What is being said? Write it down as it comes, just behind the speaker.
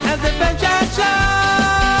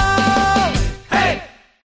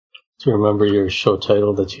Do you remember your show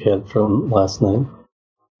title that you had from last night?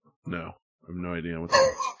 No. I have no idea what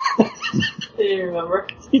that Do you remember?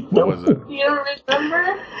 What was it? You don't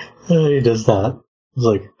remember? He does not. It was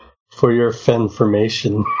like, for your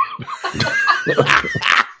Fenformation.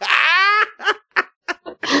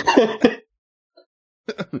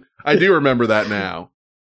 I do remember that now.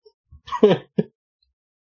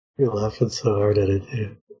 You're laughing so hard at it,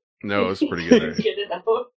 dude. No, it was pretty good. Get it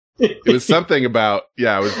out. It was something about,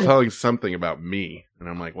 I was telling something about me. And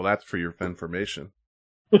I'm like, well, that's for your Fenformation.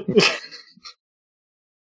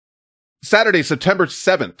 Saturday, September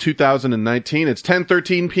 7th, 2019. It's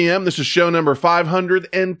 10:13 p.m. This is show number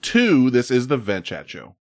 502. This is the Vent Chat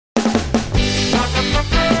Show.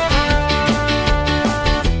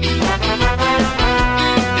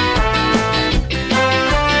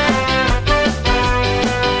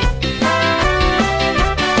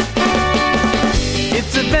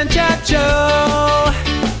 It's a Vent Chat Show,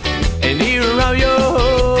 and here are your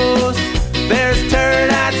hosts. There's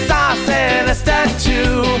turd hot sauce and a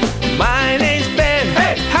statue. My name's Ben.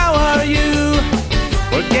 Hey, how are you?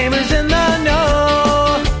 We're gamers in the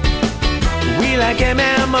know. We like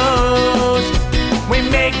MMOs. We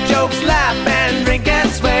make jokes, laugh, and drink and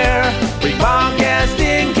swear. We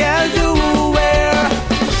podcasting casual wear.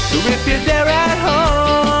 So if you're there at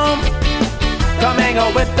home, come hang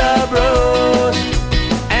out with the bros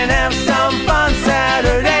and have some fun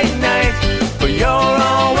Saturday night. For you're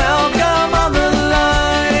all welcome on the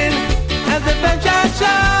line at the Vent Chat Show.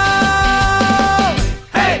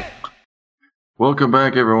 Hey! Welcome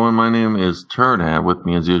back, everyone. My name is Turnhat. With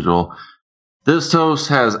me, as usual, this host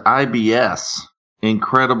has IBS,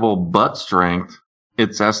 incredible butt strength.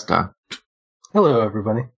 It's Esta. Hello,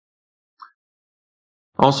 everybody.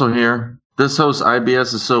 Also here, this host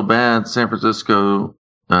IBS is so bad, San Francisco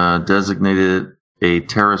designated it a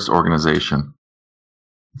terrorist organization.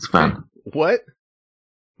 It's fun. What?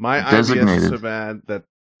 My IBS is so bad that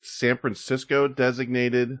San Francisco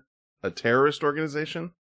designated a terrorist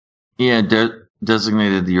organization? Yeah,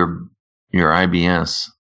 designated your IBS.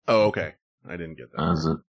 Oh, okay. I didn't get that. As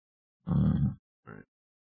it. Right.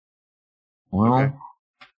 Well, okay.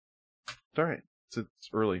 It's all right. It's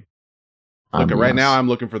early. Look, right now I'm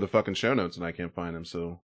looking for the fucking show notes and I can't find them,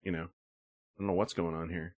 so, I don't know what's going on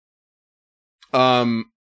here.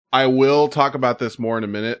 I will talk about this more in a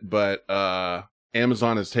minute, but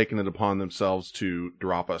Amazon has taken it upon themselves to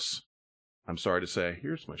drop us. I'm sorry to say.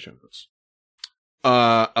 Here's my show notes.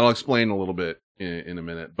 I'll explain a little bit in a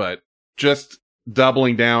minute, but just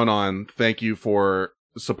doubling down on thank you for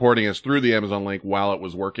supporting us through the Amazon link while it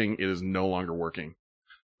was working. It is no longer working.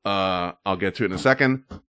 I'll get to it in a second.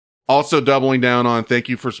 Also doubling down on thank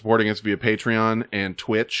you for supporting us via Patreon and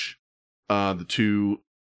Twitch, the two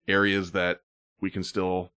areas that we can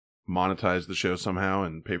still monetize the show somehow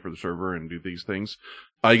and pay for the server and do these things.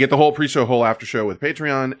 You get the whole pre-show, whole after show with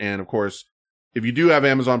Patreon. And of course, if you do have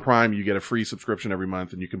Amazon Prime, you get a free subscription every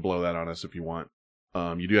month and you can blow that on us if you want.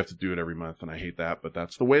 You do have to do it every month and I hate that, but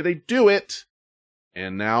that's the way they do it.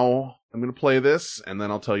 And now I'm going to play this and then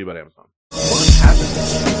I'll tell you about Amazon. What happened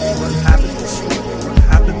this week?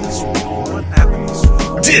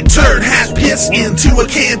 Did Turd Hat piss into a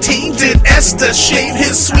canteen? Did Esther shave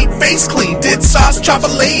his sweet face clean? Did Sauce chop a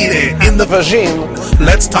lady in the vagine?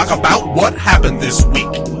 Let's talk about what happened this week.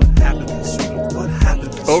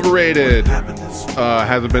 Overrated.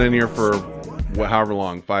 Hasn't been in here for however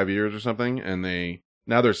long, 5 years or something, and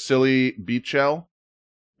now they're Silly Beach Shell,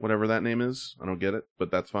 whatever that name is. I don't get it, but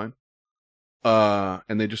that's fine.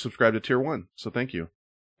 And they just subscribed to Tier 1, so thank you.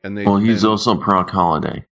 And he's also Proc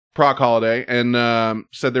Holiday, and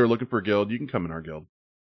said they were looking for a guild. You can come in our guild.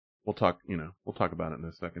 We'll talk about it in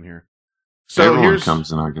a second here. So everyone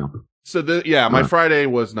comes in our guild. So my Friday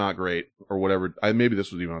was not great or whatever. Maybe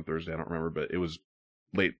this was even on Thursday. I don't remember, but it was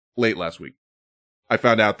late last week. I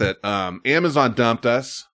found out that Amazon dumped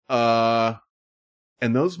us. And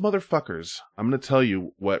those motherfuckers, I'm going to tell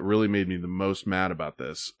you what really made me the most mad about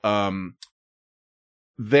this.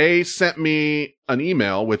 They sent me an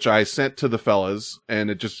email, which I sent to the fellas,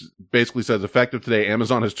 and it just basically says, effective today,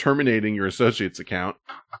 Amazon is terminating your associate's account,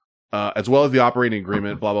 as well as the operating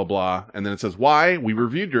agreement, blah, blah, blah. And then it says, why? We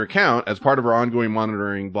reviewed your account as part of our ongoing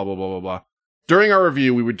monitoring, blah, blah, blah, blah, blah. During our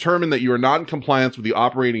review, we determined that you are not in compliance with the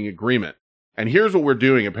operating agreement. And here's what we're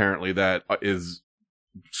doing, apparently, that is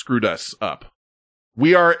screwed us up.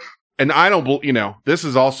 We are, and I don't, this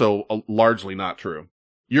is also largely not true.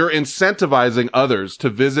 You're incentivizing others to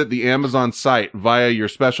visit the Amazon site via your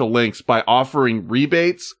special links by offering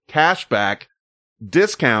rebates, cashback,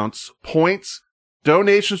 discounts, points,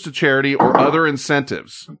 donations to charity, or other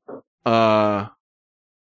incentives.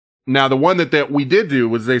 Now, the one that we did do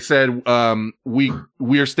was they said,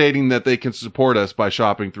 we are stating that they can support us by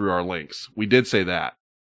shopping through our links. We did say that,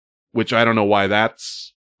 which I don't know why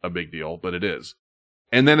that's a big deal, but it is.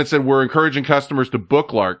 And then it said, we're encouraging customers to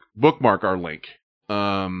bookmark our link.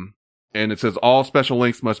 And it says all special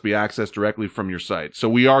links must be accessed directly from your site. So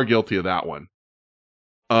we are guilty of that one.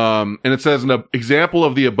 And it says an example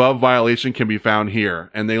of the above violation can be found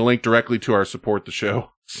here. And they link directly to our support the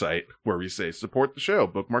show site where we say support the show,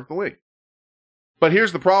 bookmark the link. But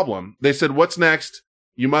here's the problem. They said, what's next?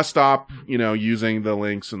 You must stop, using the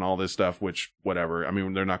links and all this stuff, which whatever. I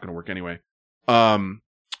mean, they're not going to work anyway.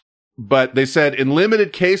 But they said in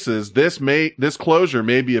limited cases, this closure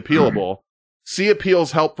may be appealable. See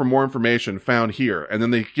appeals help for more information found here. And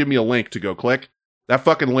then they give me a link to go click. That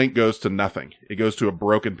fucking link goes to nothing. It goes to a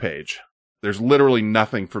broken page. There's literally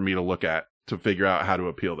nothing for me to look at to figure out how to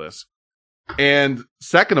appeal this. And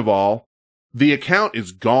second of all, the account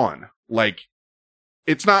is gone. Like,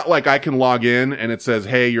 it's not like I can log in and it says,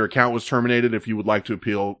 hey, your account was terminated. If you would like to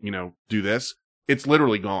appeal, do this. It's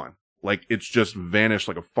literally gone. Like, it's just vanished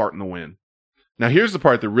like a fart in the wind. Now, here's the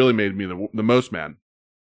part that really made me the most mad.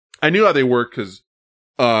 I knew how they work because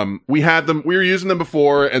we were using them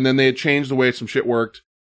before, and then they had changed the way some shit worked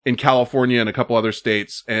in California and a couple other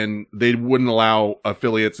states, and they wouldn't allow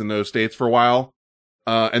affiliates in those states for a while.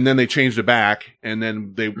 And then they changed it back, and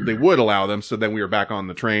then they would allow them, so then we were back on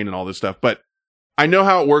the train and all this stuff. But I know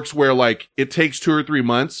how it works where, like, it takes 2 or 3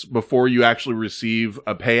 months before you actually receive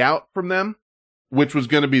a payout from them, which was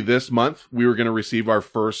going to be this month. We were going to receive our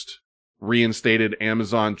first reinstated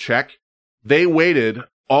Amazon check. They waited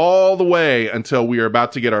all the way until we were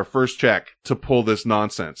about to get our first check to pull this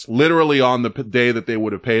nonsense. Literally on the day that they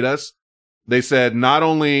would have paid us, they said, not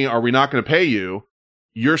only are we not going to pay you,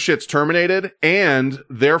 your shit's terminated, and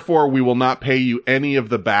therefore we will not pay you any of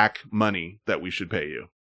the back money that we should pay you.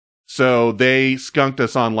 So they skunked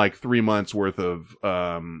us on like 3 months worth of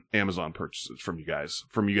Amazon purchases from you guys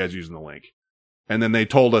using the link. And then they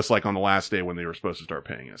told us like on the last day when they were supposed to start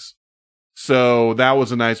paying us. So that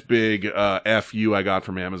was a nice big FU I got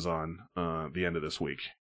from Amazon the end of this week.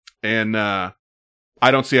 And I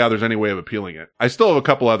don't see how there's any way of appealing it. I still have a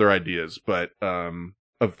couple other ideas, but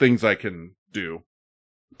of things I can do.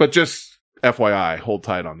 But just FYI, hold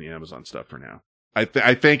tight on the Amazon stuff for now. I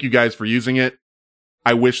thank you guys for using it.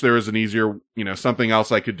 I wish there was an easier, something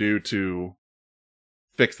else I could do to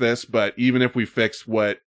fix this. But even if we fix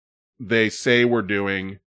what they say we're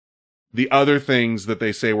doing, the other things that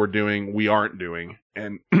they say we're doing, we aren't doing,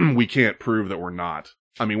 and we can't prove that we're not.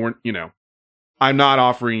 I mean, I'm not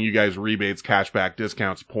offering you guys rebates, cashback,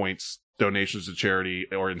 discounts, points, donations to charity,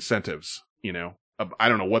 or incentives, I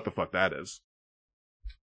don't know what the fuck that is.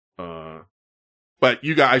 But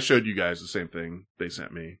I showed you guys the same thing they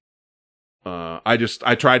sent me.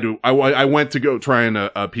 I went to go try and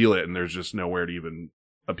appeal it, and there's just nowhere to even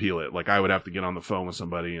appeal it. Like, I would have to get on the phone with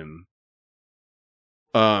somebody and,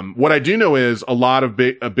 what I do know is a lot of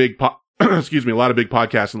big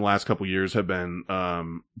podcasts in the last couple years have been,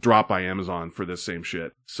 dropped by Amazon for this same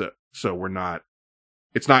shit. So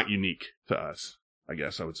it's not unique to us, I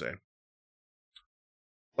guess I would say.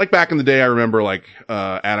 Like back in the day, I remember like,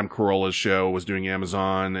 Adam Carolla's show was doing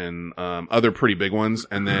Amazon and, other pretty big ones.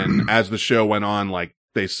 And then as the show went on, like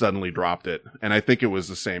they suddenly dropped it. And I think it was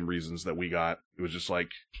the same reasons that we got. It was just like,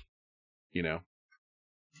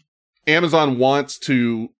 Amazon wants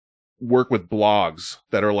to work with blogs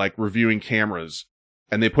that are like reviewing cameras,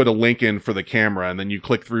 and they put a link in for the camera, and then you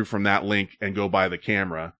click through from that link and go buy the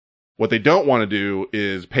camera. What they don't want to do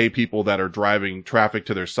is pay people that are driving traffic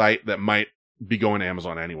to their site that might be going to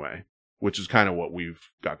Amazon anyway, which is kind of what we've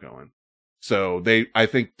got going. So I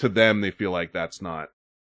think to them, they feel like that's not,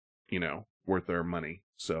 worth their money.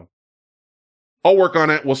 So I'll work on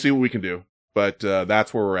it. We'll see what we can do, but,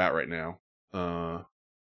 that's where we're at right now.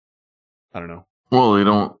 I don't know. Well, they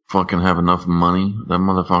don't fucking have enough money, that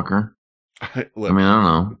motherfucker. Look, I don't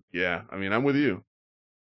know. Yeah, I'm with you.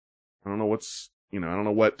 I don't know I don't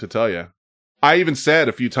know what to tell you. I even said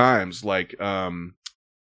a few times, like,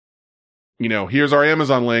 here's our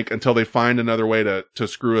Amazon link until they find another way to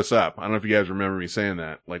screw us up. I don't know if you guys remember me saying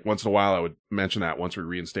that. Like, once in a while I would mention that once we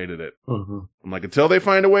reinstated it. Mm-hmm. I'm like, until they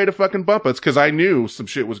find a way to fucking bump us, because I knew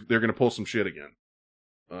they're going to pull some shit again.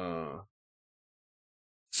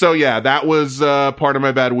 So yeah, that was, part of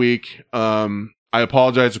my bad week. I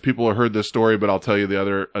apologize if people have heard this story, but I'll tell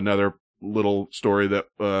you another little story that,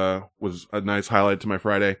 was a nice highlight to my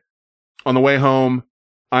Friday. On the way home,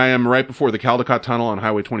 I am right before the Caldecott Tunnel on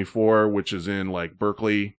Highway 24, which is in like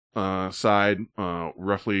Berkeley, side,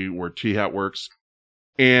 roughly where T-Hat works.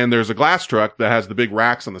 And there's a glass truck that has the big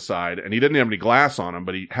racks on the side, and he didn't have any glass on him,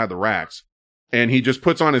 but he had the racks. And he just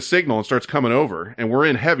puts on his signal and starts coming over, and we're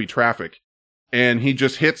in heavy traffic. And he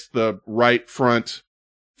just hits the right front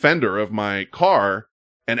fender of my car.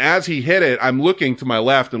 And as he hit it, I'm looking to my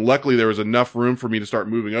left, and luckily there was enough room for me to start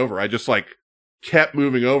moving over. I just like kept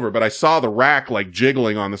moving over, but I saw the rack like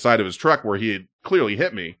jiggling on the side of his truck where he had clearly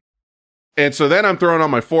hit me. And so then I'm throwing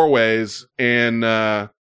on my four ways and,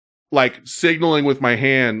 like signaling with my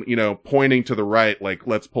hand, you know, pointing to the right, like,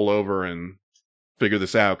 let's pull over and figure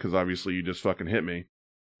this out. Cause obviously you just fucking hit me.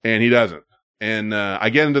 And he doesn't. And, I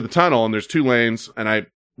get into the tunnel and there's 2 lanes and I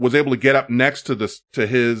was able to get up next to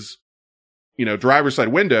his, you know, driver's side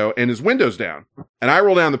window and his window's down. And I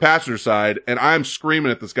roll down the passenger side and I'm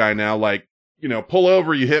screaming at this guy now, like, you know, pull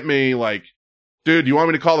over, you hit me, like, dude, you want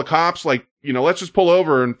me to call the cops? Like, you know, let's just pull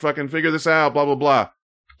over and fucking figure this out, blah, blah, blah.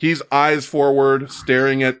 He's eyes forward,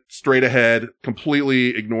 staring at straight ahead,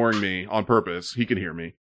 completely ignoring me on purpose. He can hear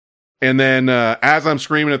me. And then, as I'm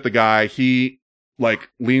screaming at the guy, he like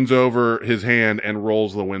leans over his hand and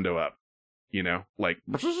rolls the window up, you know, like,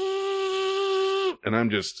 and I'm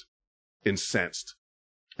just incensed.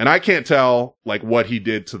 And I can't tell like what he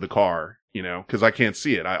did to the car, you know, cause I can't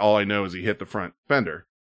see it. All I know is he hit the front fender.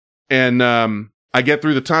 And, I get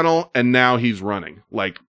through the tunnel and now he's running,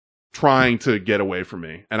 like trying to get away from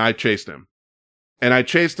me. And I chased him. And I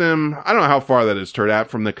chased him, I don't know how far that is, Turdat,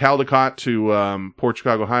 from the Caldecott to, Port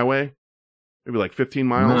Chicago Highway. Maybe like 15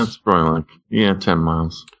 miles. That's probably like, 10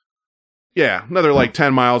 miles. Yeah, another like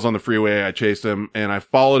 10 miles on the freeway. I chased him and I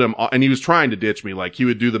followed him and he was trying to ditch me. Like he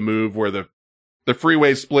would do the move where the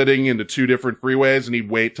freeway's splitting into 2 different freeways and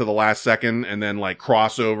he'd wait till the last second and then like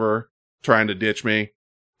cross over trying to ditch me.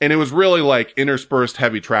 And it was really like interspersed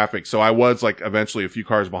heavy traffic. So I was like eventually a few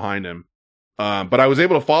cars behind him. But I was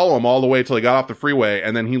able to follow him all the way till he got off the freeway.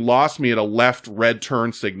 And then he lost me at a left red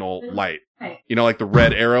turn signal light, you know, like the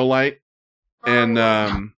red arrow light.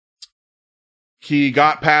 And, he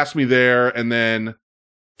got past me there and then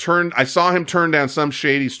I saw him turn down some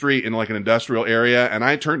shady street in like an industrial area. And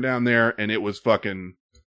I turned down there and it was fucking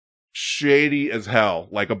shady as hell.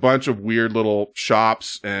 Like a bunch of weird little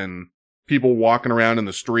shops and people walking around in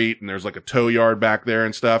the street and there's like a tow yard back there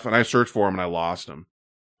and stuff. And I searched for him and I lost him,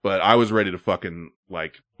 but I was ready to fucking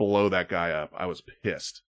like blow that guy up. I was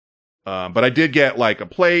pissed. But I did get like a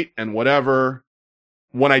plate and whatever.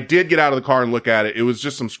 When I did get out of the car and look at it, it was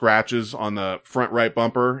just some scratches on the front right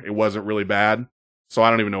bumper. It wasn't really bad. So I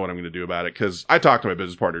don't even know what I'm going to do about it. Cause I talked to my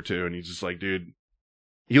business partner too. And he's just like, dude,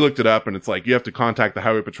 he looked it up and it's like, you have to contact the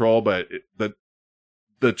highway patrol, but the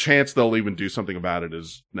chance they'll even do something about it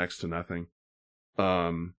is next to nothing.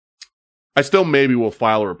 I still maybe will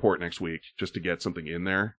file a report next week just to get something in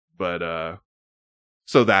there. But,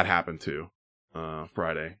 so that happened too,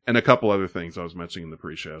 Friday and a couple other things I was mentioning in the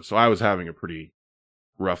pre-show. So I was having a pretty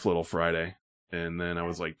rough little Friday. And then I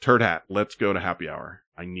was like, Turd Hat, let's go to happy hour.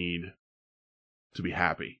 I need to be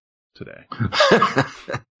happy today.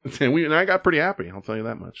 and I got pretty happy. I'll tell you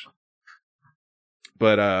that much.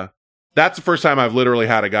 But, that's the first time I've literally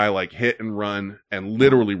had a guy like hit and run and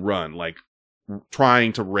literally run, like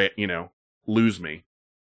trying to, lose me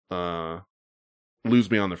on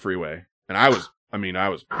the freeway. And I was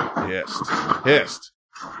pissed.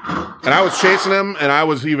 And I was chasing him and I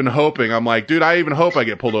was even hoping, I'm like, dude, I even hope I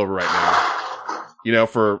get pulled over right now, you know,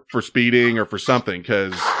 for speeding or for something.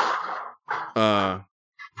 Cause,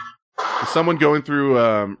 is someone going through,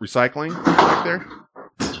 recycling back there?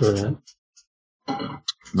 Sure.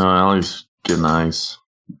 No, Allie's getting ice.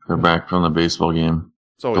 They're back from the baseball game.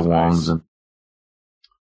 It's always the Wongs nice.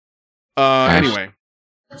 And anyway,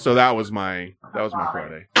 so that was my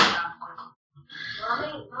Friday.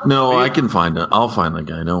 no, I can find it. I'll find the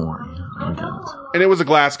guy. Don't worry. I got it. And it was a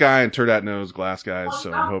glass guy, and Turdat knows glass guys,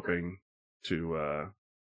 so I'm hoping to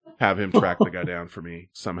have him track the guy down for me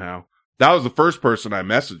somehow. That was the first person I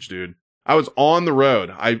messaged, dude. I was on the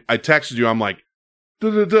road. I texted you. I'm like,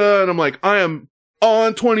 and I'm like, I am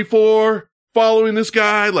on 24 following this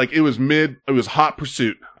guy. Like it was hot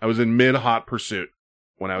pursuit. I was in mid hot pursuit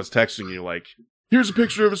when I was texting you like, here's a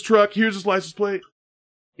picture of his truck. Here's his license plate.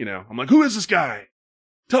 You know, I'm like, who is this guy?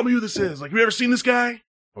 Tell me who this is. Like, have you ever seen this guy?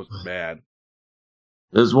 I was mad.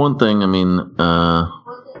 There's one thing. I mean,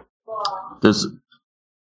 there's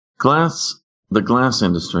the glass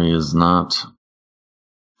industry is not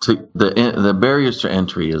the barriers to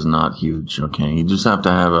entry is not huge. Okay. You just have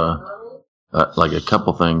to have like a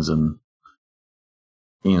couple things and,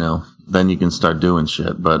 you know, then you can start doing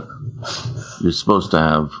shit. But you're supposed to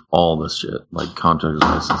have all this shit, like contractor's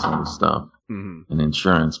license and all this stuff and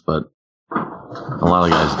insurance. But a lot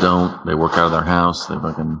of guys don't. They work out of their house. They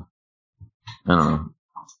fucking, I don't know.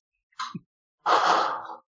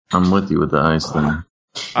 I'm with you with the ice thing.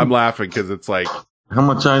 I'm laughing because it's like, How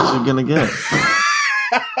much ice are you gonna get?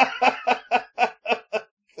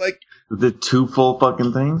 like Is it 2 full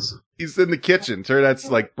fucking things? he's in the kitchen. That's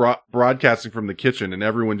like broadcasting from the kitchen, and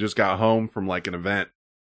everyone just got home from like an event.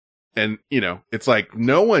 And, it's like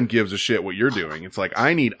no one gives a shit what you're doing. It's like,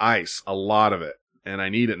 I need ice, a lot of it, and I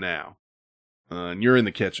need it now. And you're in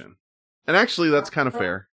the kitchen. And actually, that's kind of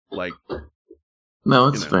fair. Like, No,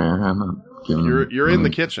 it's fair. I'm not giving. you're in the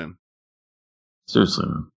kitchen. Seriously,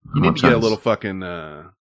 You need to get a little fucking,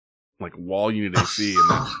 like wall unit AC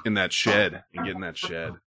in that shed and get in that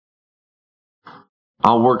shed.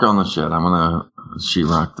 I'll work on the shed. I'm gonna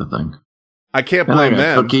sheetrock the thing. I can't And I blame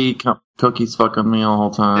got them. Cookie's fucking me all the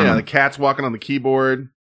whole time. Yeah, the cat's walking on the keyboard.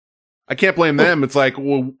 I can't blame them. It's like,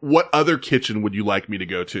 well, what other kitchen would you like me to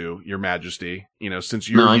go to, Your Majesty? Since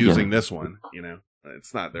you're I get using it. this one,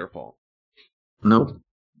 it's not their fault. Nope.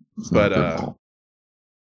 It's not But, their fault.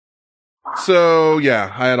 So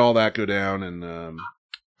yeah, I had all that go down, and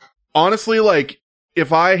honestly, like if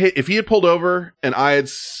he had pulled over and I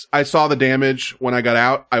saw the damage when I got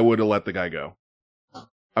out, I would have let the guy go.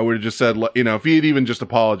 I would have just said, if he had even just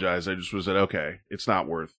apologized, I just would have said, okay, it's not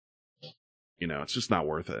worth, it's just not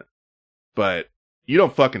worth it. But you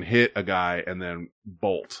don't fucking hit a guy and then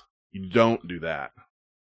bolt. You don't do that.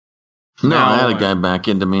 No, now I had a I- guy back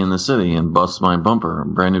into me in the city and bust my bumper.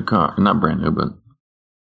 Brand new car. Not brand new, but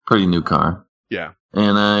pretty new car. Yeah.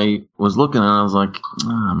 And I was looking and I was like,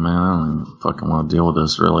 oh man, I don't even fucking want to deal with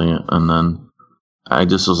this really. And then I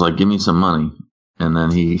just was like, give me some money. And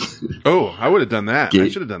then he Oh, I would have done that. I Ga-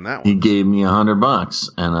 should have done that he one. gave me $100.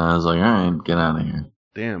 And I was like, all right, get out of here.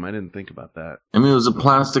 Damn, I didn't think about that. I mean, it was a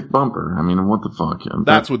plastic bumper. I mean, what the fuck?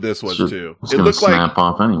 That's what this was shit too. was It gonna looked like snap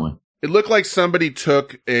off anyway. It looked like somebody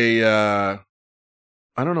took a, I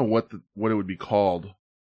don't know what it would be called,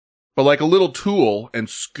 but like a little tool and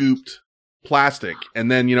scooped plastic.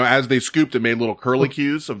 And then, as they scooped, it made little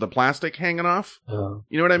curlicues of the plastic hanging off. You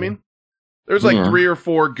know what I mean? There's like Yeah. 3 or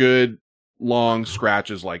 4 good long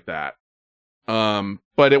scratches like that.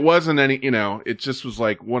 But it wasn't any, it just was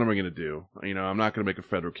like, what am I going to do? I'm not going to make a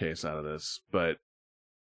federal case out of this, but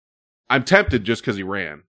I'm tempted just because he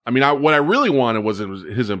ran. I mean, what I really wanted was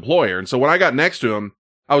his employer. And so when I got next to him,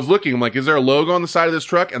 I was looking, I'm like, is there a logo on the side of this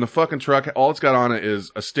truck? And the fucking truck, all it's got on it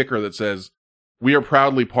is a sticker that says, we are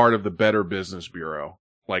proudly part of the Better Business Bureau,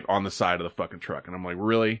 like on the side of the fucking truck. And I'm like,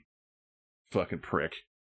 really? Fucking prick.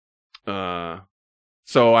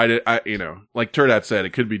 So I like Turdat said,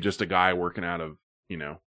 it could be just a guy working out of,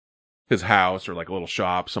 his house or like a little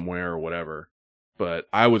shop somewhere or whatever. But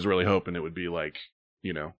I was really hoping it would be like,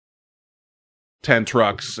 10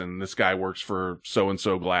 trucks and this guy works for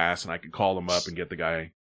so-and-so glass and I could call them up and get the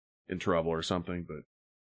guy in trouble or something. But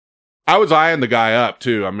I was eyeing the guy up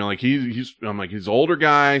too. I mean, like he's older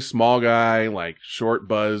guy, small guy, like short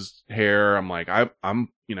buzzed hair. I'm like, I'll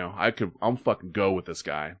fucking go with this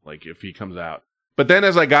guy. Like if he comes out. But then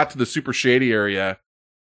as I got to the super shady area,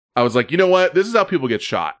 I was like, you know what? This is how people get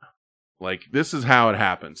shot. Like this is how it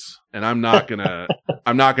happens. And I'm not gonna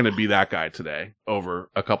be that guy today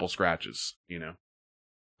over a couple scratches, Yeah.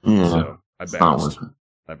 So I it's not bounced. worth it.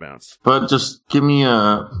 I bounced. But just give me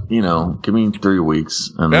give me 3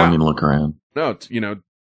 weeks and Yeah. let me look around. No,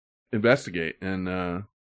 investigate and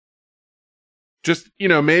just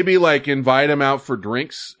maybe like invite him out for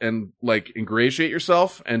drinks and like ingratiate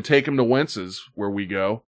yourself and take him to Wentz's where we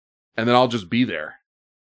go, and then I'll just be there,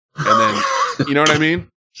 and then you know what I mean.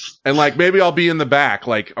 And like maybe I'll be in the back,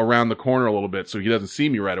 like around the corner a little bit, so he doesn't see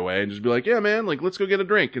me right away, and just be like, "Yeah, man, like let's go get a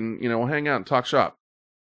drink, and we'll hang out and talk shop."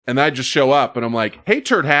 And I just show up, and I'm like, "Hey,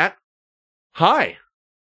 Turd Hat, hi."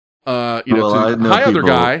 Well, I know Hi, other people-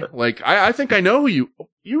 guy. Like I think I know who you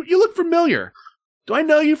look familiar. Do I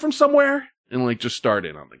know you from somewhere? And like just start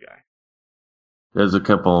in on the guy. There's a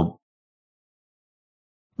couple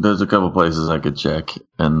places I could check,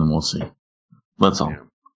 and we'll see. That's all. Yeah.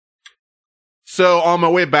 So on my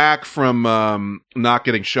way back from not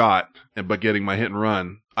getting shot, but getting my hit and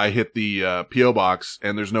run, I hit the P.O. box,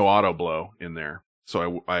 and there's no auto blow in there.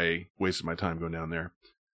 So I wasted my time going down there,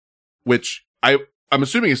 which I'm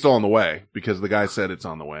assuming is still on the way because the guy said it's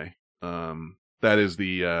on the way. That is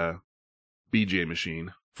the BJ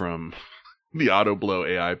machine from the auto blow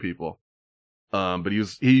AI people. But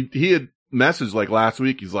he had messaged like last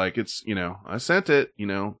week. He's like, it's, I sent it,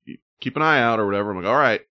 keep an eye out or whatever. I'm like, all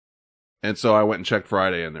right. And so I went and checked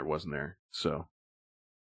Friday and there wasn't there. So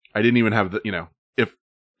I didn't even have the, if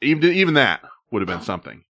even that would have been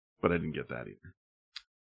something, but I didn't get that either.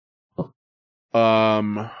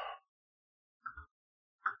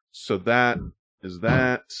 So that is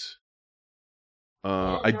that.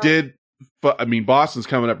 I did Boston's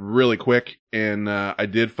coming up really quick, and I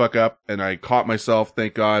did fuck up, and I caught myself,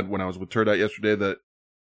 thank God, when I was with Turdout yesterday, that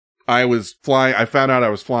I found out I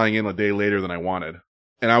was flying in a day later than I wanted.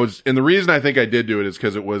 And the reason I think I did do it is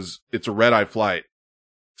because it's a red-eye flight.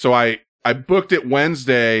 So I booked it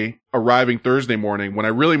Wednesday, arriving Thursday morning, when I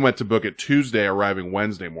really meant to book it Tuesday, arriving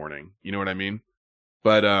Wednesday morning. You know what I mean?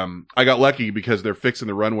 But, I got lucky because they're fixing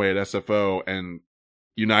the runway at SFO, and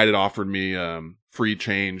United offered me, free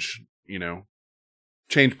change,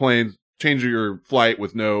 change planes, change your flight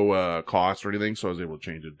with no, cost or anything. So I was able to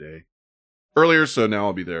change it a day earlier. So now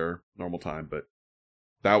I'll be there normal time, but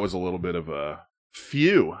that was a little bit of a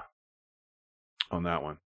few on that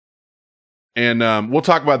one. And, we'll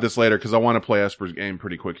talk about this later because I want to play Esper's game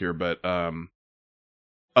pretty quick here, but,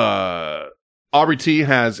 Aubrey T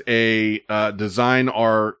has a, design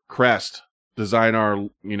our crest, design our,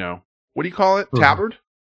 what do you call it? Tabard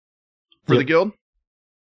for the guild.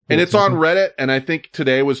 And it's on Reddit, and I think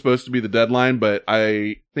today was supposed to be the deadline, but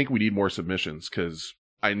I think we need more submissions because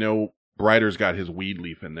I know Brighter's got his weed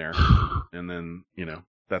leaf in there. And then,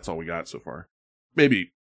 that's all we got so far.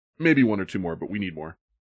 Maybe one or two more, but we need more.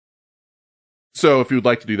 So if you would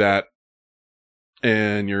like to do that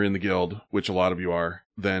and you're in the guild, which a lot of you are,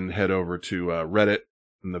 then head over to Reddit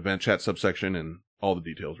in the vent chat subsection, and all the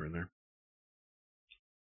details are in there.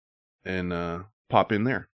 And pop in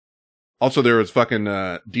there. Also, there was fucking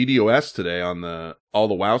DDoS today on all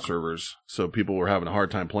the WoW servers, so people were having a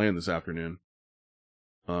hard time playing this afternoon,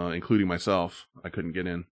 including myself. I couldn't get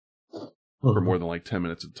in for more than like 10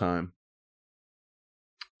 minutes at a time.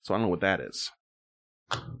 So I don't know what that is.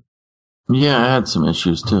 Yeah, I had some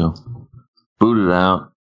issues too. Booted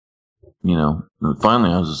out, and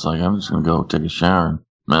finally I was just like, I'm just going to go take a shower and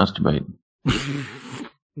masturbate.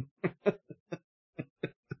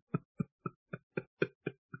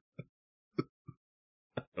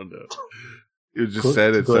 I don't know. It was just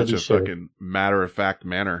said in such a fucking matter-of-fact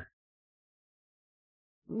manner.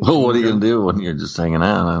 Well, what are you going to do when you're just hanging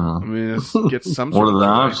out? I don't know. I mean, let's get some What are the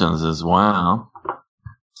options? Is wow.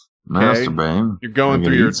 Masturbate. You're going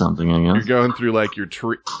through something, I guess. You're going through like your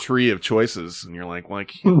tree of choices, and you're like, well, I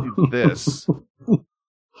can't do this.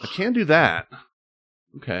 I can't do that.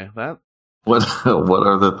 Okay, that. What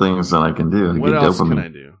are the things that I can do? What else can I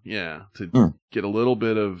do? Yeah, to get a little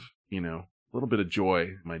bit of joy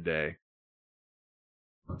in my day.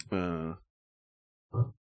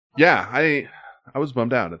 Yeah, I was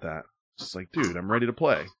bummed out at that. Just like, dude, I'm ready to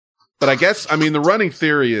play. But I guess, the running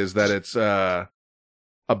theory is that it's a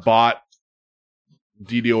bot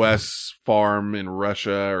DDoS farm in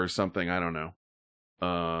Russia or something. I don't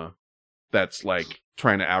know. That's like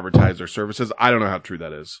trying to advertise their services. I don't know how true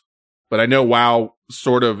that is. But I know WoW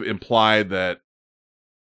sort of implied that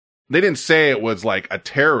they didn't say it was like a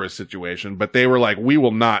terrorist situation, but they were like, we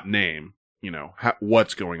will not name,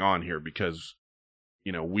 what's going on here because,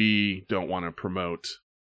 we don't want to promote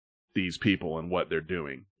these people and what they're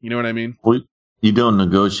doing. You know what I mean? Well, you don't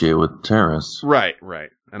negotiate with terrorists. Right.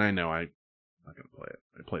 And I know I'm not going to play it.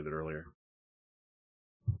 I played it earlier.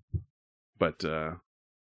 But,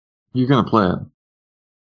 you're going to play it.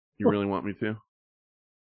 You really want me to?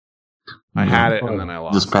 I had it and then I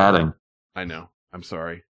lost Just padding. I know. I'm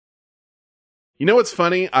sorry. You know what's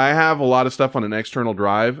funny? I have a lot of stuff on an external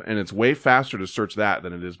drive, and it's way faster to search that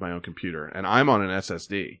than it is my own computer. And I'm on an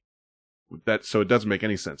SSD. So it doesn't make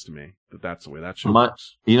any sense to me that that's the way that shit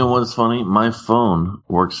works. You know what's funny? My phone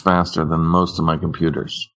works faster than most of my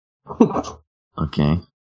computers. Okay.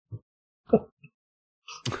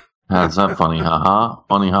 How's that funny? Haha?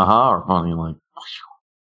 Funny haha or funny like...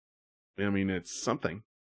 It's something.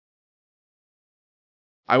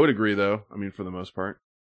 I would agree, though. For the most part.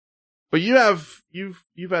 But you've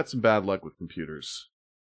had some bad luck with computers.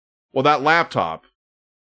 Well, that laptop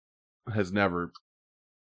has never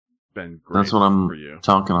been great. That's what I'm for you.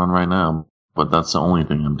 Talking on right now. But that's the only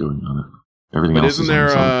thing I'm doing on it. Everything but else isn't is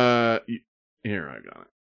there? Here, I got it.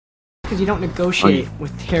 Because you don't negotiate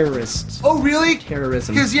with terrorists. Oh, really?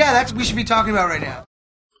 Terrorism. Because that's what we should be talking about right now.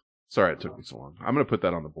 Sorry it took me so long. I'm gonna put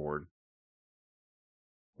that on the board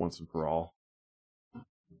once and for all.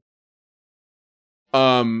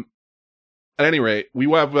 At any rate, we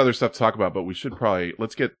will have other stuff to talk about, but we should probably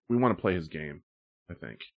we want to play his game, I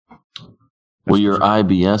think. Well, your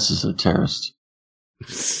IBS is a terrorist.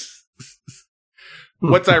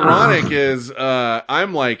 What's ironic is,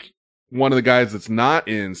 I'm like one of the guys that's not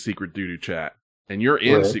in Secret Duty chat, and you're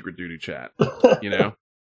in Secret Duty chat, Well,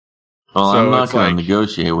 So I'm not going to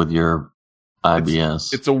negotiate with your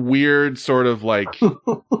IBS. It's a weird sort of like,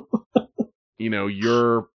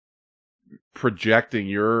 you're projecting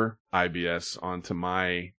your IBS onto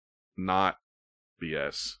my not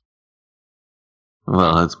BS.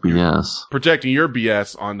 Well, that's BS. Projecting your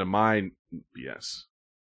BS onto my BS.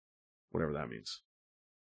 Whatever that means.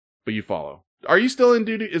 But you follow. Are you still in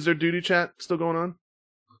duty? Is there duty chat still going on?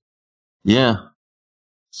 Yeah.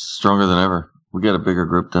 Stronger than ever. We got a bigger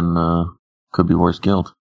group than Could Be Worse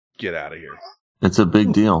Guild. Get out of here. It's a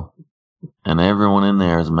big deal. And everyone in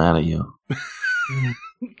there is mad at you.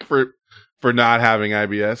 For not having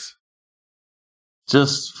IBS?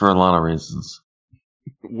 Just for a lot of reasons.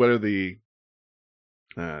 What are the...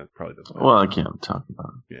 probably doesn't matter. Well, I can't talk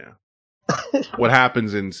about it. Yeah. What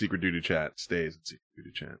happens in Secret Duty Chat stays in Secret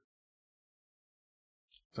Duty Chat.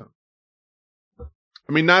 So,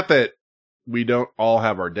 I mean, not that we don't all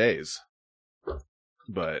have our days,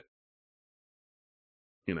 but,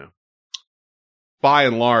 you know, by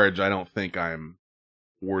and large, I don't think I'm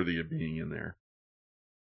worthy of being in there.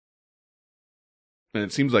 And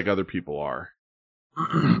it seems like other people are.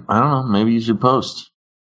 I don't know. Maybe you should post.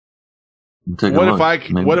 Take a What look.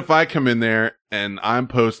 what if I come in there and I'm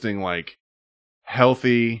posting like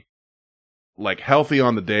healthy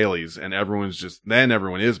on the dailies, and then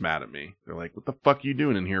everyone is mad at me. They're like, "What the fuck are you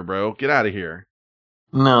doing in here, bro? Get out of here."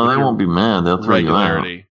 No, they won't be mad. They'll throw you out.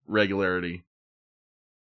 Regularity.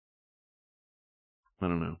 I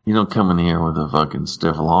don't know. You don't come in here with a fucking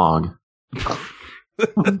stiff log. That's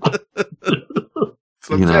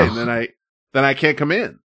what I'm saying. Then I can't come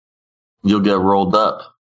in. You'll get rolled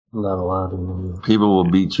up. Not allowed in. People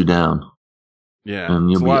will beat you down. Yeah.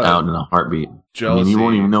 And you'll be out in a heartbeat. Jealousy. I mean, you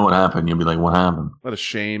won't even know what happened. You'll be like, what happened? A lot of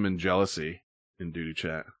shame and jealousy in Duty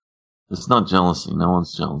Chat. It's not jealousy. No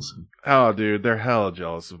one's jealous. Oh, dude, they're hella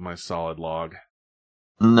jealous of my solid log.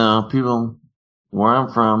 No, people, where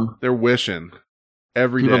I'm from, they're wishing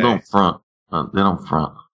every people day. don't front. They don't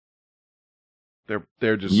front.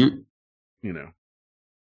 They're just, you know.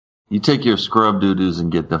 You take your scrub doo-doos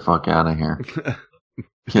and get the fuck out of here.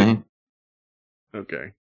 Okay?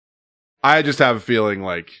 Okay. I just have a feeling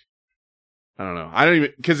like, I don't know. I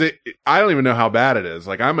don't even know how bad it is.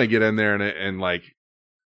 Like, I might get in there and like,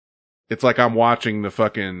 it's like I'm watching the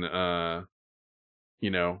fucking,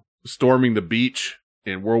 storming the beach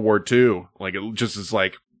in World War II. Like, it just is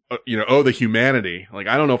like, the humanity. Like,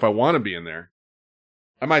 I don't know if I want to be in there.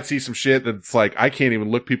 I might see some shit that's like, I can't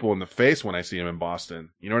even look people in the face when I see them in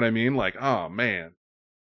Boston. You know what I mean? Like, oh man.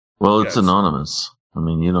 Well, it's anonymous. I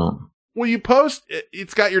mean, you don't. Well, you post,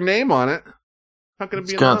 it's got your name on it. How can it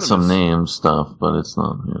be anonymous? It's got some name stuff, but it's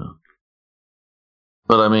not,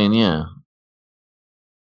 But I mean, yeah.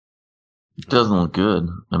 It doesn't look good.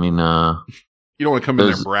 I mean, you don't want to come in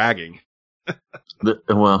there bragging.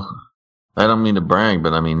 Well, I don't mean to brag,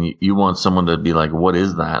 but I mean, you want someone to be like, what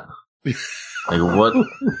is that? Like, what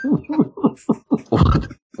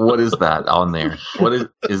is that on there? What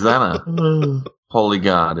is that a holy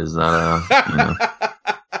God? Is that a,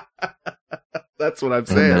 That's what I'm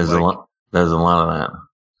saying. There's a lot of that.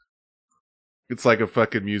 It's like a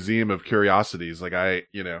fucking museum of curiosities. Like I'm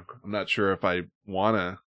not sure if I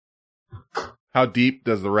wanna. How deep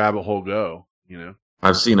does the rabbit hole go?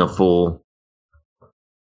 I've seen a full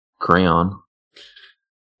crayon.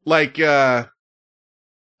 Like,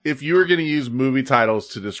 if you were going to use movie titles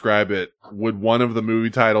to describe it, would one of the movie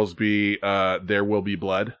titles be There Will Be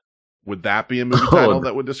Blood? Would that be a movie title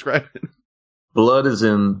that would describe it? Blood is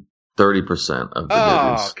in 30% of the movies.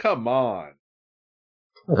 Oh, come on.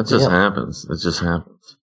 That just happens. It just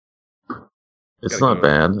happens. It's not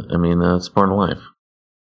bad. I mean, it's part of life.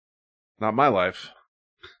 Not my life.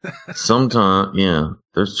 Sometimes,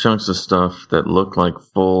 there's chunks of stuff that look like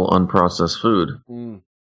full unprocessed food. Mm.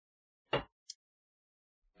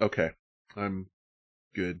 Okay. I'm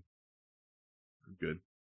good.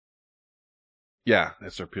 Yeah,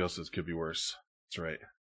 SRPL says could be worse. That's right.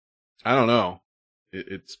 I don't know.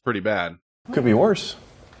 It's pretty bad. Could be worse.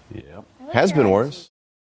 Yeah. Has been worse.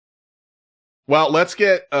 Well, let's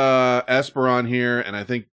get Esper on here, and I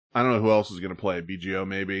don't know who else is going to play. BGO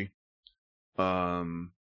maybe.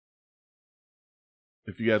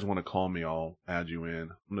 If you guys want to call me, I'll add you in.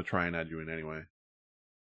 I'm going to try and add you in anyway.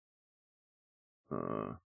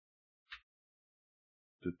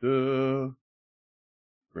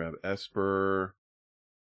 Grab Esper.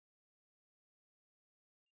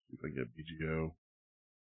 See if I can get BGO.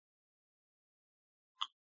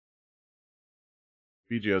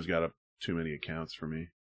 BGO's got too many accounts for me.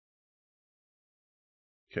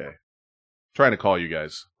 Okay. Trying to call you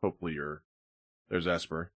guys. Hopefully there's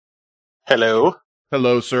Esper. Hello.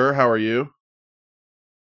 Hello, sir. How are you?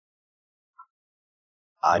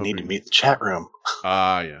 I need to meet the chat room.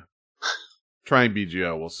 Yeah. Trying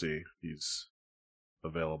BGO. We'll see if he's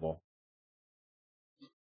available.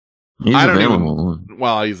 He's available.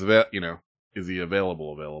 Well, is he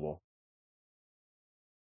available?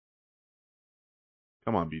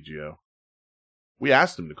 Come on, BGO. We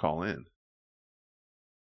asked him to call in.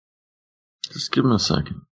 Just give him a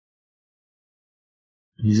second.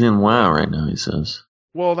 He's in WoW right now, he says.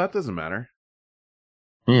 Well, that doesn't matter.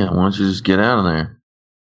 Yeah, why don't you just get out of there?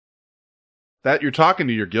 That you're talking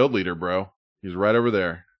to your guild leader, bro. He's right over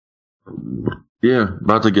there. Yeah,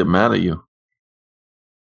 about to get mad at you.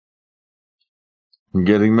 I'm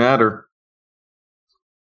getting madder.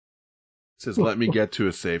 It says, let me get to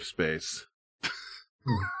a safe space.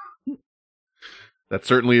 That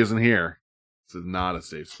certainly isn't here. This is not a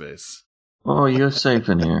safe space. Oh, you're safe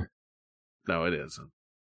in here. No, it isn't.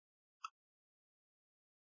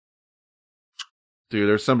 Dude,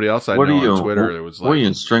 there's somebody else I know on Twitter that was like... What are you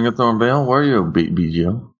in Stringathorn Vale? Where are you,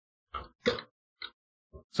 BGO?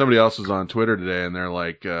 Somebody else was on Twitter today, and they're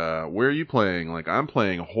like, where are you playing? Like, I'm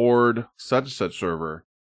playing Horde such server.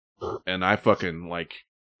 And I fucking, like,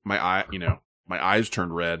 my eyes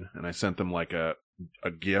turned red, and I sent them, like, a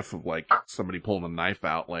gif of, like, somebody pulling a knife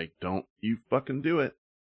out, like, don't you fucking do it.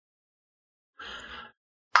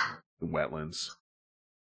 The wetlands.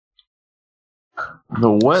 The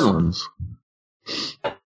wetlands?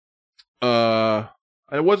 I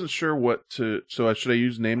wasn't sure what to... So should I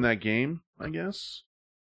use Name That Game, I guess?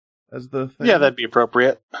 As the thing? Yeah, that'd be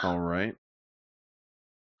appropriate. All right.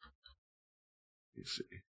 Let's see.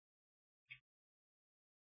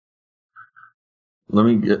 Let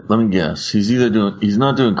me guess. He's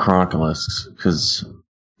not doing Chronicalisks, because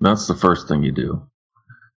that's the first thing you do.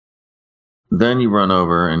 Then you run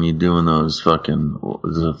over and you're doing those fucking,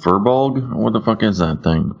 is it a Furbolg? What the fuck is that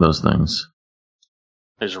thing? Those things.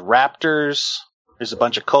 There's raptors. There's a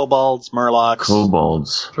bunch of kobolds, murlocs.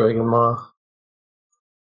 Kobolds. Dragon Maw.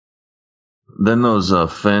 Then those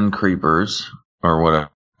fen creepers, or whatever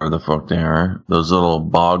the fuck they are. Those little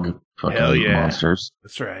bog fucking monsters.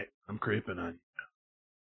 That's right. I'm creeping on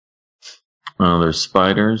you. There's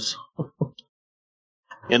spiders.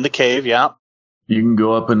 In the cave, yeah. You can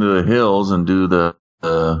go up into the hills and do the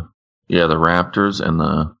raptors and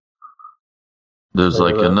there's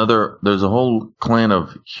like there's a whole clan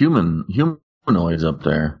of humanoids up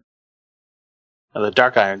there. The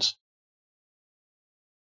Dark Irons.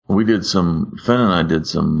 We did Fen and I did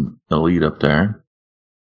some elite up there.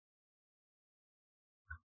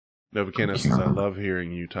 Novacanus says, I love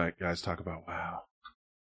hearing you guys talk about WoW.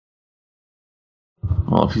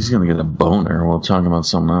 Well, if he's going to get a boner, we'll talk about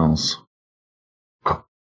something else.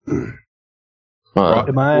 We're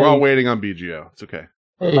all waiting on BGO. It's okay.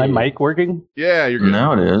 Is my mic working? Yeah, you're good.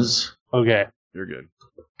 Now it is. Okay. You're good.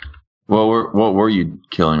 Well, what were you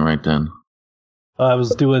killing right then? I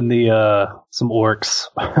was doing some orcs.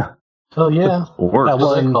 Oh, yeah. Orcs?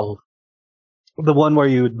 What's it called? The one where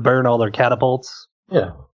you would burn all their catapults.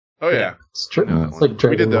 Yeah. Oh, yeah. It's like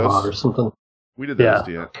Dragon Maw or something. We did those,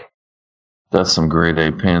 yeah. That's some grade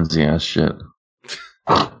A pansy ass shit.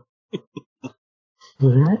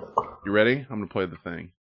 You ready? I'm going to play the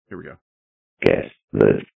thing. Here we go. Guess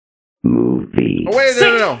the movie. Oh, wait,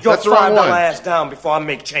 no. That's the wrong one. Ass down before I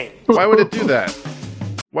make change. Why would it do that?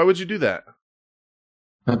 Why would you do that?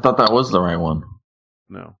 I thought that was the right one.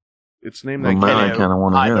 No. It's Name That Game. I kind of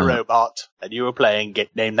want to hear I'm a that. robot, and you were playing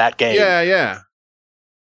Name That Game. Yeah.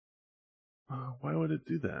 Why would it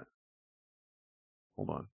do that? Hold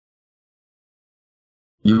on.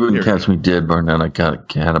 You wouldn't catch me dead, Burnett. I got a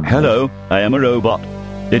cat. Hello, I am a robot.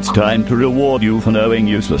 It's time to reward you for knowing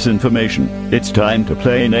useless information. It's time to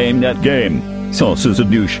play Name That Game. Saucer's a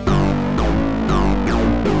douche.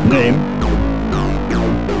 Name.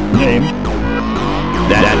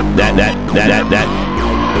 That.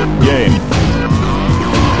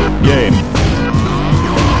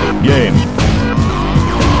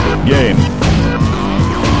 Game.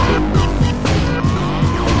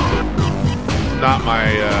 Not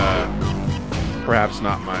perhaps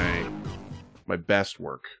not my best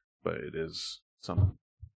work, but it is something.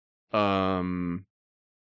 Trying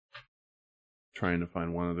to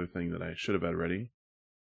find one other thing that I should have had ready,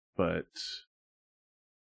 but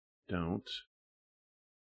don't.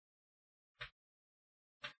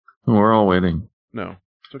 We're all waiting. No,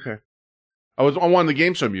 it's okay. I wanted the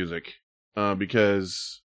game show music,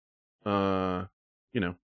 because, you're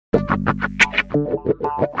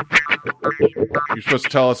supposed to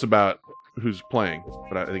tell us about who's playing,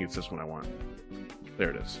 but I think it's this one I want.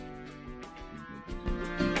 There it is.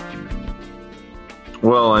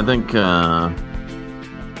 Well, I think,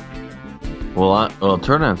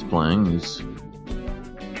 Turnat's playing.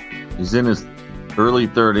 He's in his early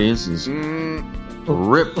 30s. He's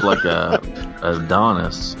ripped like a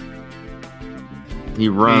Adonis. He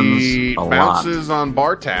runs a lot. He bounces on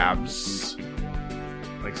bar tabs.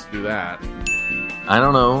 Likes to do that. I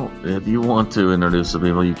don't know. If you want to introduce the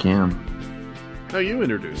people, you can. No, you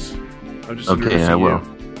introduce. I'm just Okay, introducing I will.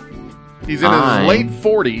 you. He's in his late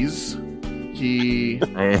 40s.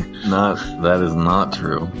 That is not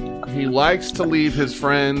true. He likes to leave his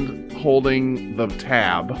friend holding the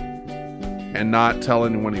tab and not tell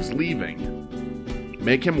anyone he's leaving.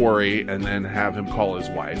 Make him worry and then have him call his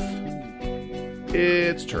wife.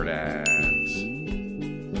 It's Turdat.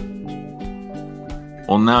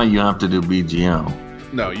 Well, now you have to do BGO.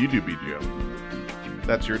 No, you do BGO.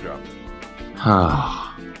 That's your job.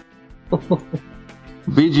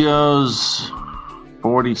 BGO's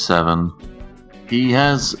 47. He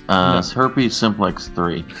has herpes simplex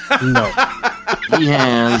 3. No.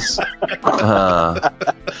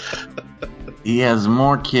 He has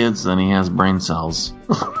more kids than he has brain cells.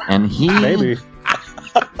 And he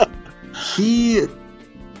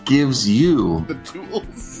gives you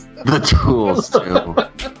the tools to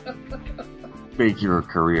make your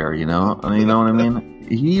career, you know what I mean?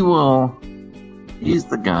 He's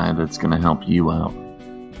the guy that's going to help you out.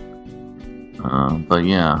 But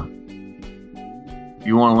yeah, if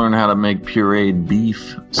you want to learn how to make pureed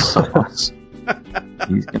beef sauce,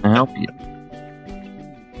 he's going to help you.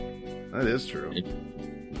 That is true.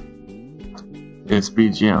 It's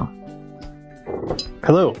BGO.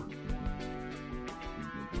 Hello.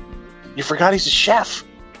 You forgot he's a chef.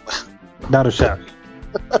 Not a chef.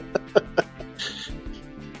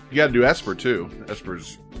 You got to do Esper too.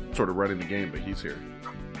 Esper's sort of running the game, but he's here.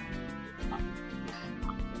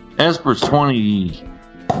 Esper's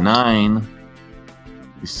 29.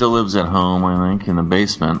 He still lives at home, I think, in the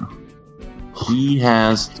basement. He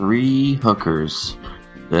has 3 hookers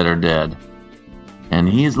that are dead. And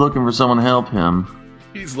he's looking for someone to help him.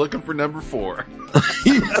 He's looking for number 4.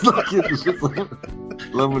 He's looking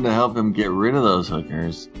to help him get rid of those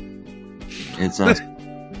hookers.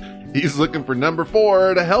 He's looking for number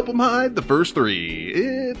 4 to help him hide the first 3.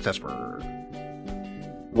 It's Esper.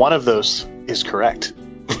 One of those is correct.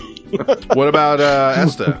 What about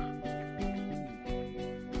Esta?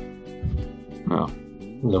 No.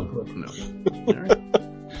 All right.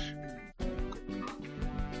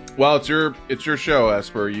 Well, it's your show,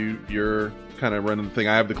 Esper. You're kind of running the thing.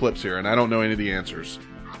 I have the clips here, and I don't know any of the answers.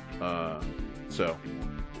 So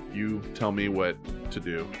you tell me what to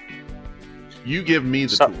do. You give me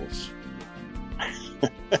the tools.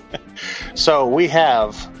 So we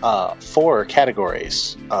have 4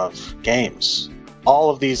 categories of games.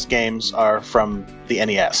 All of these games are from the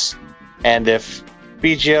NES. And if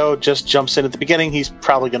BGO just jumps in at the beginning, he's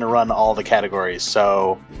probably going to run all the categories.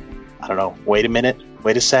 So, I don't know, wait a minute,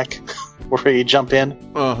 wait a sec, before you jump in.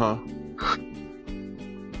 Uh-huh.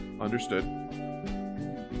 Understood.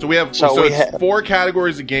 So it's 4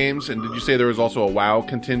 categories of games, and did you say there was also a WoW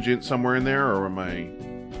contingent somewhere in there, or am I...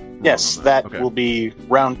 Yes, that will be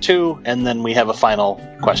round 2, and then we have a final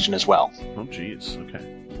question as well. Oh, jeez. Okay.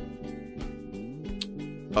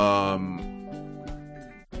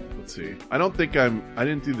 Let's see. I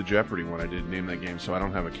didn't do the Jeopardy one. I did name that game, so I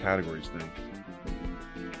don't have a categories thing.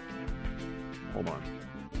 Hold on.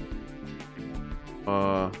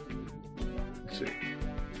 Let's see.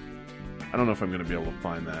 I don't know if I'm going to be able to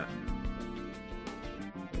find that.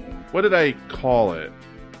 What did I call it?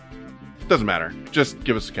 Doesn't matter. Just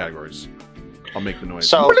give us the categories. I'll make the noise.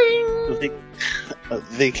 So,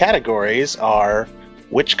 the categories are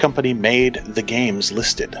which company made the games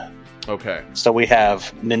listed. Okay. So we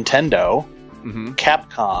have Nintendo, mm-hmm.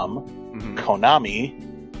 Capcom, Konami,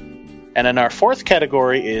 and then our 4th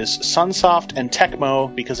category is Sunsoft and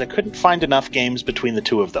Tecmo, because I couldn't find enough games between the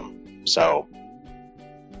 2 of them. So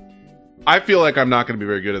I feel like I'm not going to be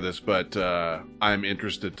very good at this, but I'm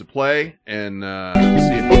interested to play and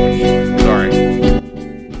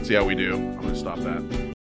see how we do. I'm going to stop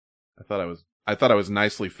that. I thought I was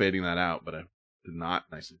nicely fading that out, but I did not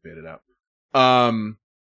nicely fade it out.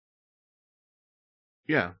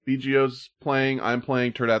 Yeah, BGO's playing, I'm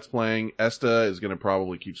playing, Turdat's playing. Esta is going to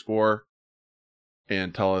probably keep score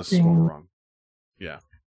and tell us when we're wrong. Yeah.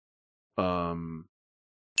 So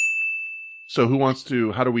who wants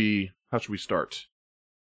to? How should we start?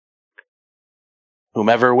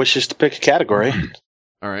 Whomever wishes to pick a category.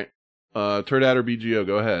 All right. Turdat or BGO,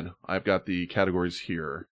 go ahead. I've got the categories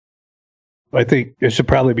here. I think it should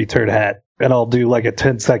probably be Turdat, and I'll do like a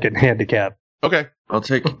 10-second handicap. Okay. I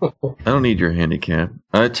don't need your handicap.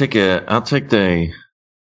 I'll take the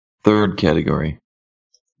 3rd category.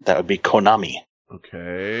 That would be Konami.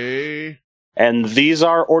 Okay. And these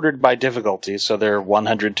are ordered by difficulty, so they're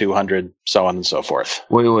 100, 200, so on and so forth.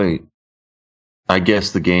 Wait. I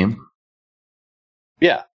guess the game?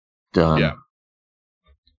 Yeah. Done. Yeah.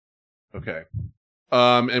 Okay.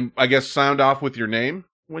 And I guess sound off with your name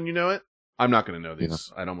when you know it. I'm not going to know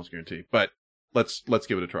these. I'd almost guarantee. But let's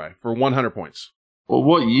give it a try for 100 points. Well,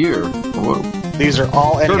 what year? These are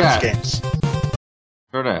all NES games.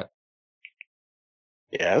 Heard that.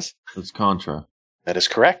 Yes. It's Contra. That is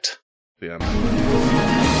correct. Yeah.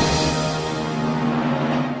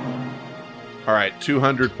 All right,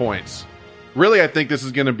 200 points. Really, I think this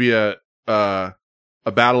is going to be a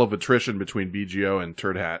battle of attrition between BGO and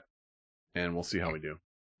Turd Hat, and we'll see how we do.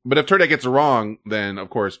 But if Turd Hat gets it wrong, then of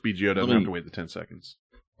course BGO doesn't have to wait the 10 seconds.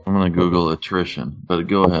 I'm going to Google attrition, but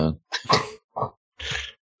go ahead.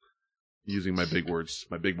 Using my big words,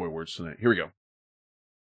 my big boy words tonight. Here we go.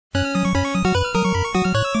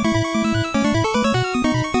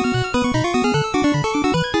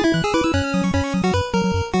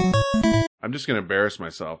 I'm just going to embarrass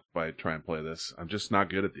myself by trying to play this. I'm just not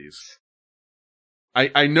good at these.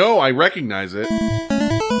 I know, I recognize it.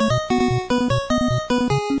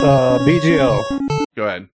 BGO. Go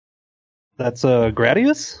ahead. That's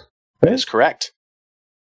Gradius? That is correct.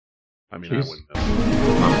 I mean, I wouldn't know.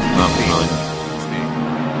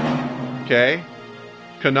 Okay.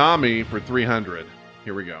 Konami for 300.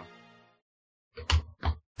 Here we go.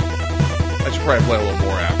 I should probably play a little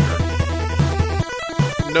more after.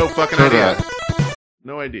 No fucking idea.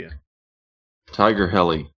 No idea. Tiger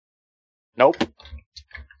Heli. Nope.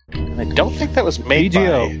 I don't think that was made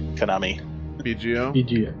BGO. by Konami. BGO?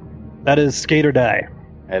 BGO. That is Skate or Die.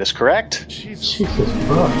 That is correct. Jesus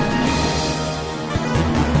fuck.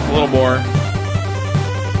 A little more.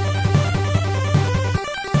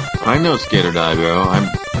 I know Skate or Die, bro.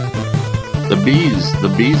 The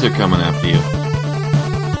bees are coming after you.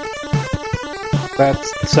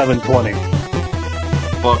 That's 720.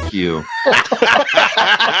 Fuck you.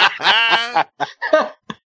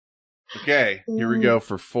 Okay, here we go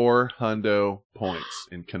for 4 hundo points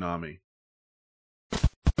in Konami.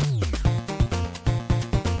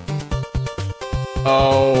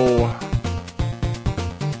 Oh.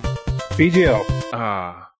 BGO.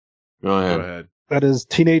 Go ahead. That is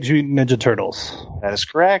Teenage Mutant Ninja Turtles. That is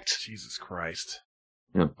correct. Jesus Christ.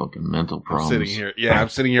 You have fucking mental I'm problems. sitting here. Yeah, I'm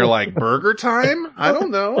sitting here like Burger Time? I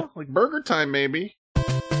don't know. Like Burger Time, maybe.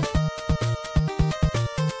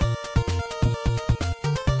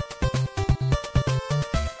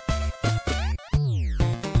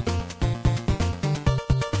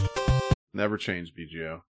 Never change,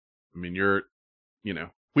 BGO. I mean,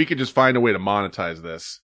 we could just find a way to monetize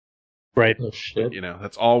this. Right. Oh, shit.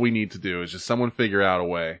 That's all we need to do is just someone figure out a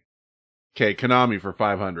way. Okay, Konami for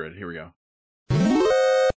 500. Here we go.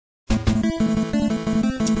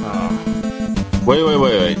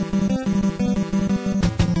 Wait.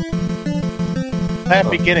 That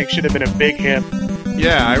beginning should have been a big hit.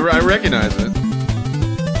 Yeah, I recognize it.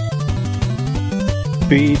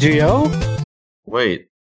 BGO? Wait.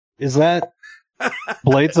 Is that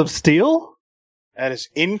Blades of Steel? That is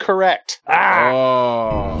incorrect.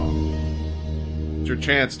 Oh. It's your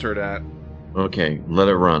chance, Turdat. Okay, let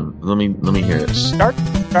it run. Let me hear it. Start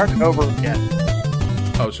it over again.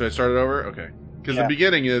 Oh, should I start it over? Okay. Because the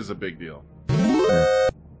beginning is a big deal.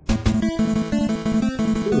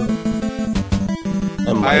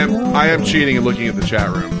 I am cheating and looking at the chat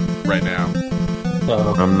room right now.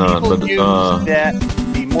 I'm not, People but use that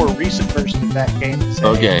the more recent version of that game. To say,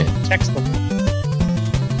 Okay. Text them.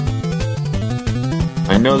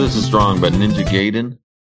 I know this is wrong, but Ninja Gaiden?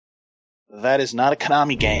 That is not a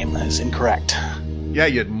Konami game. That is incorrect. Yeah,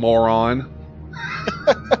 you moron.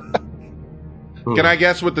 Can I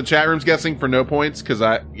guess what the chat room's guessing for no points? Because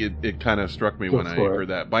it kind of struck me when I heard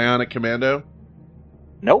that. Bionic Commando?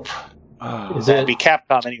 Nope. Is That'd it be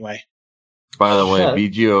Capcom anyway. By the way,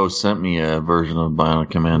 Shit. BGO sent me a version of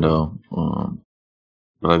Bionic Commando,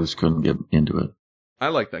 but I just couldn't get into it. I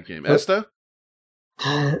like that game. Esta?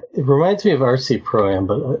 It reminds me of RC Pro-Am,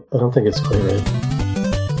 but I don't think it's quite right.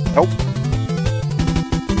 Nope.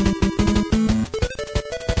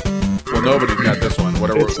 Well, nobody's got this one.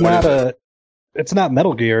 It's not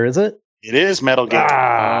Metal Gear, is it? It is Metal Gear.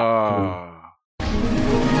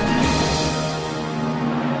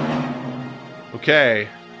 Okay.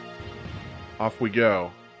 Off we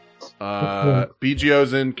go.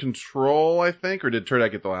 BGO's in control, I think, or did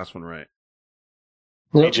Turdak get the last one right?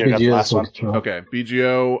 Nope, BGO got the last one. Okay,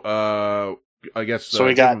 BGO, I guess, So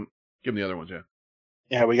we got... give him the other ones, yeah.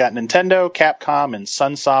 Yeah, we got Nintendo, Capcom, and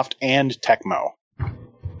Sunsoft, and Tecmo.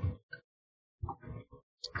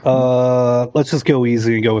 Let's just go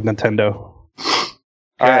easy and go with Nintendo. All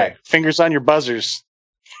right, fingers on your buzzers.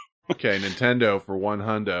 Okay, Nintendo for 1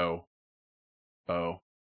 hundo. Oh.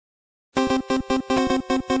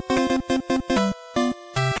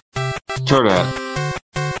 Turdat.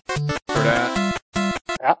 Turdat.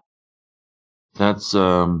 That's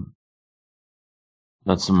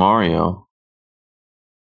Mario.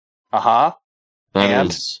 Uh-huh. That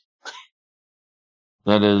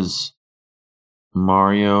is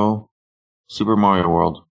Mario, Super Mario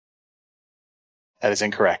World. That is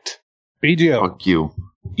incorrect. BGO. Fuck you.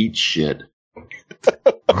 Eat shit.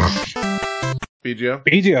 BGO?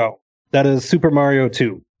 BGO. That is Super Mario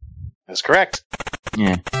 2. That's correct.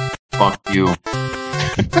 Yeah. Fuck you.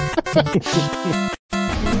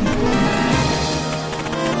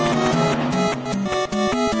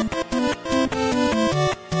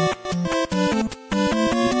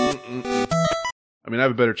 I mean, I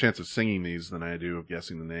have a better chance of singing these than I do of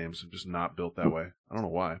guessing the names. I'm just not built that way. I don't know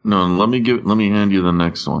why. No, let me hand you the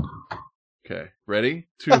next one. Okay, ready?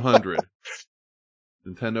 200.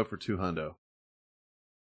 Nintendo for 200.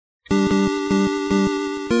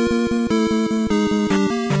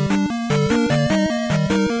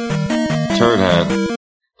 Turd Hat.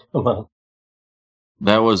 Come on.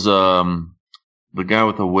 That was the guy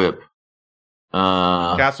with the whip.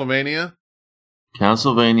 Castlevania?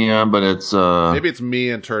 Castlevania, but it's Maybe it's me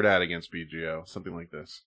and Turd Hat against BGO, something like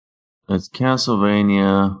this. It's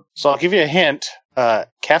Castlevania. So I'll give you a hint.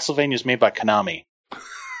 Castlevania is made by Konami.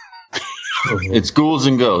 It's Ghouls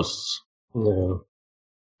and Ghosts. No.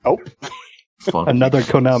 Oh. Fuck Another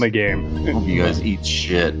Konami game. Hope you guys eat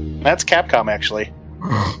shit. That's Capcom, actually.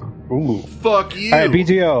 Ooh. Fuck you. All right,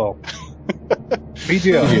 BGO.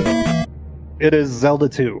 BGO. It is Zelda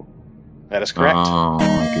 2. That is correct. Oh,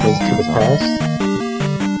 Link to the Past.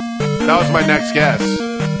 That was my next guess.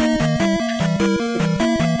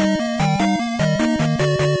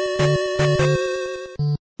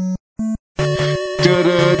 Da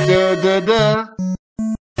da da da.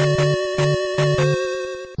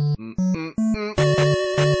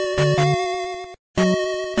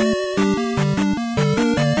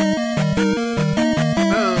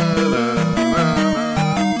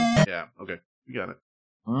 Yeah, okay. You got it.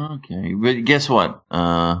 Okay, but guess what?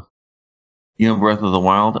 Breath of the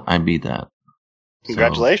Wild, I beat that.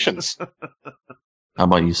 Congratulations. So, how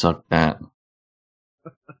about you suck that?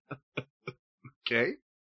 Okay.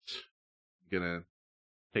 Gonna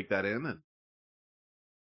take that in and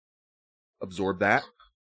absorb that.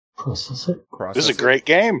 Process it. This is a great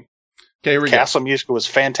game. Okay, here we Castle Music was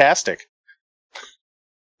fantastic.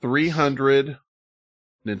 300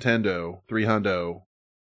 Nintendo, 300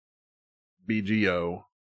 BGO.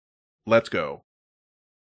 Let's go.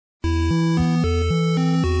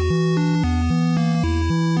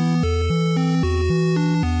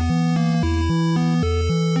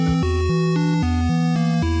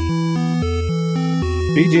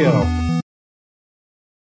 BGO.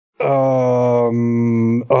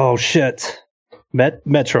 Oh shit.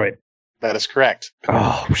 Metroid. That is correct.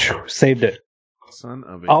 Oh, phew, saved it. Son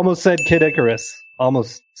of a... Almost said Kid Icarus.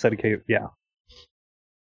 Almost said Kid. Yeah.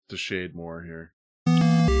 To shade more here.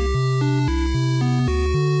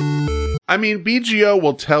 I mean, BGO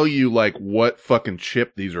will tell you like what fucking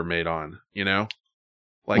chip these are made on. You know,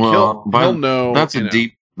 like he'll know. That's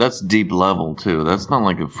That's deep level too. That's not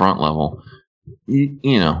like a front level. You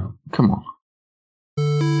know, come on.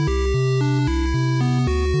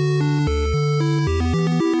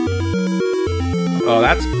 Oh,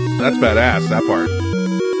 that's badass, that part.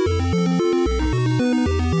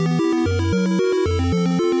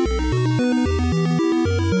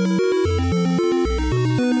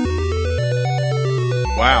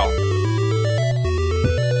 Wow.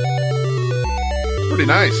 Pretty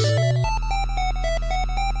nice.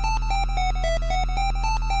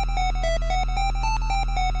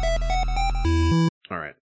 All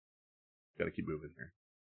right. Gotta keep moving here.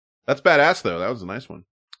 That's badass, though. That was a nice one.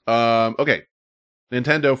 Okay.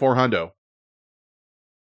 Nintendo 400.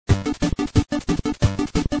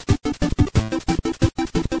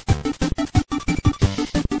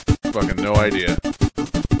 Fucking no idea.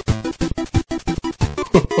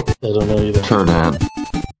 I don't know either. Turd Hat.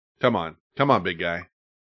 Come on, big guy.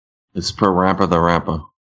 It's Parappa the Rapper.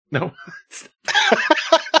 No.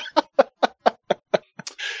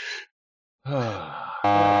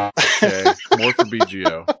 Okay, more for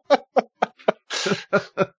BGO.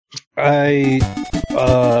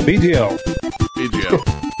 BGO. BGO.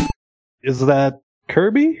 Is that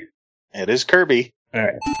Kirby? It is Kirby. All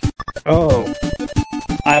right. Oh,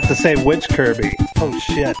 I have to say which Kirby. Oh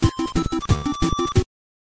shit.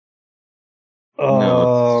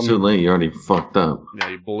 No, it's too late. You already fucked up. Yeah,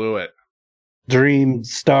 you blew it. Dream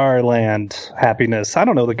Starland Happiness. I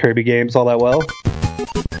don't know the Kirby games all that well.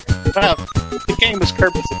 Well, the game was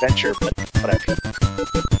Kirby's Adventure, but whatever.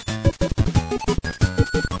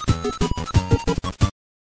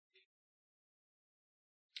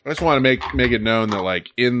 I just want to make it known that, like,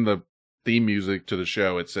 in the theme music to the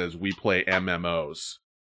show, it says we play MMOs.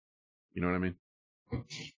 You know what I mean?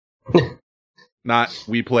 Not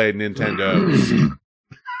we play Nintendos.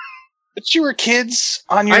 But you were kids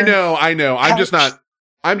on your. I know. couch.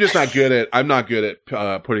 I'm not good at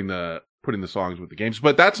putting the songs with the games.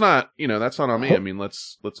 But that's not on me. I mean,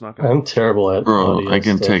 let's knock it out. I'm terrible at Bro, audio I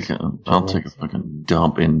can stuff. I'll take a fucking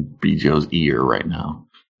dump in BJ's ear right now.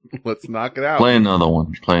 Let's knock it out. Play another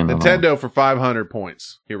one. Nintendo for 500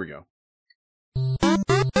 points. Here we go.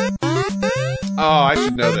 Oh, I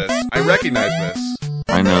should know this. I recognize this.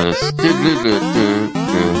 I know this.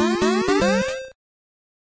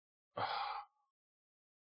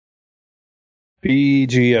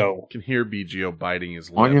 BGO. I can hear BGO biting his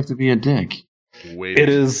lip. Why do you have to be a dick? Wait. It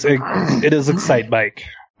is Excite Bike.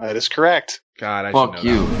 That is correct. God, I Fuck should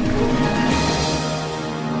know you. that.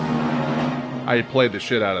 I played the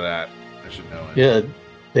shit out of that. I should know it. Yeah,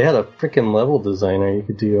 they had a freaking level designer. You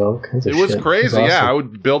could do all kinds of It shit. was crazy. It was Yeah, awesome. I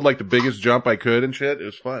would build like the biggest jump I could and shit. It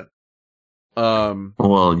was fun.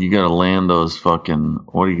 Well, you gotta land those fucking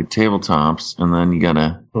tabletops, and then you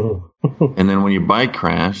gotta, and then when your bike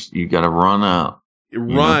crashed, you gotta run out. You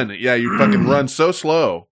run. Know? Yeah, you fucking run so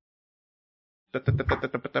slow. Get to the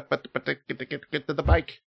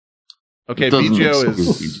bike. Okay,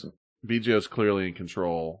 BGO is clearly in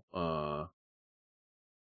control.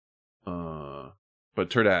 But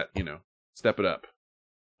Turdat, step it up.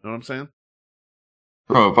 Know what I'm saying?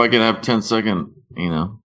 Bro, if I could have 10 second,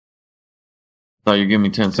 thought you'd give me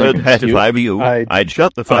 10 seconds. If I were you, I'd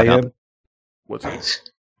shut the fuck up. What's that?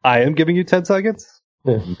 I am giving you 10 seconds.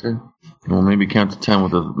 Yeah. Okay. Well, maybe count to 10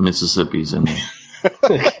 with the Mississippis in there.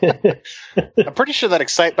 I'm pretty sure that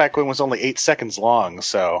Excite Back one was only 8 seconds long,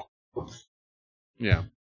 so. Yeah.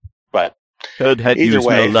 But. Turd either you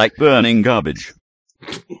way, smell like burning garbage.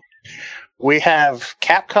 We have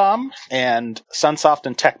Capcom and Sunsoft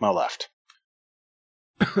and Tecmo left.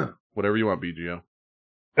 Whatever you want, BGO.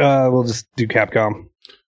 We'll just do Capcom.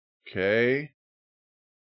 Okay.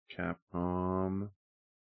 Capcom.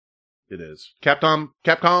 It is.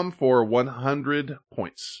 Capcom for 100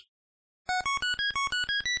 points.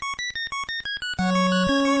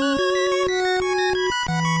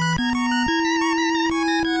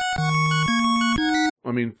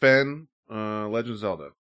 I mean, Fen, Legend of Zelda.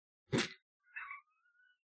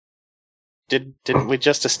 Didn't we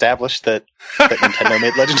just establish that Nintendo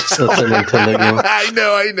made Legend of Zelda? That's a Nintendo game. I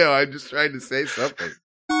know. I'm just trying to say something.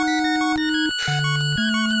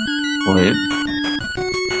 Wait.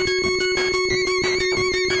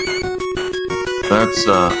 That's,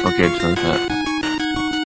 okay,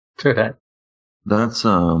 Turd. That's,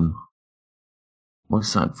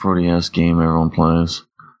 what's that 40S game everyone plays?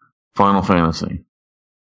 Final Fantasy.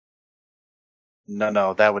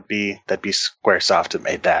 No, that'd be Squaresoft that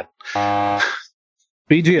made that. BGO.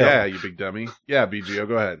 Yeah, you big dummy. Yeah, BGO,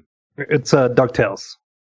 go ahead. It's DuckTales.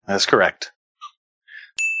 That's correct.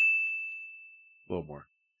 A little more.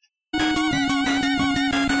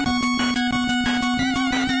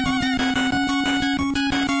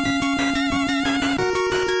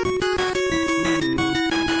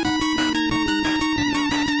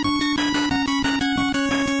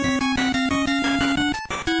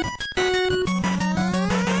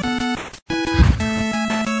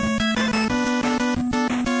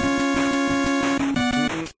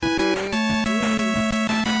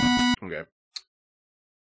 Okay.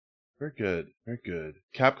 Very good. Very good.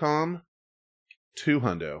 Capcom 2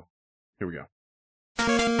 hundo. Here we go.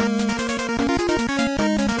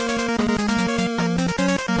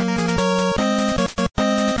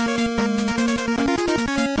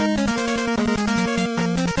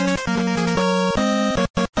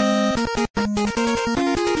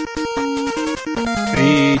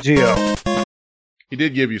 BGO. He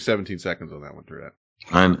did give you 17 seconds on that one, Tourette.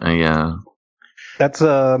 Yeah. That's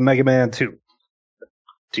Mega Man 2.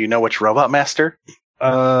 Do you know which Robot Master?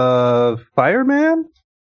 Fireman?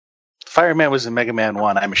 Fireman was in Mega Man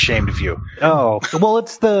 1. I'm ashamed of you. Oh, well,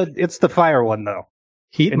 it's the fire one though.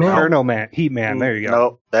 Heat Man? Inferno Man. Heat Man. There you go.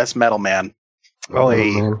 No, that's Metal Man. Oh,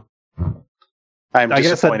 man. I'm I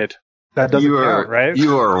guess disappointed. that doesn't count, right?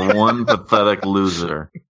 You are one pathetic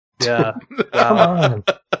loser. Yeah. Come on.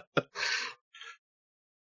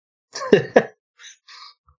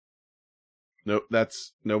 Nope,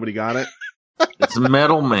 that's nobody got it. It's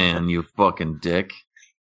Metal Man, you fucking dick.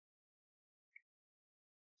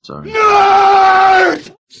 Sorry.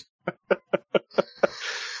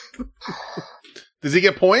 Does he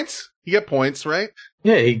get points? He get points, right?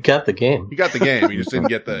 Yeah, he got the game. He got the game. He just didn't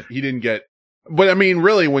get but I mean,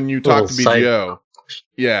 really, when you talk to BGO,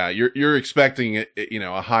 yeah, you're expecting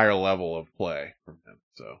a higher level of play from him.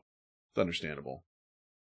 So it's understandable.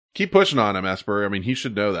 Keep pushing on him, Esper. I mean, he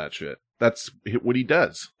should know that shit. That's what he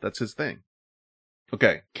does. That's his thing.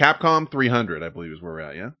 Okay, Capcom 300, I believe is where we're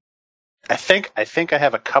at, yeah? I think I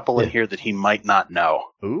have a couple in here that he might not know.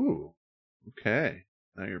 Ooh. Okay.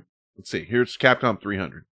 Let's see. Here's Capcom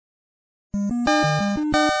 300.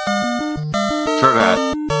 Turd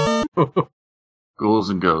Hat. Ghouls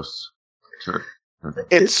and Ghosts. Sure.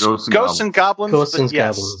 It's Ghosts and Goblins. Ghosts and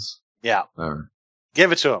yes. Goblins. Yeah. There.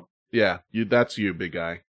 Give it to him. Yeah, that's you, big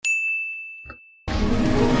guy.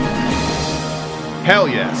 Hell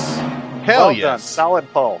yes. Hell well yes. done. Solid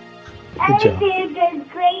pull. Good job.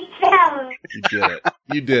 Great job. You did it.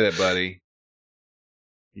 You did it, buddy.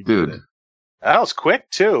 You Dude. did it. That was quick,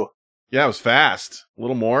 too. Yeah, it was fast. A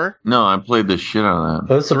little more. No, I played the shit out of I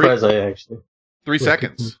that. was surprised I actually. 3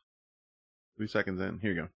 seconds. 3 seconds in.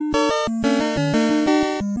 Here you go.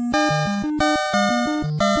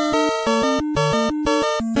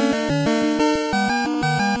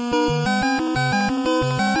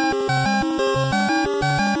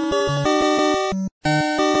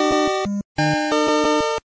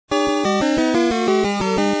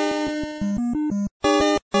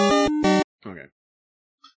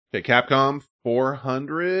 Okay, Capcom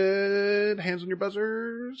 400. Hands on your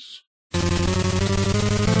buzzers.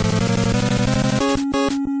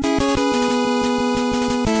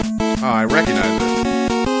 Oh, I recognize it.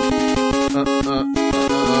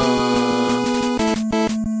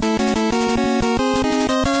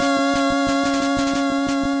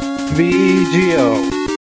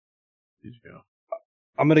 VGO. VGO.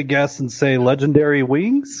 I'm going to guess and say Legendary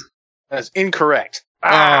Wings? That's incorrect.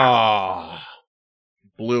 Ah!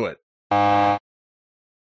 Blew it.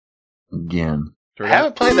 Again. I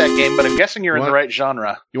haven't played that game, but I'm guessing you're in the right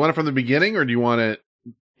genre. You want it from the beginning, or do you want it,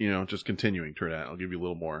 just continuing? Turn out. I'll give you a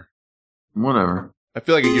little more. Whatever. I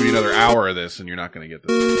feel like I give you another hour of this, and you're not going to get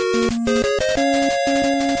this.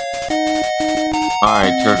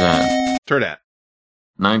 Alright, Turd Hat. Turd Hat.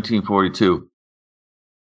 1942.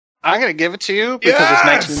 I'm going to give it to you because it's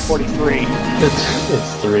 1943.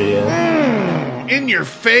 It's 3, yeah. In your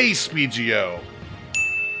face, BGO.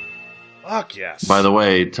 Fuck yes. By the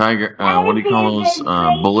way, Tiger, what do you call those?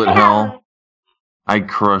 Bullet Hell? I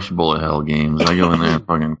crush Bullet Hell games. I go in there and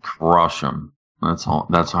fucking crush them. That's how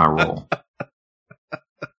I roll.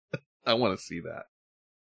 I want to see that.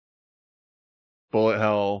 Bullet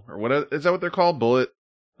Hell, or what is that what they're called? Bullet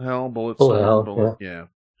Hell? Bullet Hell, yeah.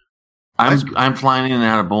 I'm flying in and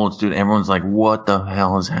out of bullets, dude. Everyone's like, what the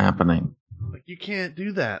hell is happening? Like, you can't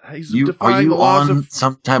do that. He's Are defying you the laws on of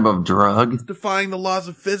some type of drug? He's defying the laws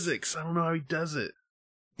of physics. I don't know how he does it.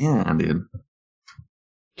 Yeah, dude.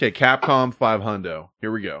 Okay, Capcom 500.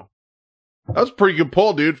 Here we go. That was a pretty good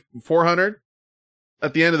pull, dude. 400.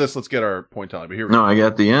 At the end of this, let's get our point tally. But here we go. No,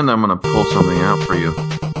 at the end, I'm gonna pull something out for you.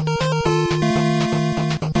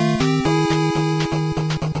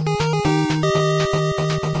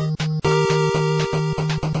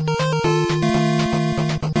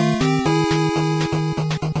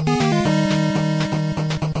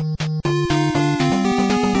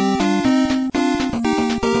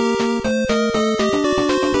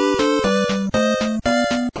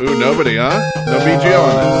 Ooh, nobody, huh? No BGO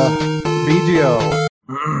on this. BGO.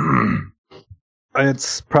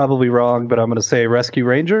 It's probably wrong, but I'm going to say Rescue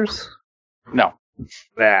Rangers? No.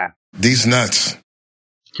 These nuts.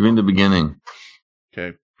 Give me the beginning.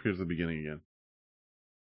 Okay, here's the beginning again.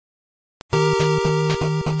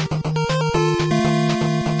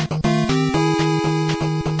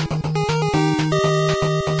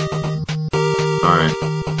 Alright.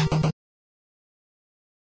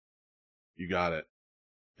 You got it.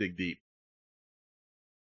 Dig deep.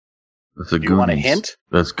 That's a Do you want a hint?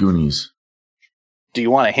 That's Goonies. Do you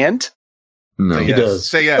want a hint? No. Say yes.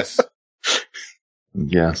 Say yes.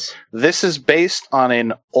 Yes. This is based on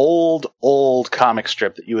an old comic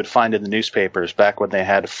strip that you would find in the newspapers back when they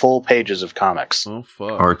had full pages of comics. Oh,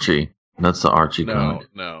 fuck. Archie. That's the Archie comic.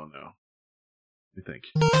 No. What do you think?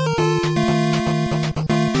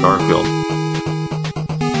 Garfield.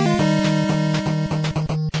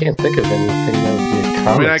 Can't think of anything that would be a comic.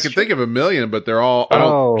 I mean, I can think of a million, but they're all.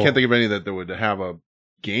 I can't think of any that would have a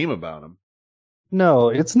game about them. No,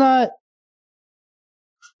 it's not.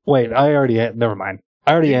 Wait, I already. Never mind.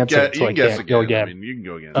 I already answered, so I can't go again. I mean, you can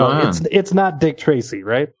go again. It's not Dick Tracy,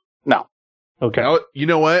 right? No. Okay. You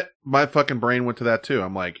know what? My fucking brain went to that too.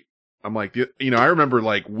 I'm like, I remember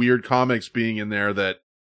like weird comics being in there that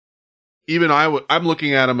even I'm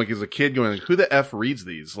looking at them like as a kid going, like, who the F reads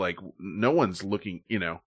these? Like, no one's looking,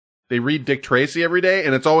 they read Dick Tracy every day,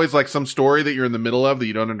 and it's always like some story that you're in the middle of that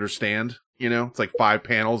you don't understand. It's like 5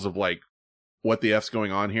 panels of like, what the F's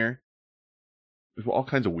going on here? There's all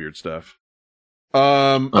kinds of weird stuff.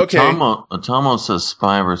 Okay. Atomo says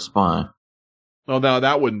Spy vs. Spy. Oh, no,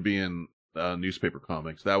 that wouldn't be in newspaper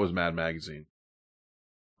comics. That was Mad Magazine.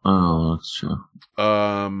 Oh, that's true.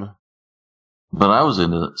 But I was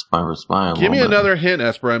into Spy vs. Spy. Give me another hint,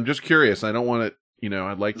 Esper. I'm just curious. I don't want it.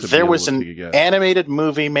 I'd like to. There was an animated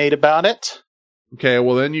movie made about it. Okay,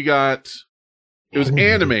 well then you got. It was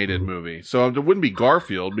animated movie, so it wouldn't be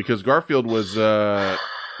Garfield because Garfield was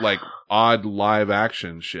like odd live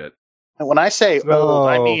action shit. And when I say old,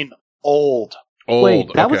 I mean old.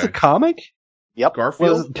 Wait, that was a comic? Yep.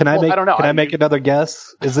 Garfield. Can I make? I don't know. Can I make another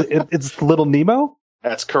guess? Is it? It's Little Nemo?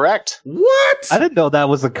 That's correct. What? I didn't know that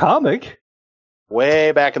was a comic.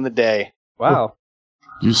 Way back in the day. Wow.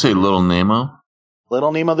 You say Little Nemo?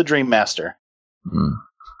 Little Nemo the Dream Master.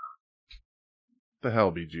 The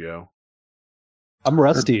hell, BGO? I'm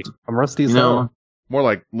rusty. I'm rusty as hell. More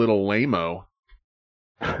like Little Lamo.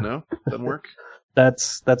 No? Doesn't work?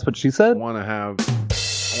 That's what she said? I want that.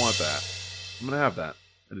 I'm going to have that.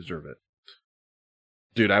 I deserve it.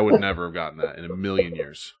 Dude, I would never have gotten that in a million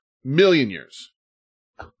years. Million years.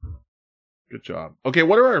 Good job. Okay,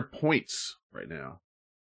 what are our points right now?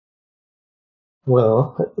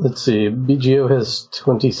 Well, let's see. BGO has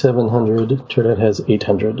 2,700. Turdet has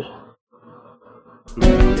 800.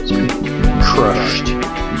 Crushed.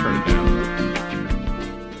 Turn it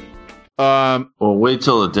down. Well, wait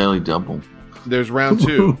till the Daily Double. There's round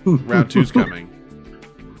 2. Round 2's coming.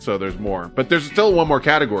 So there's more. But there's still one more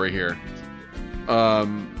category here.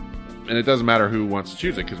 And it doesn't matter who wants to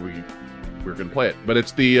choose it because we're going to play it. But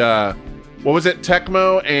it's the, what was it?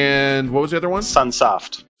 Tecmo and what was the other one?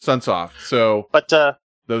 Sunsoft. So, but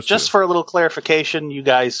those just two. For a little clarification, you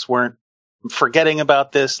guys weren't forgetting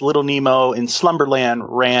about this. Little Nemo in Slumberland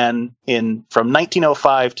ran from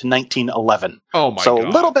 1905 to 1911. Oh my god! So a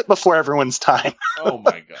little bit before everyone's time. Oh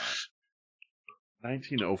my god!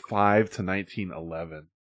 1905 to 1911.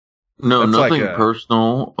 No, That's nothing like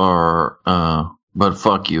personal or but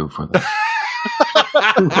fuck you for that.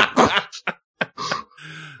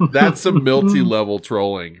 That's some Milty level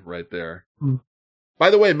trolling right there. By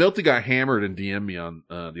the way, Milty got hammered and DM'd me on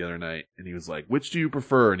the other night, and he was like, "Which do you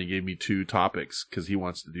prefer?" And he gave me 2 topics because he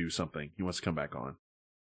wants to do something. He wants to come back on.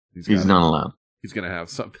 He's not allowed. He's gonna have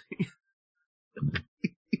something.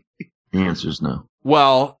 The answer's no.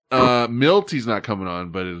 Well, Milty's not coming on,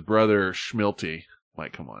 but his brother Schmilty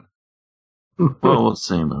might come on. Well, we'll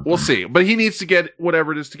see. We'll see. But he needs to get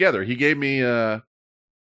whatever it is together. He gave me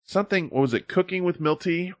something. What was it? Cooking with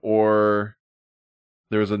Milty, or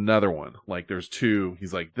there was another one. Like there's 2.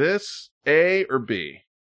 He's like this A or B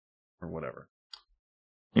or whatever.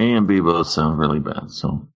 A and B both sound really bad.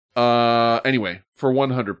 So anyway, for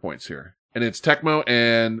 100 points here, and it's Tecmo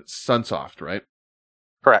and Sunsoft, right?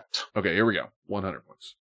 Correct. Okay, here we go. 100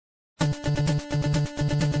 points.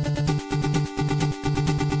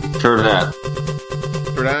 Turdet.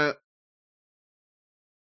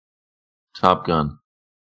 Top Gun.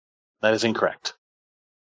 That is incorrect.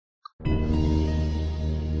 Okay.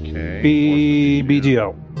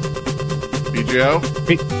 BGO. BGO?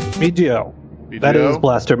 BGO. That is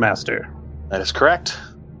Blaster Master. That is correct.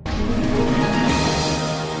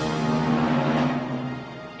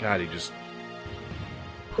 God, he just...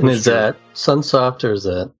 And is that Sunsoft or is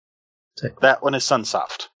that Tecmo? That one is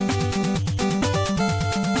Sunsoft.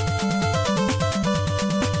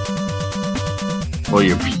 Well,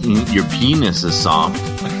 your penis is soft.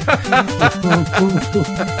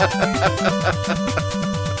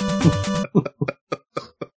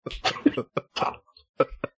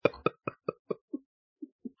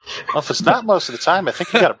 Well, if it's not most of the time, I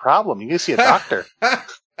think you got a problem. You need to see a doctor.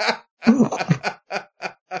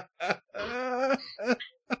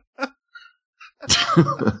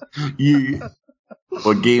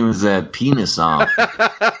 What game is that? Penis off.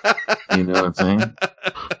 You know what I'm saying?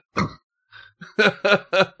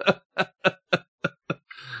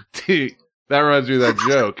 Dude, that reminds me of that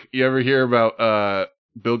joke. You ever hear about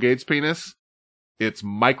Bill Gates' penis? It's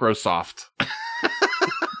Microsoft.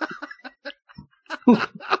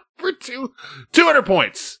 For 200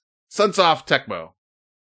 points. Sunsoft Tecmo.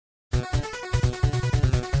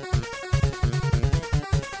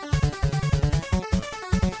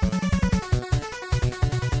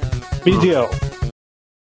 BGO.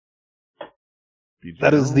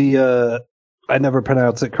 That is the, I never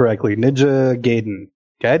pronounce it correctly. Ninja Gaiden.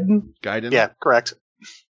 Gaiden? Yeah, correct.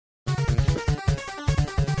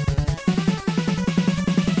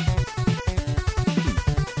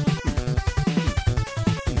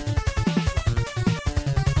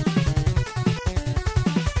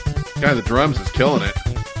 Guy, the drums is killing it.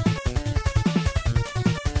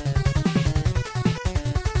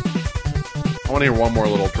 I want to hear one more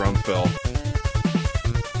little drum fill.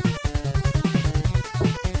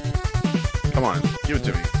 Come on, give it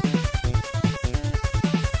to me.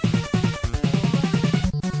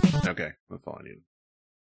 Okay, that's all I need.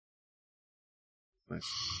 Nice.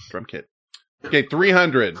 Drum kit. Okay,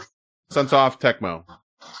 300. Sunsoft Tecmo.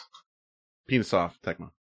 Penisoft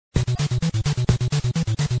Tecmo.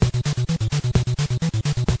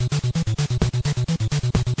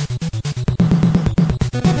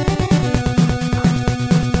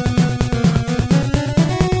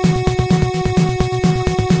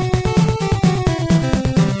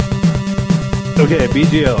 Okay,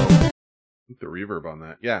 BGO. The reverb on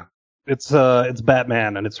that. Yeah. It's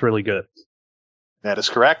Batman and it's really good. That is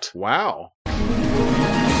correct. Wow. So,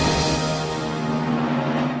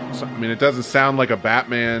 I mean, it doesn't sound like a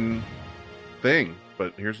Batman thing,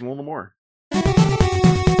 but here's a little more.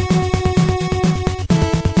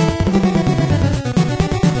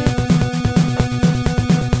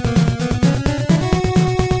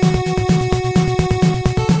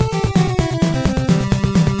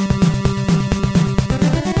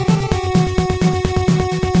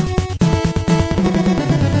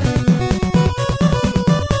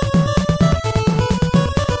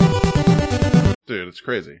 Dude, it's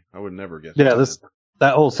crazy. I would never guess. Yeah,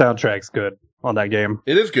 that whole soundtrack's good on that game.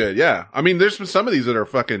 It is good, yeah. I mean, there's some of these that are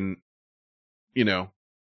fucking, you know,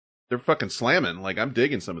 they're fucking slamming. Like, I'm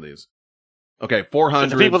digging some of these. Okay,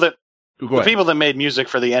 400. The people that made music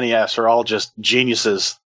for the NES are all just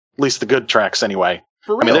geniuses. At least the good tracks, anyway.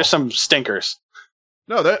 For real. I mean, there's some stinkers.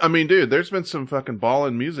 No, I mean, dude, there's been some fucking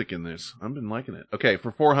ballin' music in this. I've been liking it. Okay,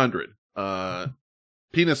 for 400, Penisoft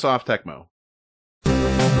Tecmo.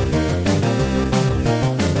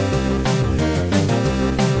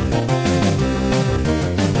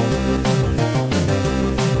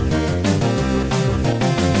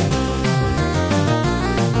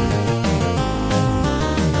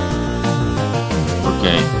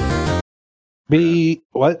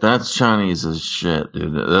 What? That's Chinese as shit,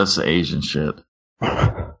 dude. That's Asian shit.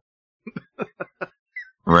 Right?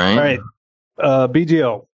 All right.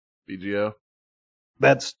 BGO. BGO.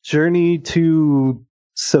 That's Journey to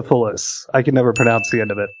Syphilis. I can never pronounce the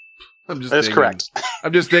end of it. That's correct.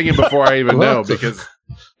 I'm just thinking before I even know, because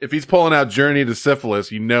if he's pulling out Journey to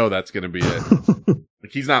Syphilis, you know that's going to be it.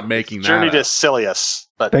 Like, he's not making that Journey up. to Silius.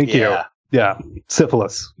 But Thank you. yeah. Yeah,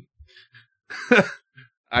 Syphilis.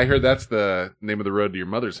 I heard that's the name of the road to your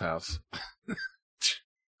mother's house.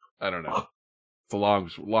 I don't know. It's a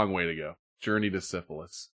long way to go. Journey to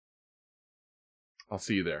Syphilis. I'll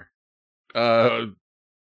see you there.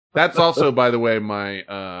 That's also, by the way, my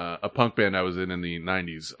a punk band I was in the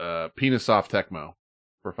 90s. Penisoft Tecmo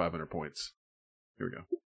for 500 points. Here we go.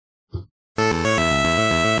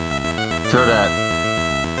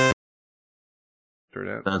 Turdat.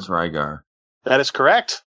 That's Rygar. That is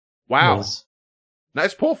correct. Wow.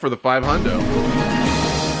 Nice pull for the 500.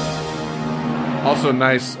 Also,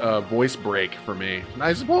 nice voice break for me.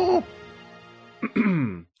 Nice pull.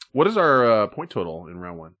 What is our point total in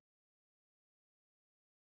round one?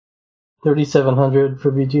 3,700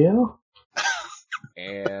 for BGO.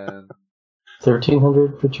 And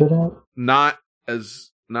 1,300 for Turdat.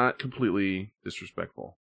 Not completely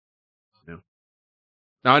disrespectful. No.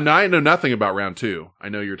 Now, I know nothing about round two. I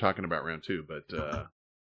know you're talking about round two, but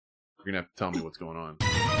you're gonna have to tell me what's going on.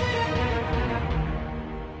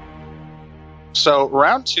 So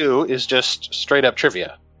round two is just straight up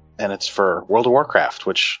trivia, and it's for World of Warcraft,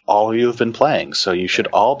 which all of you have been playing, so you should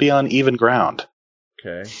all be on even ground.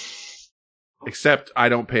 Okay. Except I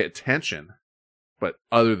don't pay attention, but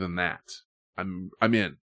other than that, I'm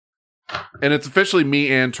in. And it's officially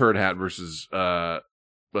me and Turd Hat versus BGO,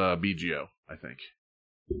 I think.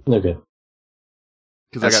 Okay.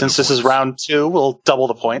 And since this is round two, we'll double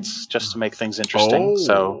the points just to make things interesting.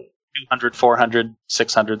 So 200, 400,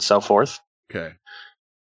 600, so forth. Okay.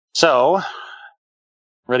 So,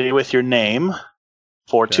 ready with your name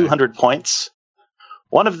for 200 points.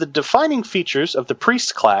 One of the defining features of the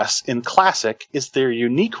priest class in Classic is their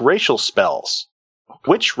unique racial spells.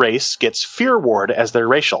 Which race gets Fear Ward as their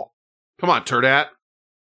racial? Come on, Turdat.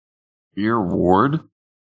 Fear Ward?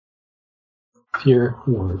 Fear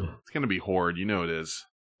Ward. It's going to be Horde. You know it is.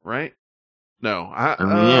 Right? No. I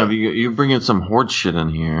mean, yeah, you're bringing some Horde shit in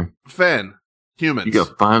here. Fen. Humans. You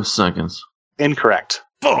got 5 seconds. Incorrect.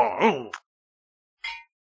 Oh.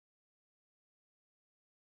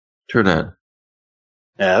 Turdat.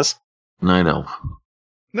 Yes? Night Elf.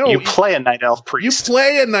 No. You play a Night Elf priest. You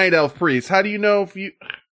play a Night Elf priest. How do you know if you...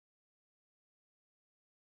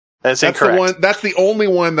 That's incorrect. That's the only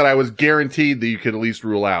one that I was guaranteed that you could at least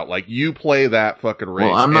rule out. Like, you play that fucking race.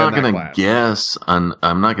 Well, I'm not gonna guess. I'm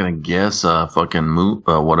not gonna guess. Fucking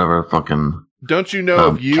whatever. Fucking. Don't you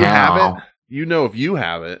know if you cow. have it? You know if you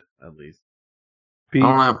have it at least. I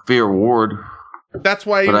don't have Fear Ward. That's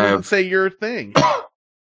why you wouldn't say your thing.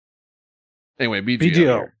 Anyway,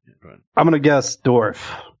 BGO. I'm going to guess Dwarf.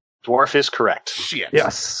 Dwarf is correct. Shit.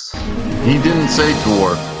 Yes. He didn't say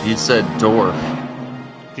dwarf. He said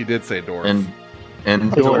dwarf. He did say dwarf.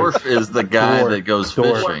 And dwarf is the guy that goes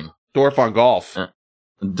fishing. Dwarf on golf.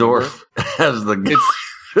 Dwarf has the.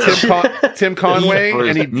 It's Tim Conway,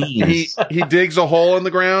 and he digs a hole in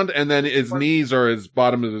the ground, and then his knees are his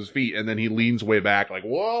bottom of his feet, and then he leans way back, like,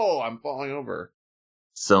 "Whoa, I'm falling over."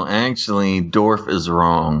 So actually, Dwarf is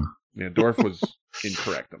wrong. Yeah, Dwarf was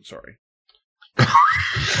incorrect. I'm sorry.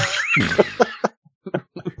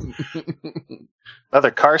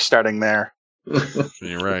 Another car starting there.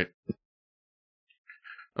 You're right.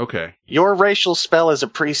 Okay. Your racial spell as a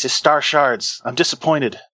priest is Star Shards. I'm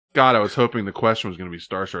disappointed. God, I was hoping the question was going to be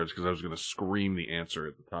Star Shards because I was going to scream the answer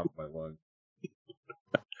at the top of my lungs.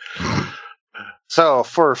 So,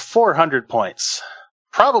 for 400 points,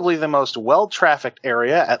 probably the most well-trafficked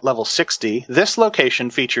area at level 60, this location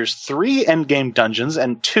features 3 endgame dungeons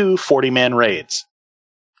and 2 40-man raids.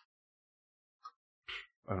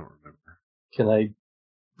 I don't remember. Can I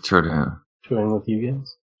Turdat join with you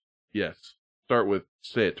guys? Yes. Start with,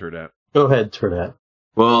 say it, Turdat. Go ahead, Turdat.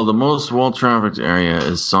 Well, the most well-trafficked area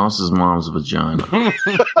is Sauce's mom's vagina.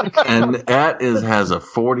 And that has a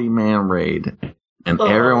 40-man raid. And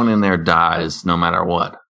everyone in there dies no matter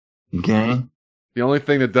what. Okay? The only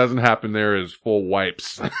thing that doesn't happen there is full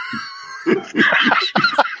wipes.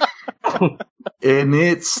 And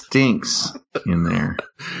it stinks in there.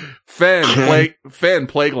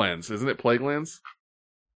 Plaguelands. Isn't it Plaguelands?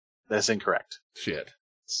 That's incorrect. Shit.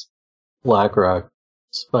 Blackrock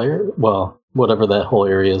Spire? Well, whatever that whole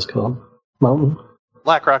area is called. Mountain?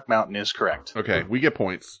 Blackrock Mountain is correct. Okay, we get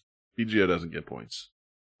points. BGO doesn't get points.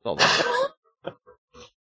 All that.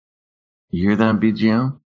 You hear that,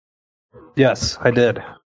 BGO? Yes, I did.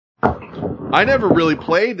 I never really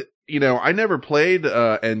played,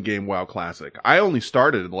 Endgame WoW Classic. I only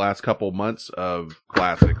started in the last couple months of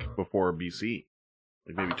Classic before BC.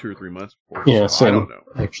 Like maybe 2 or 3 months before. Yeah, so I don't know.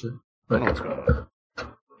 Actually. I don't know what's going on.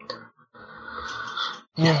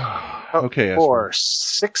 Okay, for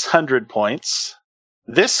 600 points,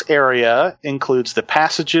 this area includes the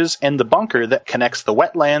passages and the bunker that connects the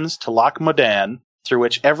wetlands to Loch Modan, through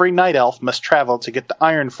which every night elf must travel to get to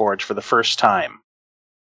Ironforge for the first time.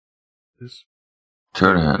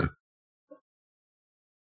 Turdat.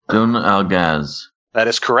 Dun Algaz. That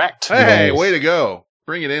is correct. Hey, way to go.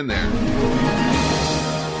 Bring it in there.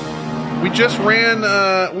 We just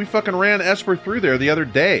we fucking ran Esper through there the other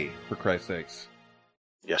day, for Christ's sakes.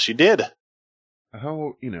 Yes, you did.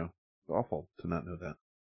 How, it's awful to not know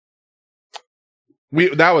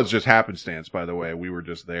that. That was just happenstance, by the way. We were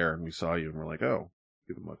just there and we saw you and we're like, oh,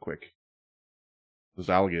 give them a quick.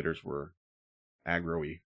 Those alligators were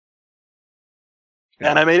aggro-y.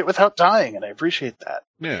 Yeah. And I made it without dying, and I appreciate that.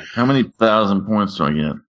 Yeah. How many 1,000 points do I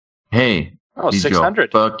get? Hey.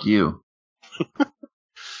 600. Fuck you.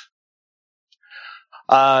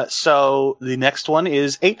 So the next one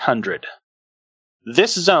is 800.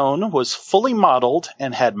 This zone was fully modeled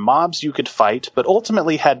and had mobs you could fight, but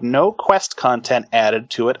ultimately had no quest content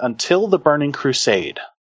added to it until the Burning Crusade.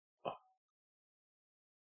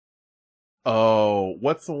 Oh,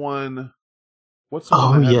 what's the one that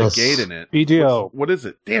has the gate in it? BGO. What is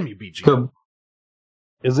it? Damn you, BGO.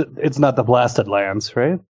 It's not the Blasted Lands,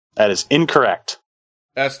 right? That is incorrect.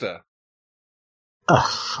 Esta.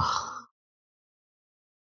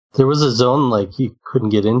 There was a zone you couldn't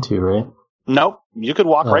get into, right? Nope. You could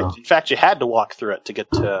walk right. In fact, you had to walk through it to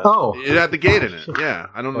get to. Oh, it had the gate in it. Yeah,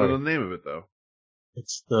 I don't know the name of it though.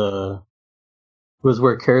 It's it was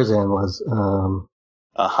where Karazhan was.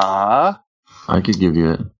 I could give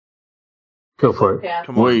you it. Go for it.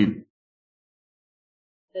 Come on. Wait.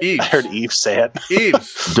 Eves. I heard Eve say it.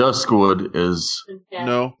 Eves. Duskwood is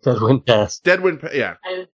no. Deadwind Pass. Yeah.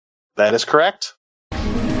 That is correct.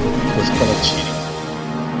 It's kind of cheating.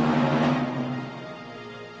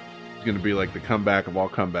 It's going to be like the comeback of all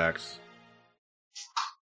comebacks.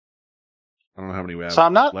 I don't know how many we have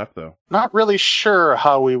left, though. Not really sure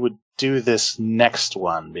how we would do this next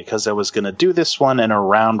one, because I was going to do this one in a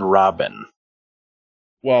round robin.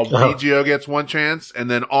 Well, BGO gets one chance, and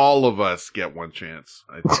then all of us get one chance.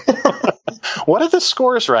 What are the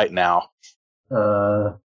scores right now?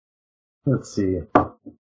 Let's see.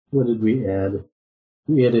 What did we add?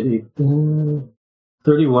 We added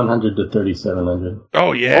 3,100 to 3,700.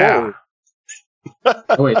 Oh, yeah.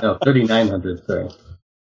 Oh, wait, no, 3,900, sorry.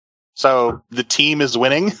 So the team is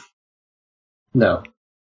winning? No.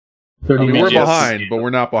 We're behind, but we're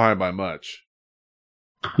not behind by much.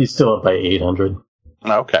 He's still up by 800.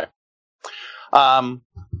 Okay. All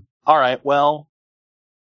right. Well,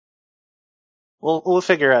 we'll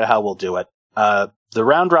figure out how we'll do it. The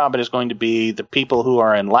round robin is going to be the people who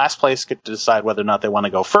are in last place get to decide whether or not they want to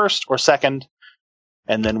go first or second,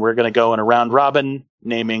 and then we're going to go in a round robin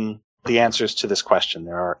naming the answers to this question.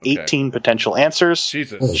 There are 18 potential answers.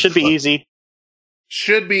 Jesus. Should be easy.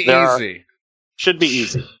 Should be easy.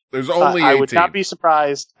 There's only 18. I would not be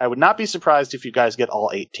surprised. I would not be surprised if you guys get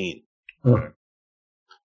all 18. Okay.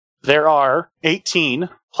 There are 18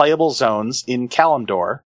 playable zones in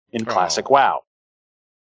Kalimdor in Classic WoW.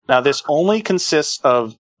 Now, this only consists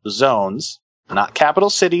of zones, not capital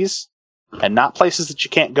cities, and not places that you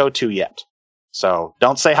can't go to yet. So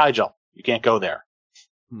don't say Hyjal. You can't go there.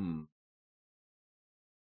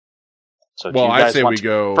 So well, you I guys say want we to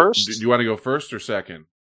go first. Do you want to go first or second?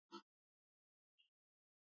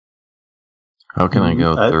 How can I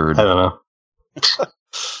go third? I don't know.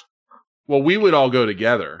 Well, we would all go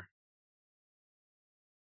together.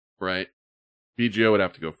 Right? BGO would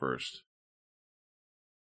have to go first.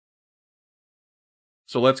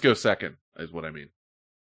 So let's go second, is what I mean.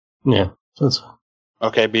 Yeah. That's...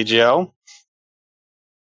 Okay, BGO.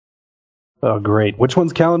 Oh, great. Which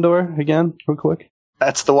one's Kalimdor again, real quick?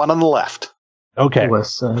 That's the one on the left. Okay.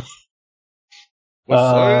 West Side. West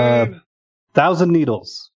Side. Thousand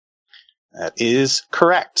Needles. That is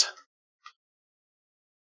correct.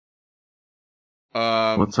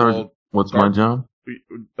 What's my job?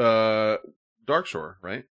 Darkshore,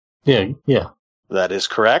 right? Yeah. That is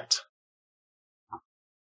correct.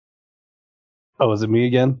 Oh, is it me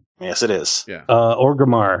again? Yes, it is. Yeah.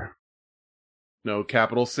 Orgrimmar. No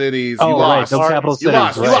capital cities. Oh, you lost. Right. No capital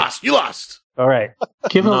cities. You lost. All right.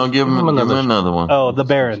 Give him another one. Oh, the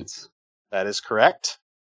Barrens. That is correct.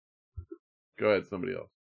 Go ahead, somebody else.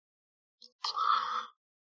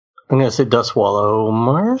 I'm going to say Dustwallow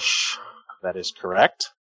Marsh. That is correct.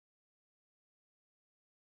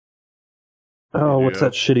 Oh, what's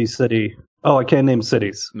that shitty city? Oh, I can't name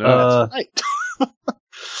cities. No, that's right.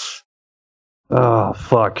 Oh,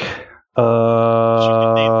 fuck. You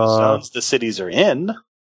can name the zones the cities are in.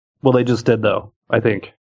 Well, they just did, though, I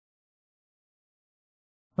think.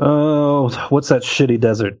 Oh, what's that shitty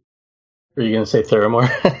desert? Are you going to say Theramore?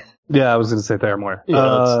 Yeah, I was going to say Theramore.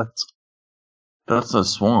 Yeah, that's a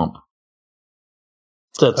swamp.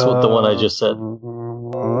 That's what the one I just said.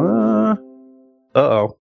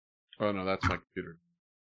 Uh-oh. Oh, no, that's my computer.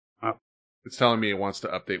 Oh. It's telling me it wants to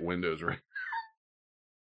update Windows, right?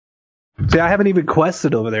 See, I haven't even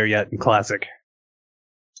quested over there yet in Classic.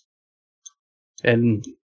 And,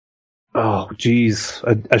 oh, geez.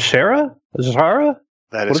 Ashara? Ashara?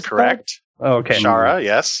 That is correct. Oh, okay. Ashara,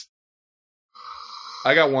 yes.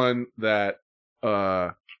 I got one that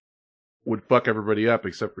would fuck everybody up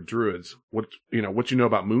except for druids. What you know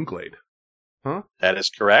about Moonglade? Huh? That is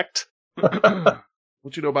correct.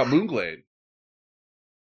 What you know about Moonglade?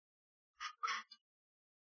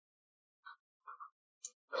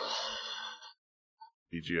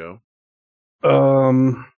 BGO.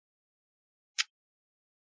 You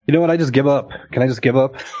know what? I just give up. Can I just give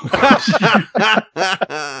up?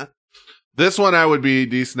 This one I would be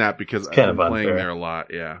D-Snap because I've been playing unfair. there a lot.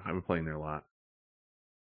 Yeah, I've been playing there a lot.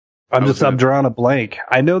 I'm drawing a blank.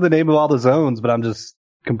 I know the name of all the zones, but I'm just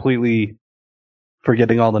completely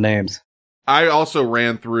forgetting all the names. I also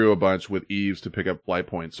ran through a bunch with Eves to pick up flight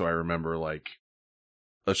points, so I remember like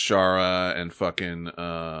Ashara and fucking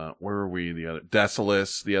where were we the other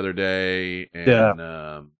Desolus the other day,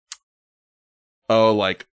 and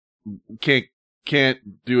like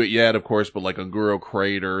can't do it yet, of course, but like Unguro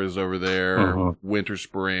Crater is over there, Winter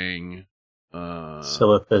Spring,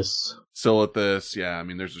 Silithus, yeah, I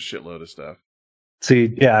mean there's a shitload of stuff.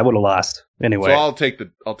 See, yeah, I would have lost anyway. So I'll take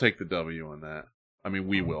the W on that. I mean,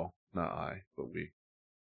 we will, not I, but we.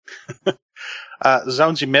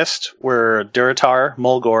 Zones you missed were Durotar,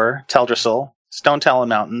 Mulgore, Teldrassil, Stone Talon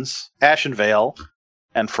Mountains, Ashen Vale,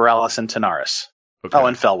 and Feralis and Tanaris. Okay. Oh,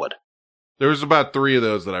 and Felwood. There was about 3 of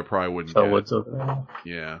those that I probably wouldn't Felwood's get. over there.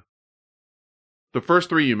 Yeah. The first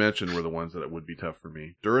 3 you mentioned were the ones that would be tough for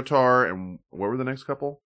me. Durotar and what were the next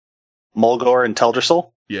couple? Mulgore and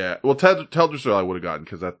Teldrassil. Yeah. Well, Teldrassil I would have gotten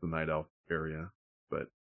because that's the Night Elf area. But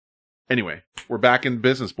anyway, we're back in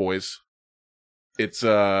business, boys. It's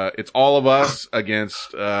all of us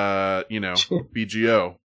against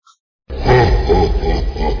BGO.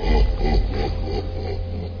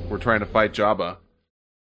 We're trying to fight Jabba.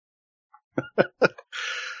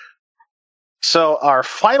 So our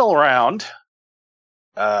final round,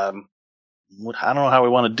 I don't know how we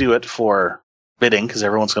want to do it for bidding because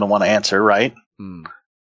everyone's going to want to answer, right?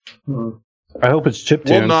 I hope it's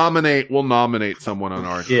chiptune. We'll nominate someone on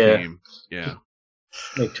our team. Yeah.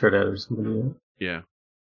 Like Turdette or somebody. Yeah.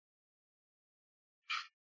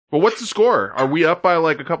 Well, what's the score? Are we up by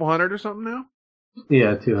like a couple hundred or something now?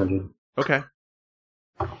 Yeah, 200. Okay.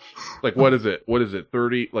 Like, what is it?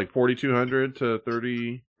 30, like 4,200 to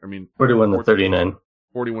 30? I mean, 41 to 39.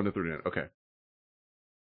 41 to 39. Okay.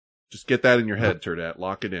 Just get that in your head, Turdette.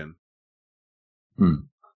 Lock it in.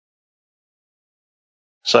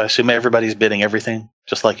 So I assume everybody's bidding everything,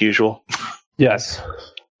 just like usual? Yes.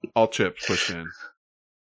 All chips pushed in.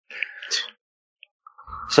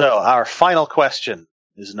 So our final question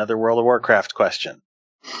is another World of Warcraft question.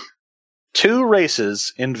 2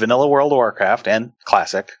 races in Vanilla World of Warcraft and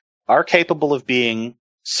Classic are capable of being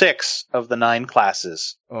 6 of the 9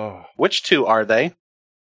 classes. Oh. Which 2 are they?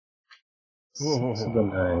 6 of the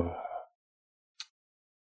 9.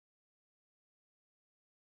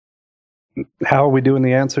 How are we doing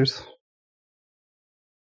the answers?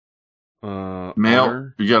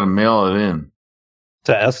 Mail. You got to mail it in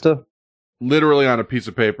to Esta. Literally on a piece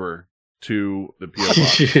of paper to the PO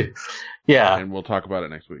box. Yeah, and we'll talk about it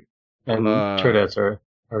next week. And Turdette's our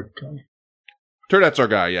guy. Turdette's our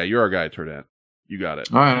guy. Yeah, you're our guy, Turdette. You got it.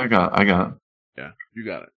 All right, I got it. Yeah, you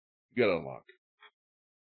got it. You got it unlocked.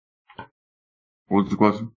 What's the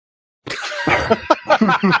question?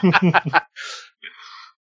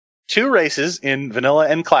 2 races in Vanilla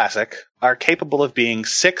and Classic are capable of being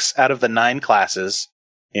 6 out of the 9 classes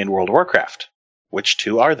in World of Warcraft. Which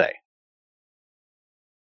 2 are they?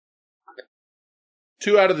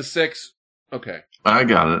 2 out of the 6. Okay. I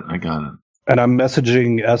got it. And I'm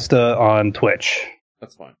messaging Esta on Twitch.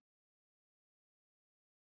 That's fine.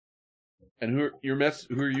 And who are you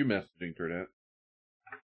messaging, Turdette?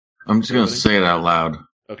 I'm just going to say it out loud.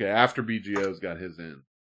 Okay, after BGO's got his in.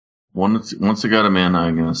 Once I got him in,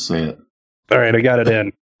 I'm going to say it. All right, I got it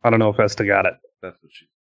in. I don't know if Esta got it. That's what she.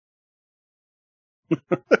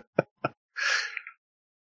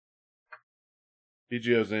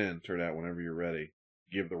 BGO's in. Turdette, whenever you're ready.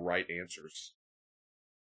 Give the right answers.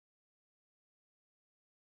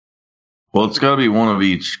 Well, it's got to be one of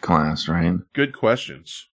each class, right? Good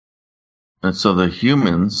questions. And so the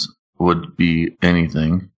humans would be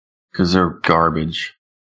anything because they're garbage.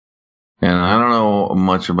 And I don't know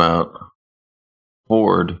much about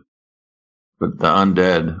Horde, but the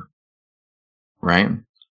undead, right?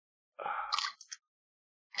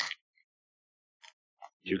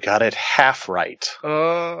 You got it half right.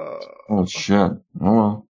 Oh, shit. Oh,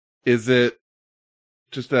 well. Is it,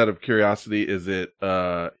 just out of curiosity, is it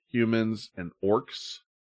humans and orcs?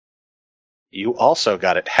 You also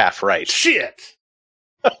got it half right. Shit!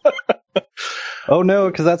 Oh, no,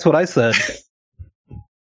 because that's what I said.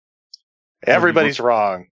 Everybody's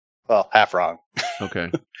wrong. Well, half wrong.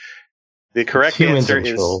 Okay. The correct answer is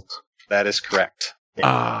controlled. That is correct.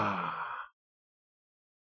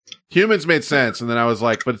 Humans made sense, and then I was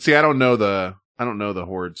like, but see, I don't know the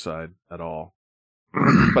Horde side at all.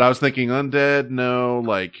 But I was thinking undead, no,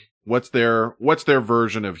 like what's their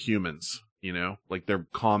version of humans, you know? Like their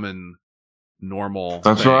common normal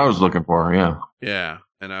That's thing. what I was looking for, yeah. Yeah.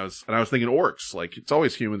 And I was thinking orcs, like it's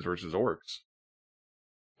always humans versus orcs.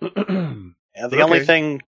 Yeah, the only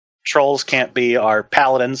thing trolls can't be are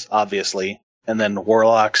paladins, obviously, and then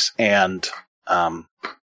warlocks and I'm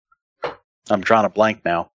drawing a blank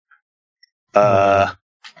now.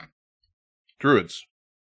 Druids.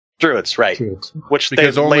 Druids, right. Druids. Which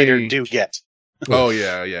Because they only- later do get. Oh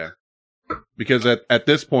yeah. Because at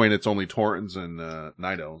this point it's only Taurens and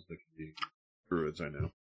Night Elves that can be druids, I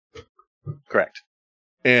know. Correct.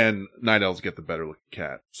 And Night Elves get the better looking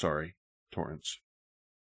cat. Sorry, Taurens.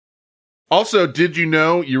 Also, did you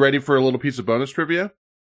know, you ready for a little piece of bonus trivia?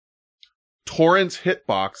 Tauren's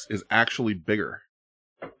hitbox is actually bigger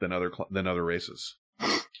than other races.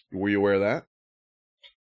 Were you aware of that?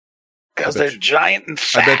 Because they're giant and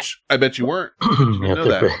fat. I bet you weren't. You know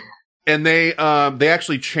that. And they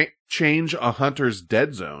actually change a hunter's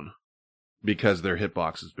dead zone because their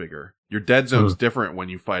hitbox is bigger. Your dead zone's different when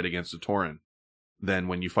you fight against a Tauren than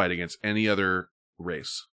when you fight against any other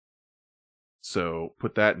race. So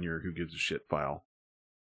put that in your who gives a shit file.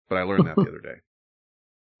 But I learned that the other day.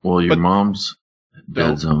 Well, your mom's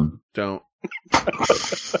dead zone. Don't. Her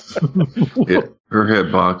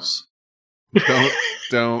hitbox.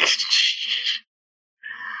 Don't.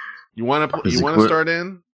 You want to start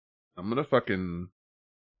in? I'm gonna fucking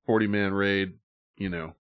 40-man raid. You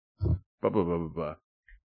know,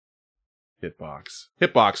 Hitbox.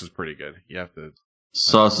 Hitbox is pretty good. You have to.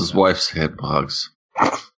 Sauce's wife's hitbox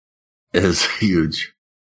is huge.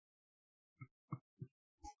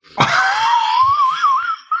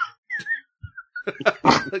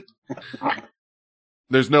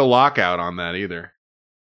 There's no lockout on that either.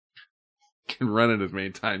 can run it as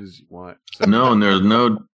many times as you want. So. No, and there's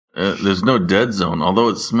no dead zone, although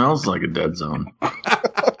it smells like a dead zone.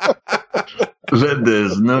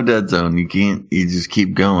 There's no dead zone. You just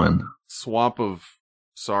keep going. Swamp of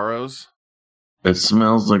Sorrows? It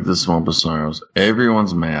smells like the Swamp of Sorrows.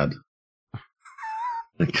 Everyone's mad.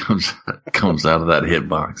 It comes out of that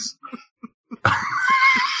hitbox.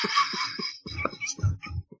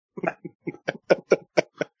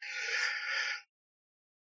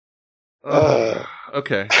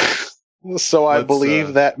 Okay. So I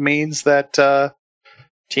believe that means that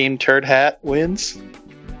Team Turd Hat wins?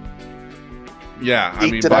 Yeah, I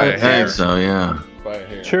mean, by a hair. I think so, yeah. By a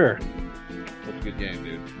hair. Sure. That's a good game,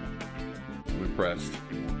 dude. I'm impressed.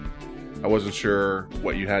 I wasn't sure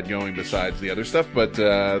what you had going besides the other stuff, but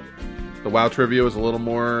the WoW trivia was a little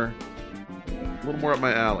more up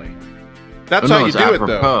my alley. That's how you do it,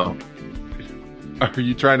 though. Are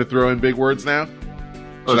you trying to throw in big words now?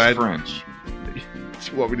 It's French.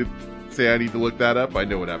 You want me to say I need to look that up? I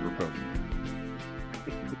know what apropos.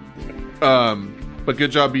 But good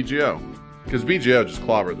job, BGO. Because BGO just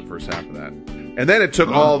clobbered the first half of that. And then it took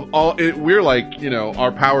we're like,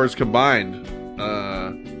 our powers combined,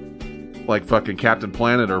 like fucking Captain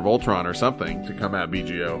Planet or Voltron or something to come at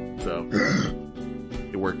BGO. So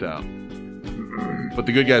it worked out. But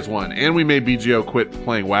the good guys won. And we made BGO quit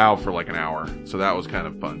playing WoW for like an hour. So that was kind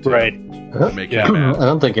of fun, too. Right. Make him mad. I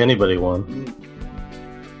don't think anybody won.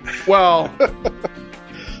 Well,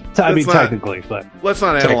 technically, but let's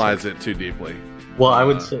not analyze it too deeply. Well, I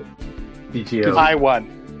would say BGO. I won.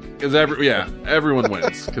 Because everyone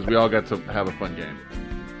wins because we all got to have a fun game.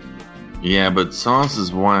 Yeah, but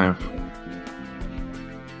Sauce's wife.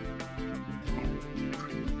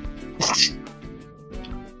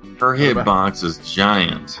 Her hitbox is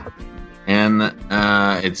giant, and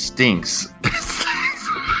it stinks.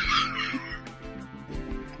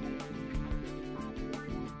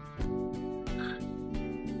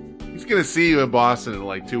 He's gonna see you in Boston in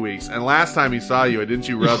like 2 weeks. And last time he saw you, didn't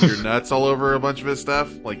you rub your nuts all over a bunch of his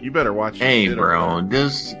stuff? Like, you better watch your Hey, shit bro,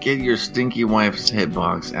 just get your stinky wife's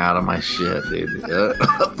hitbox out of my shit, dude.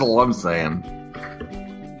 That's all I'm saying.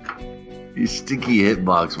 You stinky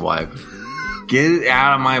hitbox wife. Get it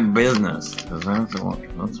out of my business. Because that's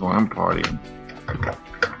why I'm partying.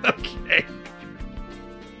 Okay.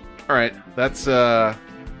 Alright, that's, that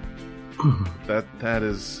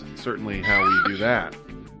is certainly how we do that.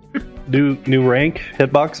 New rank,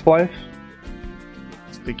 hitbox wife?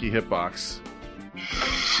 Stinky hitbox.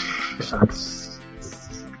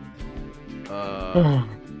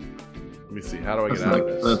 Let me see. How do I get out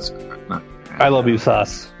of this? I love you,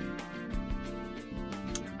 Sauce.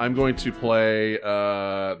 I'm going to play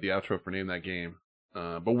the outro for Name That Game.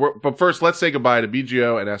 But first, let's say goodbye to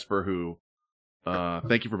BGO and Esper, who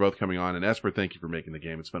thank you for both coming on. And Esper, thank you for making the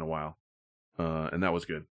game. It's been a while. And that was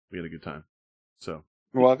good. We had a good time. So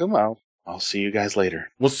You're welcome. I'll see you guys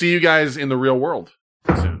later. We'll see you guys in the real world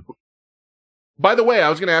soon. By the way, I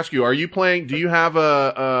was going to ask you, do you have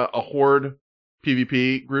a Horde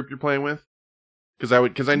PvP group you're playing with?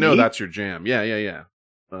 Because I know that's your jam. Yeah.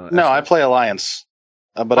 No, I play Alliance.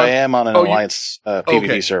 But I am on an Alliance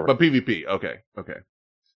PvP server. But PvP, okay.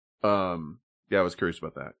 Yeah, I was curious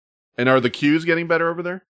about that. And are the queues getting better over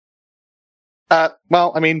there?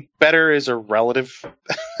 Well, I mean, better is a relative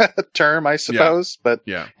term, I suppose, but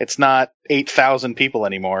it's not 8,000 people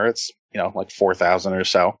anymore. It's, like 4,000 or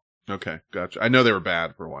so. Okay, gotcha. I know they were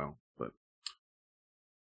bad for a while, but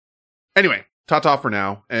anyway, ta-ta for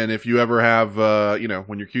now. And if you ever have,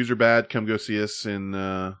 when your queues are bad, come go see us in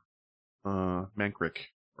Mankrik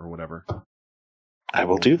or whatever. I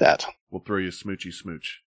will do that. We'll throw you a smoochy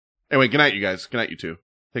smooch. Anyway, good night, you guys. Good night, you two.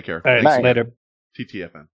 Take care. All right, later.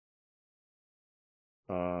 TTFN.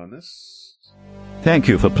 This. Thank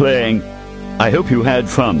you for playing. I hope you had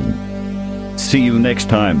fun. See you next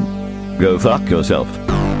time. Go fuck yourself.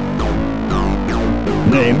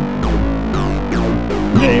 Name.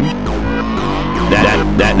 That.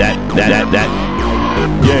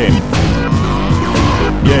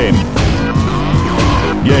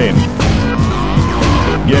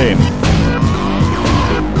 Game.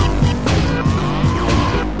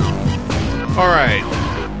 All right.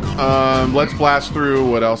 Let's blast through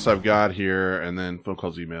what else I've got here, and then phone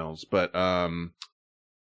calls, emails. But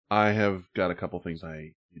I have got a couple things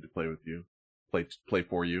I need to play with you, play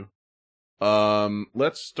for you.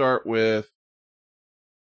 Let's start with.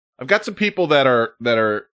 I've got some people that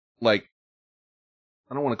are like,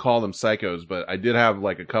 I don't want to call them psychos, but I did have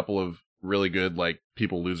like a couple of really good like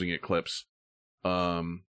people losing it clips. But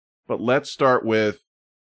let's start with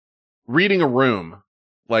reading a room.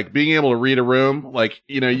 Like being able to read a room, like,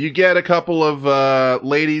 you know, you get a couple of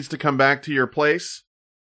ladies to come back to your place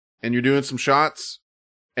and you're doing some shots,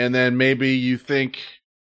 and then maybe you think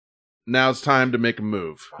now it's time to make a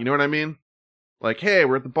move. You know what I mean? Like, hey,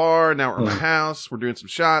 we're at the bar, now we're at my house, we're doing some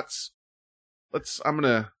shots. I'm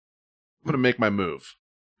gonna make my move.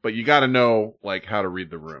 But you gotta know, like, how to read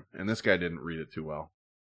the room. And this guy didn't read it too well.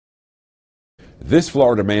 This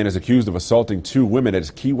Florida man is accused of assaulting 2 women at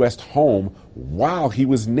his Key West home while he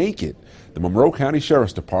was naked. The Monroe County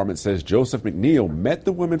Sheriff's Department says Joseph McNeil met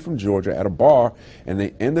the women from Georgia at a bar, and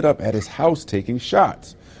they ended up at his house taking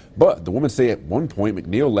shots. But the women say at one point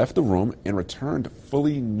McNeil left the room and returned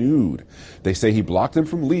fully nude. They say he blocked them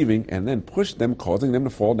from leaving and then pushed them, causing them to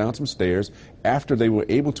fall down some stairs after they were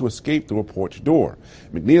able to escape through a porch door.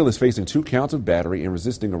 McNeil is facing 2 counts of battery and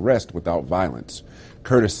resisting arrest without violence.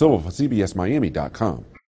 Curtis Silva for CBSMiami.com.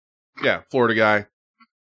 Yeah, Florida guy.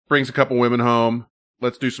 Brings a couple women home.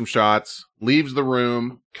 Let's do some shots. Leaves the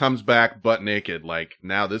room. Comes back butt naked. Like,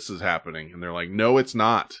 now this is happening. And they're like, no, it's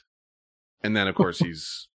not. And then, of course,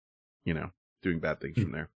 he's, you know, doing bad things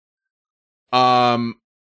from there.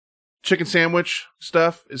 Chicken sandwich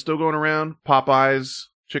stuff is still going around. Popeyes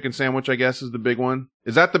chicken sandwich, I guess, is the big one.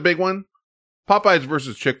 Is that the big one? Popeyes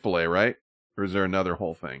versus Chick-fil-A, right? Or is there another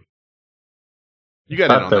whole thing? You got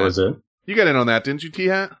in on that. Was it. You got in on that, didn't you,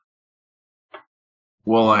 T-Hat?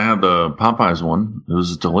 Well, I had the Popeyes one. It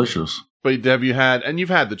was delicious. But have you had, and you've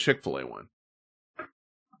had the Chick-fil-A one?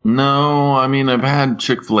 No, I mean, I've had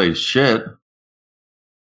Chick-fil-A shit.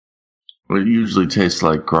 It usually tastes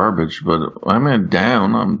like garbage, but I'm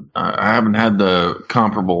down. I haven't had the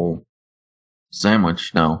comparable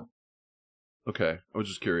sandwich, no. Okay, I was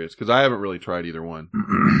just curious, because I haven't really tried either one.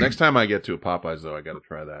 Next time I get to a Popeyes, though, I got to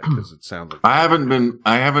try that, because it sounds like... I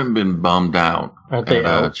haven't been bummed out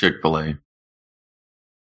at Chick-fil-A.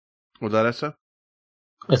 Was that Essa?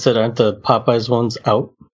 I said, aren't the Popeyes ones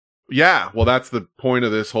out? Yeah, well, that's the point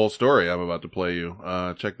of this whole story I'm about to play you.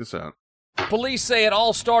 Check this out. Police say it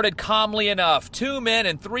all started calmly enough. 2 men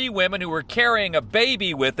and 3 women who were carrying a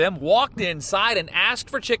baby with them walked inside and asked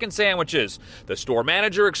for chicken sandwiches. The store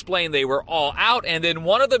manager explained they were all out, and then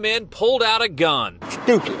one of the men pulled out a gun.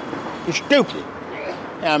 Stupid. It's stupid.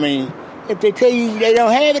 I mean, if they tell you they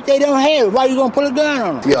don't have it, they don't have it. Why you gonna put a gun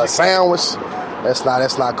on them? Yeah, a sandwich. That's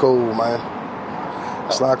not cool, man.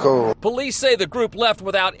 It's not cool. Police say the group left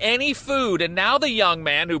without any food, and now the young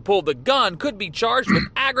man who pulled the gun could be charged with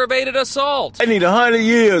aggravated assault. I need 100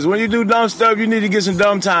 years. When you do dumb stuff, you need to get some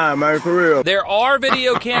dumb time, man, for real. There are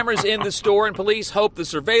video cameras in the store, and police hope the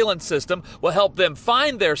surveillance system will help them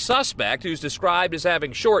find their suspect, who's described as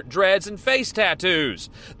having short dreads and face tattoos.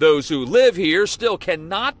 Those who live here still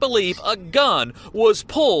cannot believe a gun was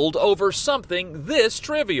pulled over something this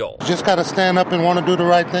trivial. Just got to stand up and want to do the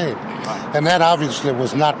right thing. And that obviously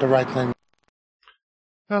was not the right thing.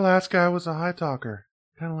 That last guy was a high talker.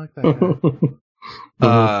 Kind of like that guy.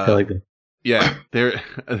 I like that. Yeah,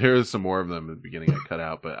 there is some more of them at the beginning I cut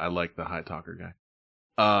out, but I like the high talker guy.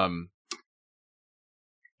 But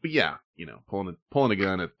yeah, you know, pulling a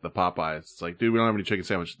gun at the Popeyes. It's like, dude, we don't have any chicken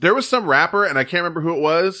sandwich. There was some rapper, and I can't remember who it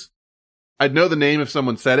was. I'd know the name if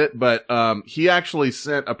someone said it, but he actually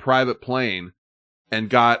sent a private plane and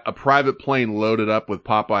got a private plane loaded up with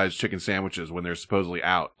Popeye's chicken sandwiches when they're supposedly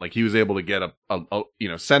out. Like, he was able to get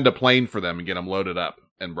send a plane for them and get them loaded up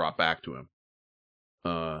and brought back to him.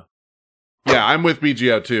 Yeah, I'm with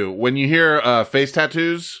BGO too. When you hear face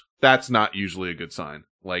tattoos, that's not usually a good sign.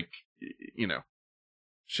 Like, you know,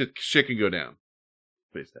 shit can go down.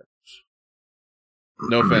 Face tattoos.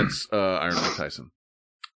 No offense, Iron Mike Tyson.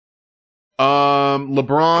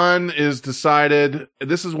 LeBron is decided,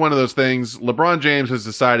 this is one of those things, LeBron James has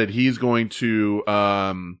decided he's going to,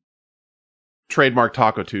 trademark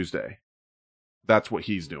Taco Tuesday. That's what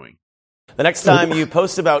he's doing. The next time you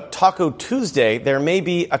post about Taco Tuesday, there may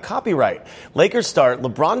be a copyright. Lakers star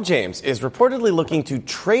LeBron James is reportedly looking to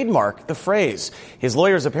trademark the phrase. His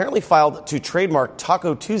lawyers apparently filed to trademark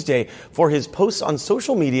Taco Tuesday for his posts on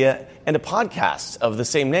social media and a podcast of the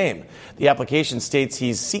same name. The application states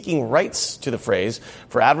he's seeking rights to the phrase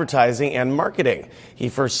for advertising and marketing. He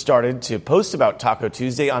first started to post about Taco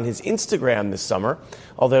Tuesday on his Instagram this summer,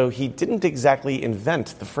 although he didn't exactly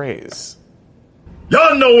invent the phrase.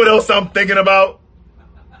 Y'all know what else I'm thinking about?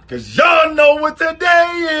 Because y'all know what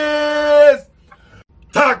today is.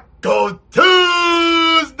 Taco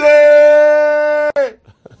Tuesday!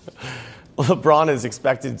 LeBron is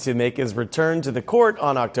expected to make his return to the court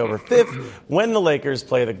on October 5th when the Lakers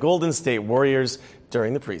play the Golden State Warriors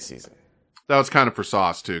during the preseason. That was kind of for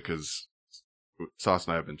Sauce, too, because Sauce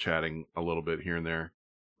and I have been chatting a little bit here and there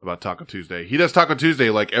about Taco Tuesday. He does Taco Tuesday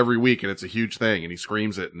like every week, and it's a huge thing, and he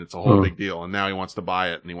screams it, and it's a whole big deal. And now he wants to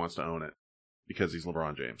buy it, and he wants to own it because he's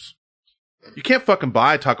LeBron James. You can't fucking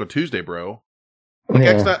buy Taco Tuesday, bro. Like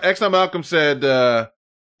X Malcolm said,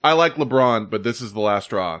 I like LeBron, but this is the last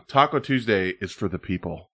straw. Taco Tuesday is for the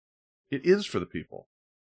people. It is for the people.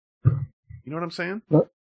 You know what I'm saying?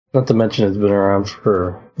 Not to mention it's been around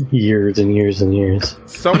for years and years and years.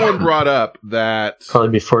 Someone brought up that probably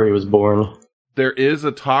before he was born. There is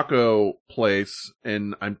a taco place,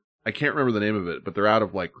 and I can't remember the name of it, but they're out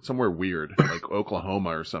of like somewhere weird, like Oklahoma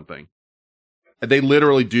or something. And they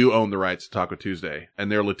literally do own the rights to Taco Tuesday,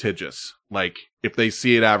 and they're litigious. Like, if they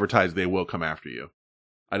see it advertised, they will come after you.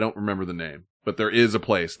 I don't remember the name, but there is a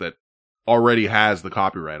place that already has the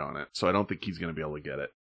copyright on it, so I don't think he's going to be able to get it.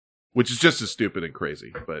 Which is just as stupid and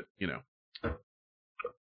crazy, but, you know.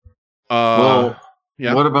 Well,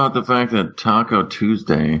 yeah. What about the fact that Taco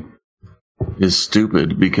Tuesday is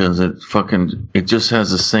stupid because it just has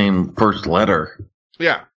the same first letter?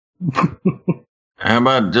 Yeah. How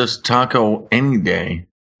about just Taco any day?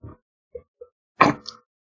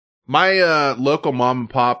 My local mom and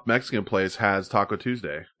pop Mexican place has Taco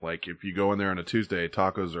Tuesday. Like, if you go in there on a Tuesday,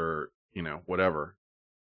 tacos are, you know, whatever.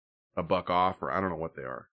 $1 off, or I don't know what they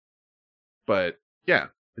are. But, yeah,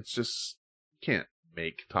 it's just, you can't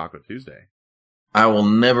make Taco Tuesday. I will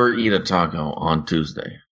never eat a taco on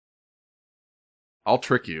Tuesday. I'll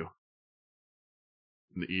trick you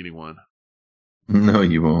into eating one. No,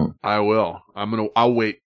 you won't. I will. I'll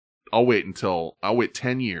wait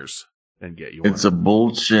 10 years and get you one. It's a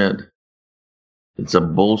bullshit. It's a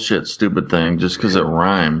bullshit stupid thing just because it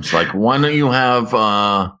rhymes. Like, why don't you have,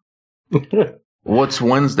 what's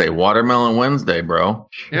Wednesday? Watermelon Wednesday, bro.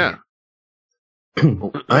 Yeah.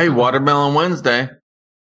 Hey, Watermelon Wednesday.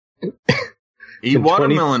 Eat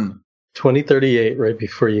watermelon. 2038, right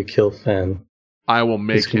before you kill Fenn. I will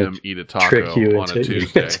make him eat a taco on a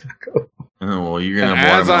Tuesday. Oh, well, you're going to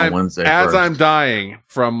have Watermelon Wednesday As first. I'm dying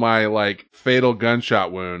from my, like, fatal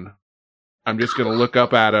gunshot wound, I'm just going to look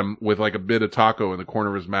up at him with, like, a bit of taco in the corner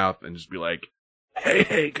of his mouth and just be like,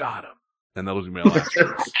 hey, got him. And that'll be my last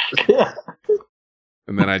words.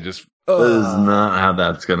 And then I just... That is not how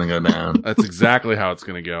that's going to go down. That's exactly how it's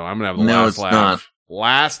going to go. I'm going to have the No, last it's laugh. not.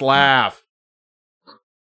 Last laugh.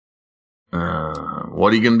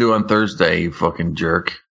 What are you going to do on Thursday, you fucking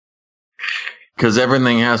jerk? Because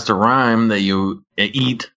everything has to rhyme that you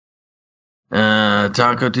eat.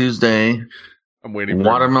 Taco Tuesday. I'm waiting for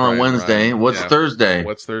Watermelon Wednesday. What's Yeah. Thursday?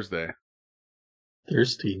 What's Thursday?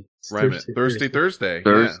 Thirsty. Rhyme it. Thirsty Thursday.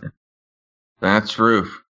 Thursday. Yeah. That's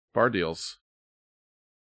roof. Bar deals.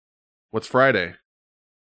 What's Friday?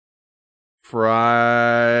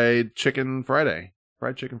 Fried Chicken Friday.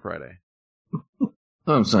 Fried Chicken Friday. That's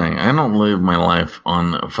what I'm saying. I don't live my life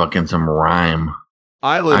on fucking some rhyme.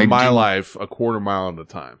 I live my life a quarter mile at a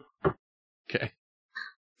time. Okay.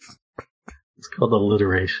 It's called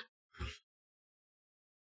alliteration.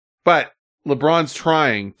 But LeBron's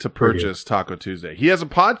trying to purchase Taco Tuesday. He has a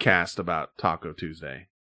podcast about Taco Tuesday.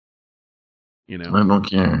 You know, I don't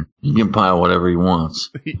care. He can pile whatever he wants.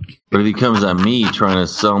 But if he comes at me trying to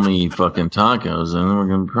sell me fucking tacos, then we're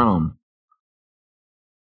going to be problem.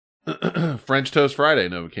 French Toast Friday,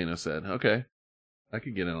 Novacano said. Okay. I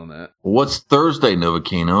could get in on that. What's Thursday,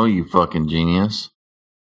 Novacano, you fucking genius?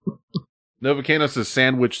 Novacano says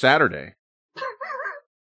Sandwich Saturday.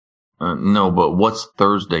 No, but what's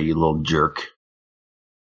Thursday, you little jerk?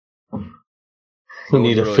 You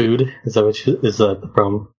need a food? Is that the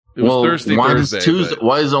problem? It was Thursday. Why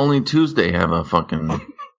does only Tuesday have a fucking...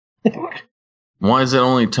 Why is it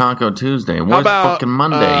only Taco Tuesday? Where's fucking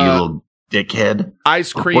Monday, you little dickhead?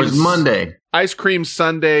 Ice cream. Where's Monday? Ice cream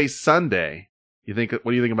Sunday. What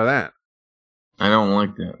do you think about that? I don't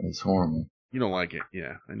like that. It's horrible. You don't like it.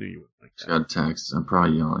 Yeah, I knew you would like that. Got texts. I'm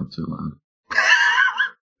probably yelling too loud.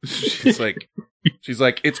 She's like,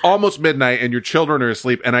 it's almost midnight and your children are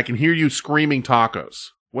asleep and I can hear you screaming tacos.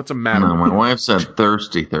 What's the matter? No, my wife said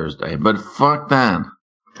Thirsty Thursday, but fuck that.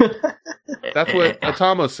 That's what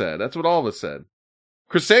Atamo said. That's what all of us said.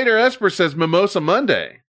 Crusader Esper says Mimosa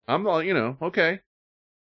Monday. I'm all, okay.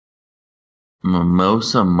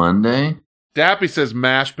 Mimosa Monday? Dappy says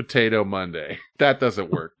mashed potato Monday. That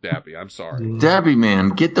doesn't work, Dappy. I'm sorry. Dabby Man,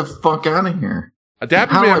 get the fuck out of here.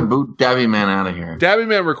 How do I boot Dabby Man out of here? Dabby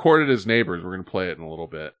Man recorded his neighbors. We're going to play it in a little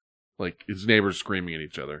bit. Like, his neighbors screaming at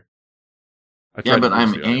each other. Yeah, but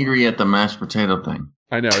I'm angry at the mashed potato thing.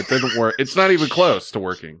 I know, it doesn't work. It's not even close to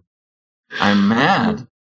working. I'm mad.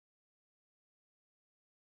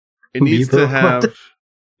 It needs to have...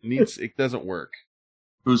 It doesn't work.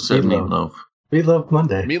 Who said meatloaf? Meatloaf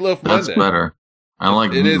Monday. Meatloaf Monday. That's better. I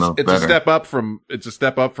like meatloaf It's better. a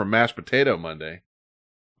step up from mashed potato Monday.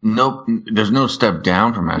 Nope, there's no step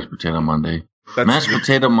down from mashed potato Monday. Mashed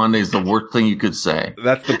potato Monday is the worst thing you could say.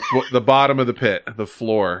 That's the bottom of the pit, the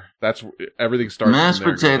floor. That's everything starts. Mashed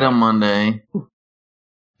from there, potato Monday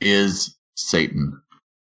is Satan.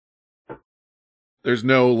 There's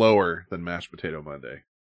no lower than mashed potato Monday.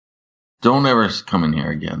 Don't ever come in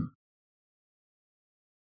here again.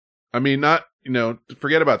 I mean, not,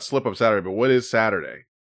 forget about Slip Up Saturday, but what is Saturday?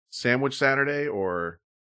 Sandwich Saturday or?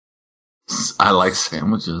 I like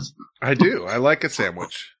sandwiches. I do. I like a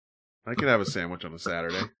sandwich. I can have a sandwich on a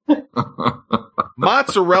Saturday.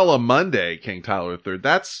 Mozzarella Monday, King Tyler III.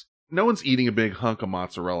 No one's eating a big hunk of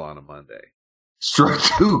mozzarella on a Monday.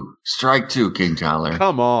 Strike two, King Tyler.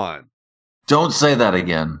 Come on. Don't say that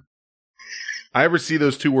again. I ever see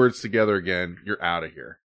those two words together again, you're out of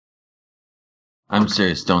here. I'm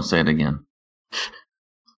serious. Don't say it again.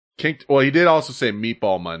 Well, he did also say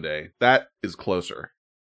Meatball Monday. That is closer.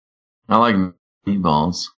 I like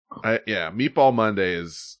meatballs. Meatball Monday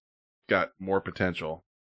is got more potential.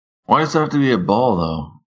 Why does it have to be a ball,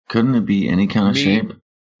 though? Couldn't it be any kind of shape?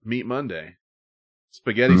 Meat Monday.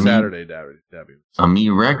 Spaghetti Saturday, Debbie. A meat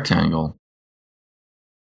rectangle.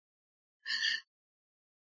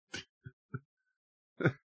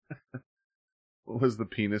 What was the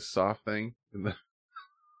penis soft thing?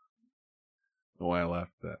 Why I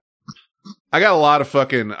laughed at that. I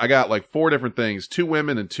got like 4 different things. 2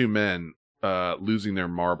 women and 2 men losing their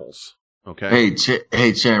marbles. Okay.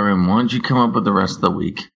 Hey, chat room. Why don't you come up with the rest of the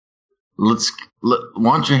week? Why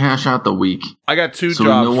don't you hash out the week? I got 2 so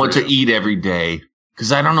jobs. So we know what to eat every day.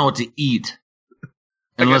 Because I don't know what to eat.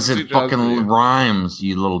 Unless it fucking rhymes,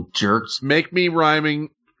 you little jerks. Make me rhyming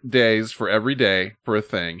days for every day for a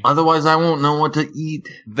thing. Otherwise, I won't know what to eat.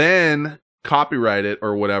 Then copyright it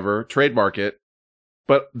or whatever, trademark it.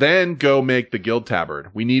 But then go make the Guild Tabard.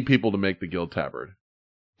 We need people to make the Guild Tabard.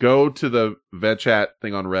 Go to the VetChat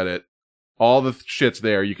thing on Reddit. All the shit's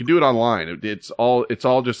there. You can do it online. It's all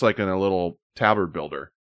just like in a little tabard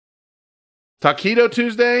builder. Taquito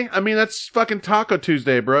Tuesday? I mean, that's fucking Taco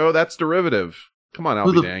Tuesday, bro. That's derivative. Come on, I'll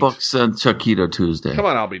be danged. Who the fuck said Taquito Tuesday? Come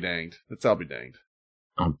on, I'll be danged. That's I'll be danged.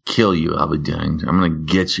 I'll kill you. I'll be danged. I'm gonna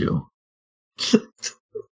get you.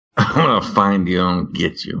 I'm gonna find you and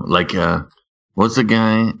get you. Like, what's the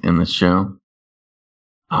guy in the show?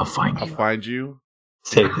 I'll find you.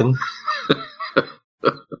 Taken.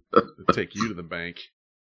 Take you to the bank.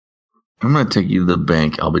 I'm gonna take you to the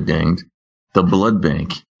bank. I'll be danged. The blood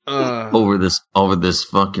bank. Over this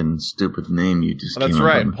fucking stupid name you just. That's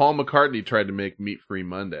right. Paul McCartney tried to make Meat Free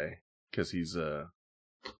Monday because he's a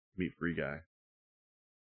meat free guy.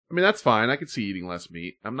 I mean, that's fine. I could see eating less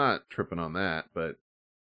meat. I'm not tripping on that. But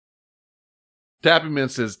Tappy Man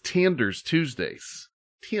says Tanders Tuesdays.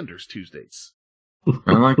 Tanders Tuesdays.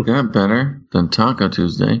 I like that better than Taco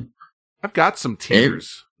Tuesday. I've got some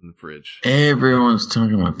tanders in the fridge. Everyone's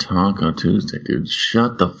talking about Taco Tuesday, dude.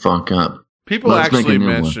 Shut the fuck up. People actually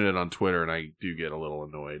mention it on Twitter, and I do get a little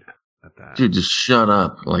annoyed at that. Dude, just shut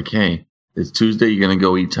up. Like, hey, it's Tuesday, you're going to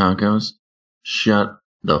go eat tacos? Shut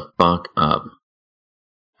the fuck up.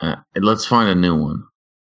 Let's find a new one.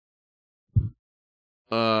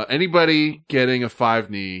 Anybody getting a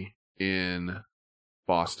 5-knee in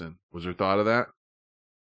Boston? Was there thought of that?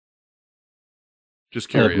 Just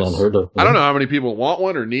curious. I have not heard of I don't know how many people want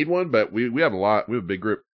one or need one, but we have a lot. We have a big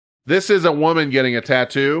group. This is a woman getting a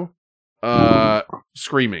tattoo,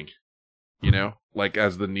 screaming, like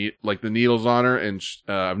as the needle's on her, and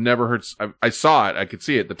I've never heard. I saw it. I could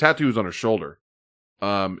see it. The tattoo is on her shoulder,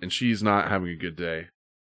 and she's not having a good day.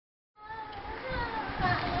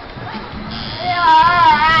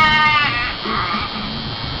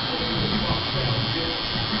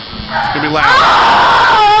 It's gonna be loud.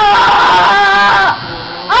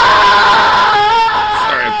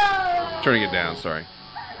 Sorry, I'm turning it down. Sorry.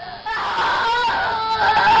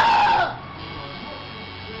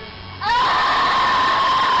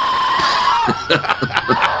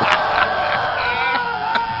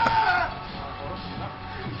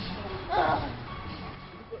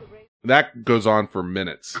 That goes on for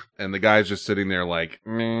minutes, and the guy's just sitting there like,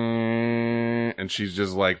 meh, and she's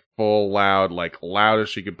just like full loud, like loud as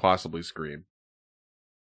she could possibly scream.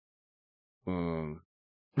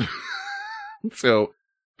 So,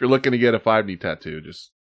 if you're looking to get a 5-knee tattoo,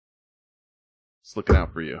 just it's looking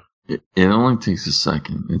out for you. It only takes a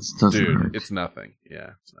second. It doesn't hurt. It's nothing. Yeah,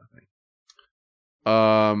 it's nothing.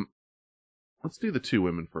 Let's do the 2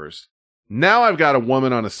 women first. Now I've got a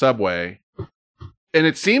woman on a subway. And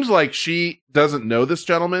it seems like she doesn't know this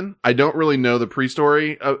gentleman. I don't really know the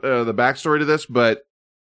pre-story, the backstory to this, but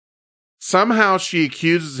somehow she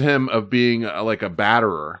accuses him of being like a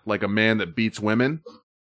batterer, like a man that beats women.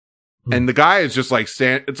 And the guy is just like,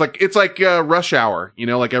 it's like rush hour, you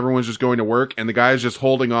know, like everyone's just going to work and the guy is just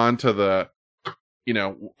holding on to the, you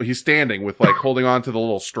know, he's standing with like holding on to the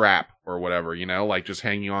little strap or whatever, you know, like just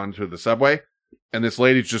hanging on to the subway. And this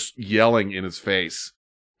lady's just yelling in his face.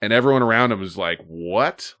 And everyone around him is like,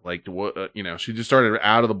 what? Like, what? You know, she just started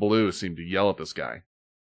out of the blue, seemed to yell at this guy.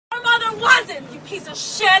 Your mother wasn't, you piece of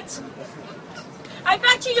shit! I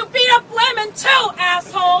bet you beat up women too,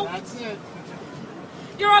 asshole! That's it.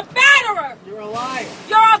 You're a batterer! You're a liar!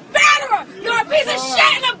 You're a batterer! You're a piece of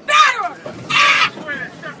shit and a batterer! Ah!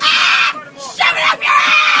 Ah! Shove it up your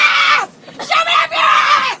ass! Shove it up your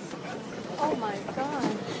ass! Oh my god.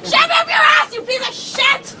 Shove it up your ass, you piece of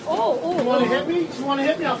shit! Oh. You wanna hit me? You wanna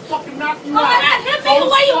hit me? I'll fucking knock you out. out. Hit me the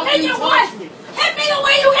way you hit your wife! Hit me the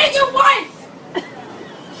way you hit your wife!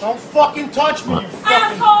 Don't fucking touch me, you fucking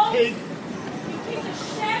asshole! pig. You piece of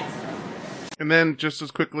shit! And then just as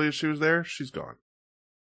quickly as she was there, she's gone.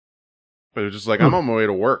 But it was just like, I'm on my way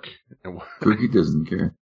to work. Cookie doesn't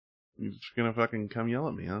care. You're just gonna fucking come yell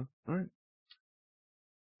at me, huh? Alright.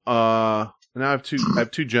 Now I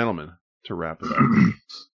have two gentlemen to wrap it up.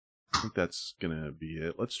 I think that's gonna be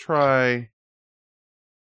it. Let's try.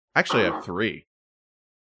 Actually, I have 3.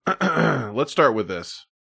 Let's start with this.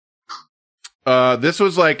 This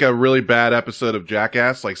was like a really bad episode of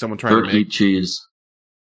Jackass, like someone trying to make cheese.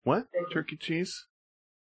 What? Turkey cheese?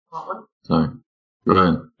 Sorry. Go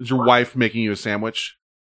ahead. Is your wife making you a sandwich?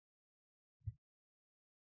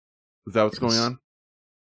 Is that what's going on?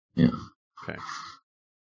 Yeah. Okay.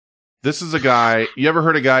 This is a guy. You ever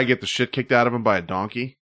heard a guy get the shit kicked out of him by a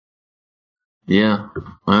donkey? Yeah.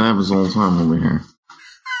 That happens all the time over here.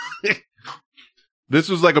 This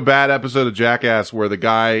was like a bad episode of Jackass where the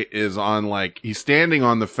guy is on like, he's standing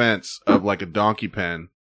on the fence of like a donkey pen.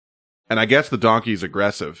 And I guess the donkey's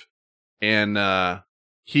aggressive. And,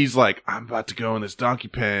 he's like, I'm about to go in this donkey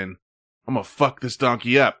pen. I'm gonna fuck this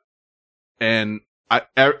donkey up. And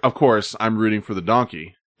of course, I'm rooting for the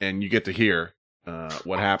donkey. And you get to hear,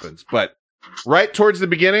 what happens. But right towards the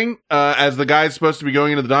beginning, as the guy's supposed to be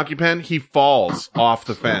going into the donkey pen, he falls off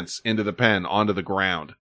the fence into the pen onto the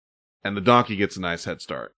ground. And the donkey gets a nice head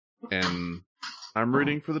start. And I'm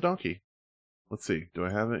rooting for the donkey. Let's see. Do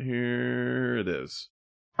I have it here? It is.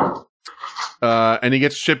 And he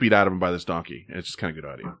gets shit beat out of him by this donkey. And it's just kind of good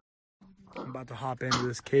audio. I'm about to hop into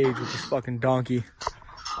this cage with this fucking donkey.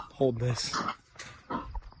 Hold this.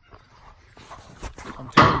 I'm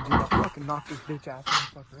telling you, dude, I'll fucking knock this bitch ass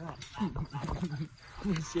motherfucker out.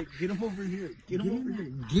 Shit, get him over here. Get him over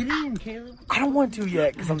here. Get in, Caleb. I don't want to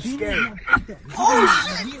yet, because I'm scared. Oh,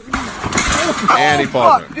 shit! And he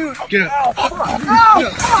falls. Fuck, dude. Get up. Oh, fuck.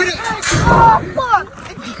 Oh, fuck.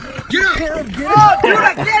 Get up. Caleb, get up. Oh, dude,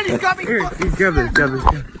 I can't. He's got me. Here, grab this.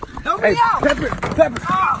 Help me out. Pepper.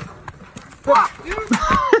 Fuck, dude.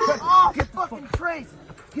 Oh, get fucking Trace.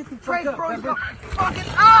 Get the Trace, bro. He's got fucking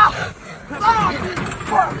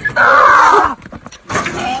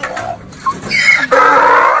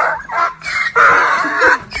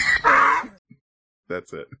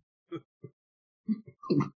That's it.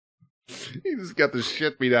 He just got the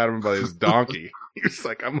shit beat out of him by his donkey. He's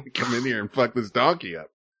like, I'm gonna come in here and fuck this donkey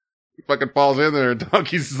up. He fucking falls in there and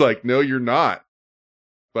donkey's like, no, you're not.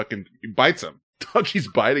 Fucking he bites him. Donkey's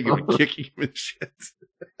biting him and kicking him and shit.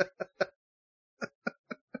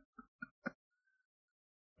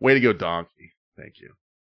 Way to go, donkey. Thank you.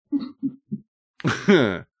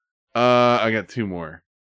 I got 2 more.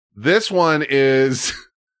 This one is,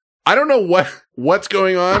 I don't know what's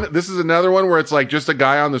going on. This is another one where it's like just a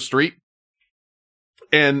guy on the street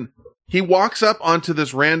and he walks up onto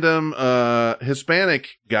this random,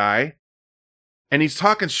 Hispanic guy and he's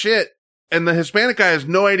talking shit and the Hispanic guy has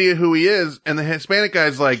no idea who he is. And the Hispanic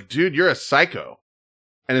guy's like, dude, you're a psycho.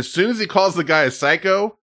 And as soon as he calls the guy a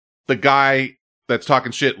psycho, the guy that's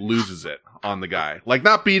talking shit loses it on the guy. Like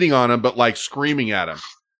not beating on him, but like screaming at him.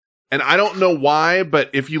 And I don't know why, but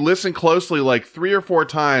if you listen closely, like 3 or 4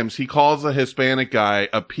 times, he calls the Hispanic guy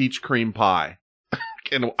a peach cream pie.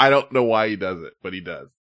 And I don't know why he does it, but he does.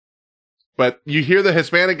 But you hear the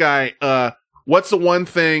Hispanic guy, what's the one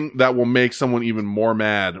thing that will make someone even more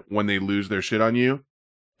mad when they lose their shit on you?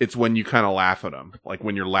 It's when you kind of laugh at them. Like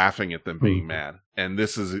when you're laughing at them being mad. And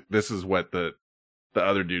this is what the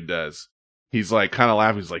other dude does. He's like kind of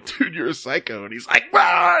laughing. He's like, dude, you're a psycho. And he's like,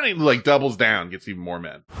 ah! And he like doubles down, gets even more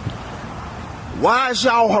mad. Why is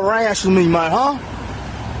y'all harassing me, man, huh?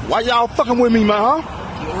 Why y'all fucking with me, man,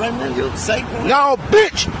 huh? right, man? You a psycho? No,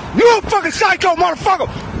 bitch! You a fucking psycho, motherfucker!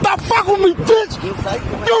 Stop fucking with me, bitch! You a psycho,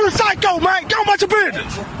 man? You the psycho, man! Get on about your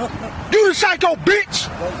business! You the psycho, bitch!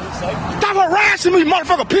 Stop harassing me,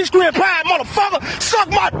 motherfucker! Peach Green Pie, motherfucker! Suck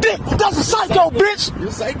my dick! That's a psycho, bitch! You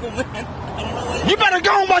a psycho, man? I don't know what you better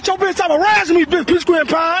go on about your bitch! Stop harassing me, bitch! Peach Green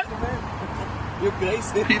Pie! You're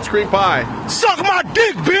crazy. Peach Cream Pie. Suck my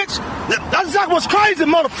dick, bitch! That's exactly what's crazy,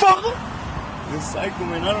 motherfucker! You a psycho,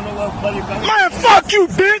 man. I don't know what funny about. Man, fuck you,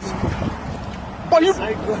 bitch! Boy,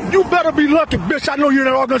 you better be lucky, bitch. I know you're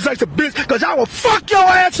in that organization, bitch, because I will fuck your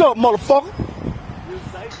ass up, motherfucker.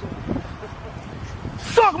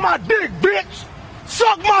 Suck my dick, bitch.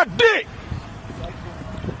 Suck my dick.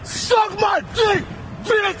 Suck my dick,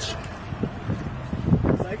 bitch.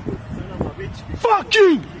 Fuck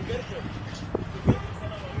you.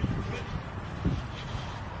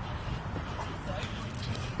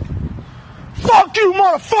 Fuck you,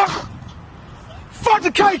 motherfucker. Fuck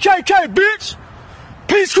the KKK, bitch.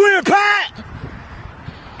 Peach Green Pie!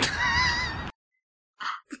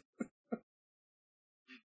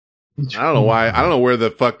 I don't know why. I don't know where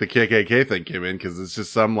the fuck the KKK thing came in, because it's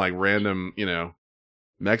just some like random,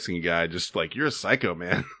 Mexican guy just like, you're a psycho,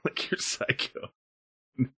 man. Like, you're psycho.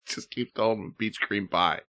 Just keep calling him Peach Cream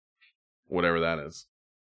Pie. Whatever that is.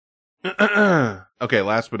 Okay,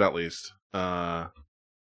 last but not least.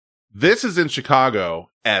 This is in Chicago,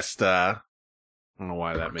 Esta. I don't know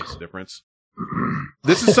why that makes a difference.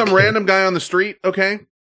 This is some random guy on the street, okay?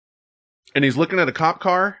 And he's looking at a cop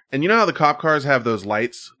car. And you know how the cop cars have those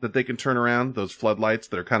lights that they can turn around? Those floodlights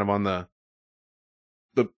that are kind of on the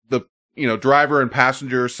driver and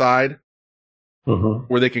passenger side?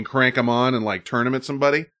 Where they can crank them on and like turn them at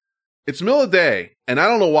somebody. It's middle of the day, and I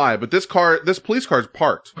don't know why, but this police car is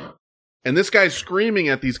parked. And this guy's screaming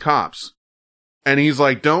at these cops. And he's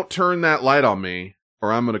like, don't turn that light on me,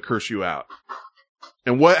 or I'm going to curse you out.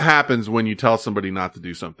 And what happens when you tell somebody not to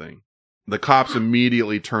do something? The cops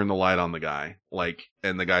immediately turn the light on the guy,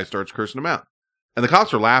 and the guy starts cursing him out. And the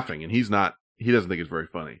cops are laughing, and he doesn't think it's very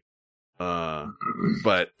funny.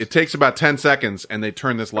 But it takes about 10 seconds, and they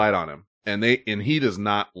turn this light on him. And he does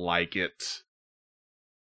not like it.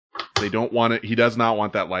 They don't want it. He does not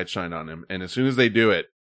want that light shined on him. And as soon as they do it,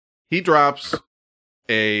 he drops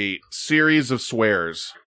a series of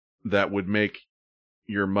swears that would make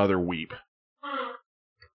your mother weep.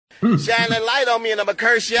 Shine that light on me and I'ma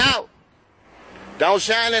curse you out. Don't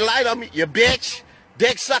shine that light on me, you bitch.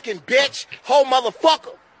 Dick sucking bitch. Whole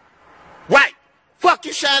motherfucker. Right. Fuck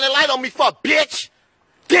you shine that light on me for, bitch.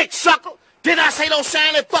 Dick sucker. Did I say don't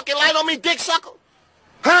shine that fucking light on me, dick sucker?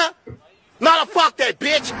 Huh? Not a fuck that,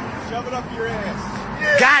 bitch. Shove it up your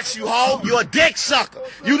ass. Got you, hoe. You a dick sucker.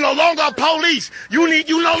 You no longer police. You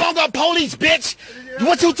no longer police, bitch.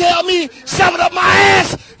 What you tell me? Shove it up my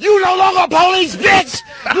ass. You no longer police, bitch.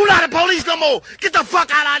 You not a police no more. Get the fuck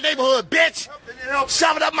out of our neighborhood, bitch.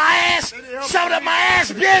 Shove it up my ass. Shove it up my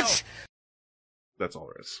ass, bitch. That's all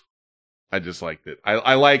there is. I just liked it.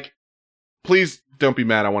 I like, please don't be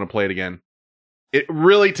mad. I want to play it again. It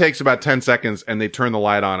really takes about 10 seconds and they turn the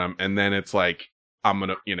light on him. And then it's like,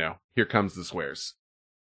 here comes the swears.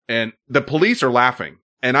 And the police are laughing.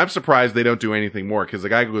 And I'm surprised they don't do anything more, because the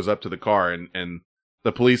guy goes up to the car and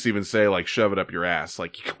the police even say, like, shove it up your ass.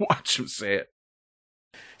 Like, you can watch him say it.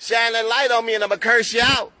 Shine that light on me and I'ma curse you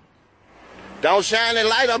out. Don't shine that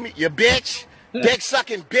light on me, you bitch. Dick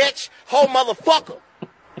sucking bitch. Whole motherfucker.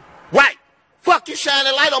 Right. Fuck you shine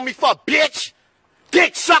that light on me for, bitch.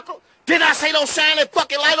 Dick sucker. Did I say don't shine that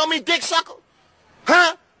fucking light on me, dick sucker?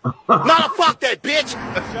 Huh? Not a fuck that, bitch.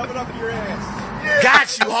 Shove it up your ass.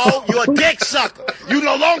 Got you, hoe. You a dick sucker. You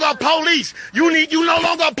no longer police. You no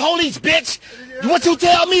longer police, bitch. What you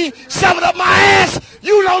tell me? Shove it up my ass.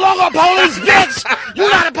 You no longer police, bitch. You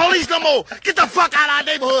not a police no more. Get the fuck out of our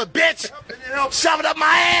neighborhood, bitch. Shove it up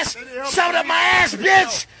my ass. Shove it up my ass,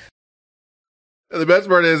 bitch. And the best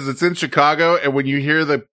part is it's in Chicago, and when you hear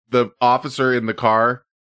the officer in the car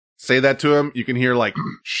say that to him, you can hear like,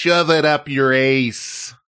 shove it up your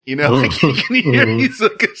ace. You know, like you can hear he's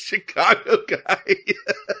like a Chicago guy.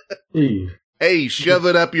 Hey, shove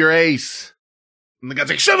it up your ace. And the guy's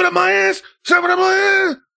like, shove it up my ass! Shove it up my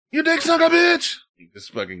ass! You dick sucker bitch! He's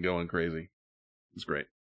just fucking going crazy. It's great.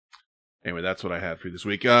 Anyway, that's what I had for you this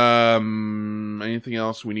week. Anything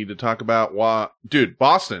else we need to talk about? Dude,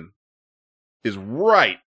 Boston is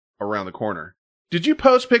right around the corner. Did you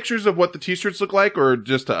post pictures of what the t-shirts look like, or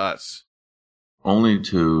just to us? Only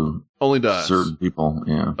to us. Certain people,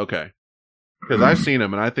 yeah. Okay. Because I've seen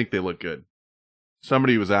them, and I think they look good.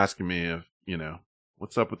 Somebody was asking me if,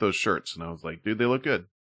 what's up with those shirts? And I was like, dude, they look good.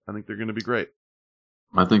 I think they're going to be great.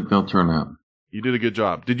 I think they'll turn out. You did a good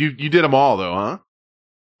job. You did them all, though, huh?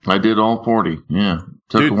 I did all 40. Yeah.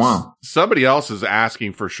 Took a while. Somebody else is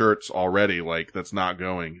asking for shirts already, like that's not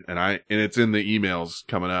going. And it's in the emails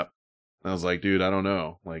coming up. And I was like, dude, I don't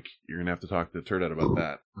know. Like, you're going to have to talk to Turdet about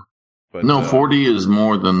that. But no, 40 is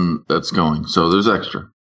more than that's going. So there's extra.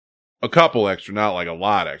 A couple extra, not like a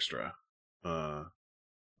lot extra. A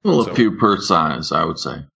few per size, I would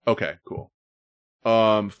say. Okay, cool.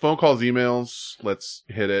 Phone calls, emails. Let's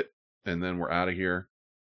hit it. And then we're out of here.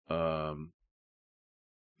 Help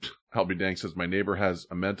Me Dank says, my neighbor has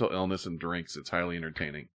a mental illness and drinks. It's highly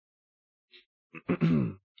entertaining.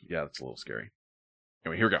 Yeah, that's a little scary.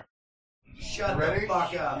 Anyway, here we go. Shut the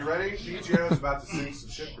fuck up. You ready? BGO is about to sing some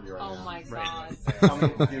shit for you right now. Oh my god. Tell me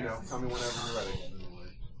whenever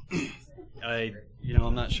you're ready.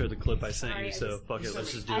 I'm not sure the clip I sent you, so fuck it,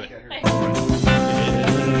 let's just do it.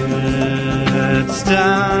 It's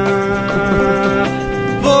time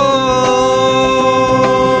for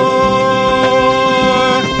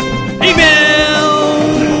email.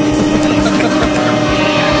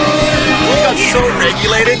 You got so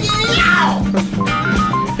regulated.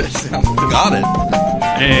 Got it.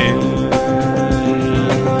 And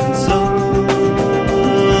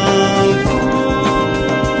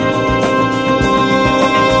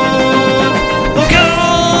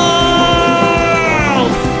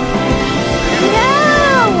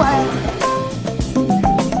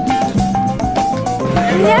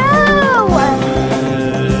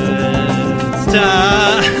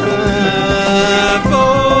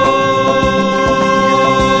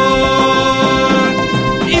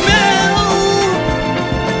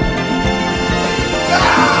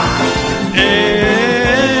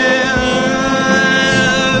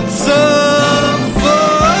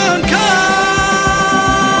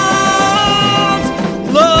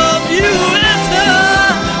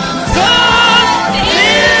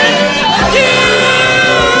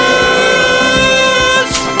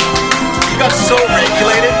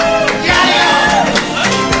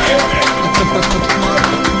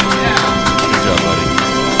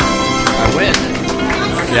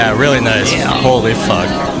yeah, really nice. Yeah. Holy fuck.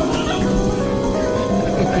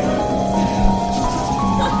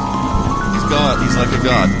 He's God. He's like a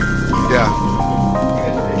god. Yeah.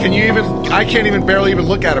 I can't even barely even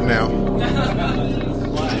look at him now.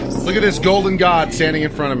 Look at this golden god standing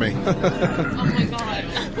in front of me. Oh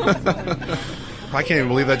my god. I can't even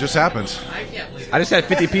believe that just happened. I just had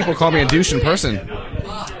 50 people call me a douche in person.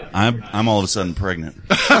 I'm all of a sudden pregnant.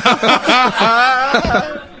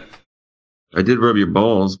 I did rub your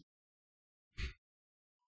balls.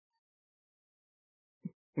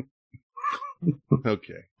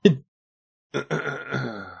 Okay.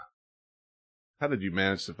 How did you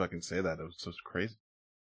manage to fucking say that? It was so crazy.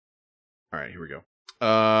 All right, here we go.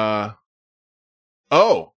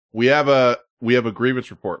 We have a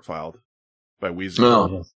grievance report filed by Wheezy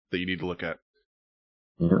that you need to look at.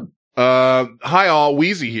 Yeah. Hi all,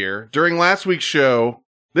 Wheezy here. During last week's show,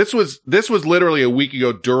 this was literally a week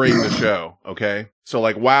ago during the show, okay? So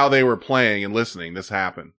like while they were playing and listening, this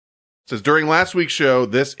happened. It says, during last week's show,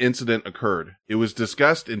 this incident occurred. It was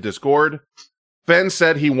discussed in Discord. Fenn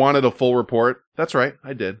said he wanted a full report. That's right,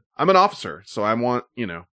 I did. I'm an officer, so I want,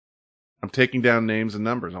 I'm taking down names and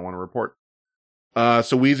numbers. I want to report.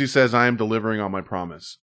 So Wheezy says, I am delivering on my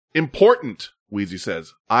promise. Important, Wheezy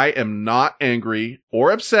says. I am not angry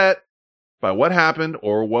or upset by what happened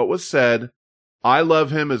or what was said. I love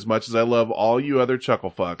him as much as I love all you other chuckle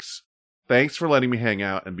fucks. Thanks for letting me hang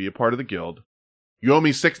out and be a part of the guild. You owe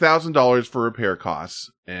me $6,000 for repair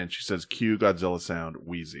costs. And she says, cue Godzilla sound,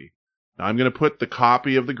 Wheezy. Now I'm going to put the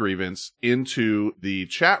copy of the grievance into the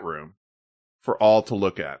chat room for all to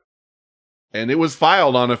look at. And it was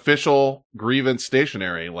filed on official grievance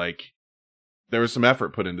stationery. Like, there was some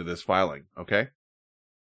effort put into this filing, okay?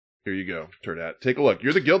 Here you go, Turdat. Take a look.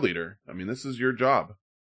 You're the guild leader. I mean, this is your job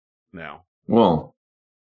now. Well,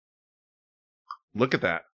 look at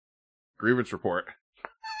that. Grievance report.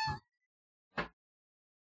 Can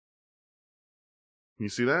you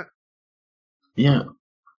see that? Yeah.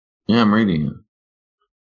 Yeah, I'm reading it.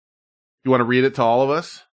 You want to read it to all of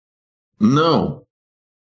us? No.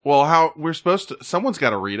 Well, how we're supposed to, someone's got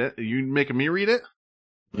to read it. Are you making me read it?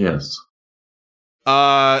 Yes.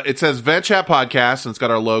 It says Vent Chat Podcast, and it's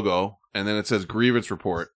got our logo, and then it says Grievance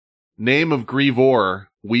Report. Name of Grievor,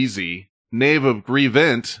 Wheezy. Name of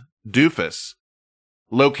Grievant, Doofus.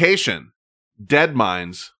 Location, Dead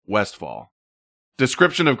Mines, Westfall.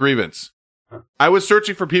 Description of grievance. I was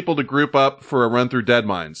searching for people to group up for a run through Dead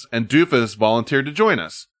Mines, and Doofus volunteered to join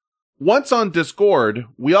us. Once on Discord,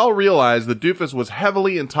 we all realized that Doofus was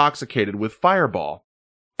heavily intoxicated with Fireball,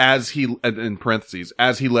 as he, in parentheses,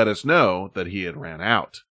 as he let us know that he had ran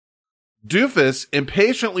out. Doofus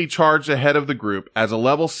impatiently charged ahead of the group as a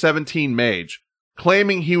level 17 mage,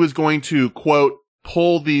 claiming he was going to, quote,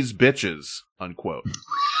 pull these bitches, unquote.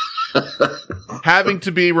 Having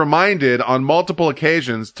to be reminded on multiple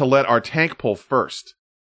occasions to let our tank pull first.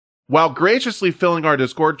 While graciously filling our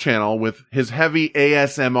Discord channel with his heavy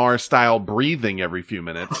ASMR-style breathing every few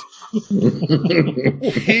minutes,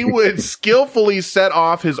 he would skillfully set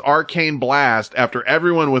off his arcane blast after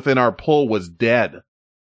everyone within our pull was dead.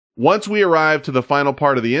 Once we arrived to the final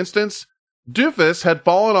part of the instance, Doofus had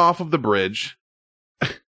fallen off the bridge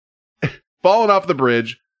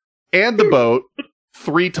and the boat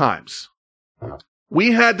 3 times.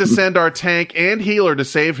 We had to send our tank and healer to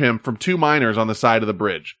save him from 2 miners on the side of the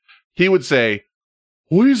bridge. He would say,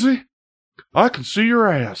 "Wheezy, I can see your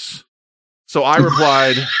ass." So I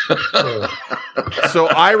replied,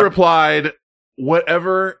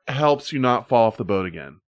 "Whatever helps you not fall off the boat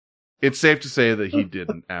again." It's safe to say that he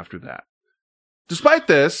didn't after that. Despite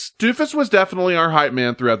this, Doofus was definitely our hype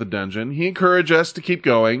man throughout the dungeon. He encouraged us to keep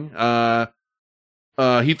going.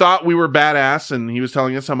 He thought we were badass, and he was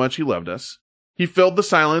telling us how much he loved us. He filled the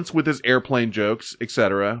silence with his airplane jokes,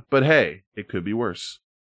 etc. But hey, it could be worse.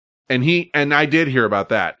 And I did hear about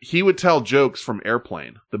that. He would tell jokes from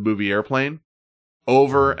Airplane, the movie Airplane,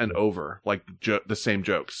 over and over, like the same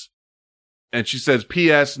jokes. And she says,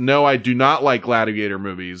 "P.S. No, I do not like gladiator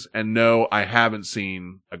movies, and no, I haven't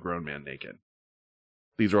seen a grown man naked."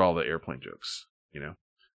 These are all the Airplane jokes, you know.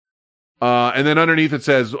 And then underneath it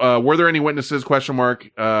says, "Were there any witnesses? ?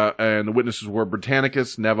 And the witnesses were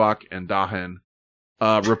Britannicus, Nevok, and Dahan.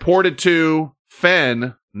 Reported to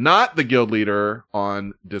Fen, not the guild leader,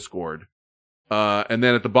 on Discord." And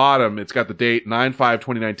then at the bottom, it's got the date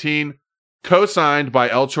 9/5/2019, co-signed by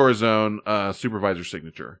El Chorzone, supervisor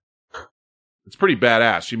signature. It's pretty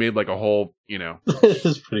badass. She made like a whole, you know.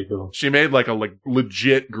 It's pretty cool. She made like a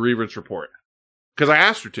legit grievance report. Because I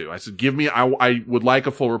asked her to. I said, "Give me, I would like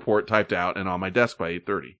a full report typed out and on my desk by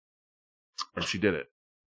 8:30. And she did it.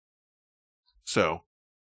 So,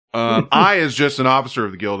 I, as just an officer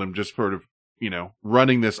of the guild, am just sort of, you know,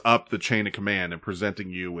 running this up the chain of command and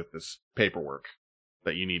presenting you with this paperwork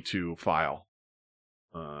that you need to file.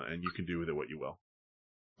 And you can do with it what you will.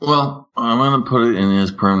 Well, I'm going to put it in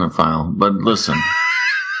his permanent file. But listen,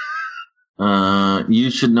 you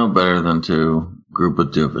should know better than to group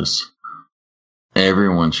with Doofus.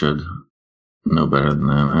 Everyone should know better than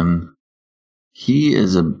that. And he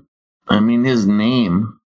is his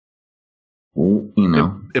name, you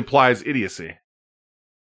know. It implies idiocy.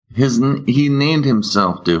 He named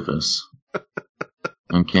himself Doofus.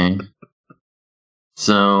 Okay?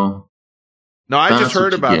 So. No, I just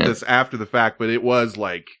heard about this after the fact, but it was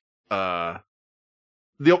like, the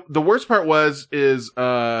worst part is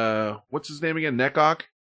what's his name again? Nekok?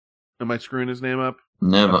 Am I screwing his name up?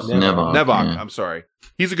 Nevok. Yeah. I'm sorry.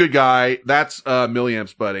 He's a good guy. That's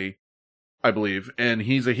Milliamp's buddy, I believe, and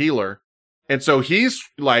he's a healer. And so he's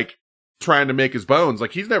like trying to make his bones.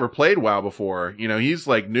 Like he's never played WoW before. You know, he's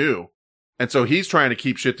like new. And so he's trying to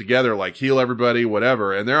keep shit together, like heal everybody,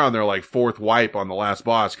 whatever. And they're on their like 4th wipe on the last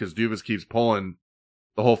boss because Doofus keeps pulling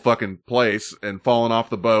the whole fucking place and falling off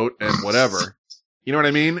the boat and whatever. You know what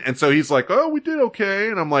I mean? And so he's like, "Oh, we did okay."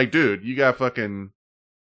 And I'm like, "Dude, you got fucking,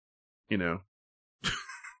 you know,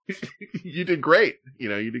 you did great. You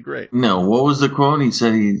know, you did great." No, what was the quote? He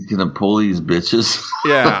said he's gonna pull these bitches.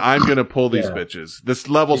 Yeah, I'm gonna pull these bitches. This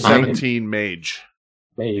level 17 mage.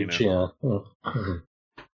 Mage, you know? Yeah.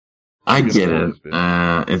 I get it.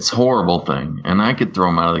 It's a horrible thing, and I could throw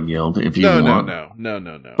him out of the guild if you want.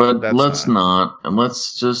 No. But let's not.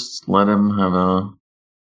 Let's just let him have a.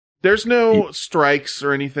 There's no strikes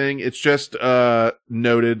or anything. It's just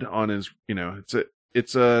noted on his. You know,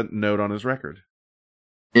 it's a note on his record.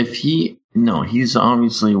 If he's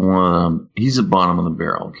obviously he's a bottom of the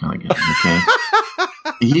barrel kind of guy. Okay,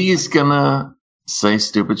 he's gonna say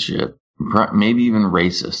stupid shit, maybe even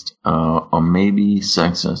racist, or maybe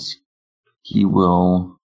sexist. He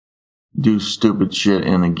will do stupid shit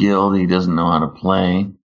in the guild. He doesn't know how to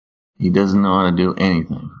play. He doesn't know how to do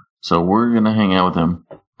anything. So we're gonna hang out with him.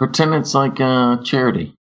 Pretend it's like a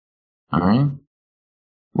charity. All right,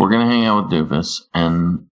 we're gonna hang out with Doofus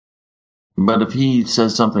But if he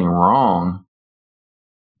says something wrong,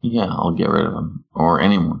 yeah, I'll get rid of him or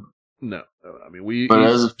anyone. No, I mean she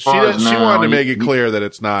wanted to make it clear that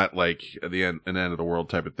it's not like an end of the world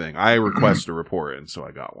type of thing. I requested a report, and so I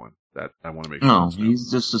got one. That I want to make sure. No, he's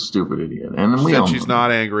just a stupid idiot, and she said she's not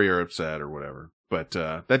angry or upset or whatever. But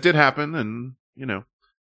that did happen, and you know,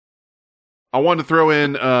 I wanted to throw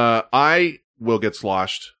in. I will get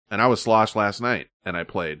sloshed, and I was sloshed last night, and I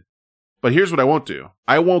played. But here's what I won't do.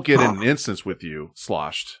 I won't get in an instance with you,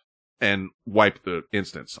 sloshed, and wipe the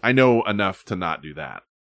instance. I know enough to not do that.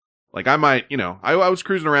 Like I might, I was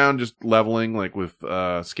cruising around just leveling like with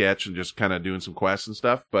Sketch and just kind of doing some quests and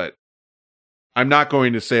stuff, but I'm not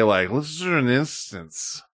going to say like, let's do an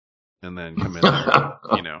instance and then come in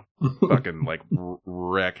there, fucking like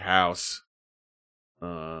wreck house.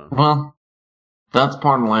 Well, that's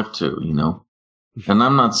part of life too, And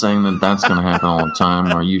I'm not saying that that's going to happen all the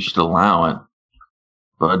time or you should allow it,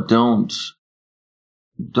 but don't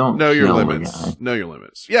know your kill limits. the guy. Know your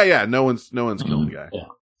limits. Yeah. No one's killed the guy. Yeah.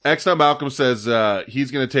 X-Nut Malcolm says he's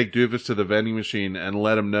going to take Doofus to the vending machine and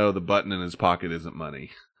let him know the button in his pocket isn't money.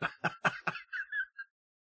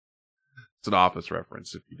 It's an Office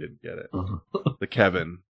reference if you didn't get it. The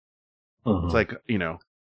Kevin. It's like, well,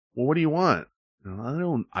 what do you want?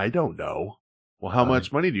 I don't know. Well, how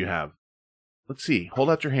much money do you have? Let's see. Hold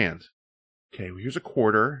out your hand. Okay, well, here's a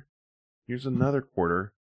quarter. Here's another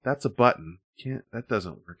quarter. That's a button. That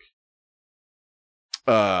doesn't work.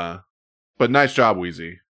 But nice job,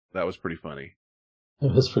 Wheezy. That was pretty funny.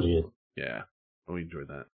 It was pretty good. Yeah. We enjoyed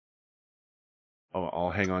that.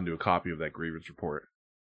 I'll hang on to a copy of that grievance report.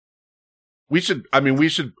 We should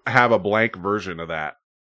have a blank version of that,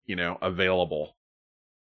 available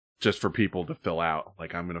just for people to fill out.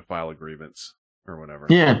 Like, I'm going to file a grievance or whatever.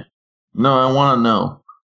 Yeah. No, I want to know.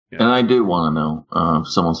 Yeah. And I do want to know if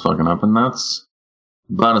someone's fucking up. And that's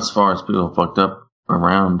about as far as people fucked up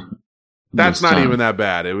around. That's not even that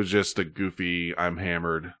bad. It was just a goofy, I'm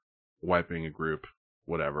hammered, wiping a group,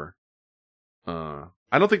 whatever.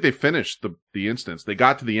 I don't think they finished the instance. They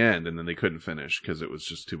got to the end and then they couldn't finish because it was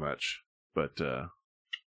just too much. But,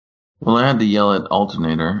 well, I had to yell at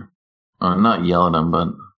Alternator. Not yell at him, but.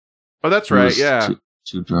 Oh, that's right. Yeah.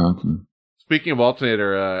 Too drunk. Speaking of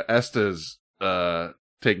Alternator, Esta's,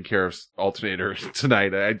 taking care of Alternator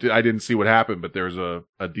tonight. I didn't see what happened, but there was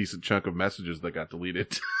a decent chunk of messages that got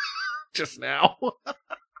deleted just now.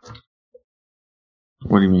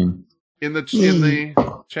 What do you mean? In the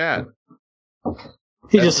chat.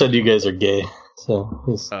 He just said you guys are gay, so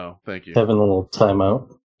he's thank you. Having a little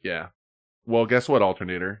timeout. Yeah. Well, guess what,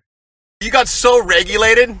 Alternator? You got so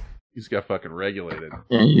regulated? He's got fucking regulated.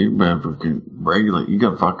 Yeah, you better fucking regulate. You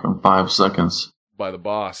got fucking 5 seconds. By the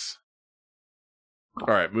boss.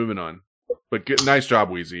 Alright, moving on. But nice job,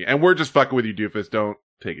 Wheezy. And we're just fucking with you, Doofus. Don't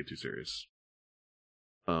take it too serious.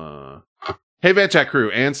 Hey, Van Chat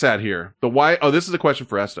crew, Ansat here. This is a question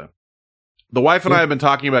for Esta. The wife and I have been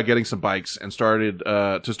talking about getting some bikes and started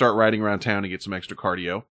to start riding around town to get some extra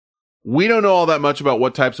cardio. We don't know all that much about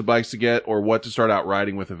what types of bikes to get or what to start out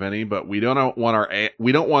riding with, if any, but we don't want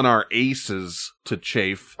our aces to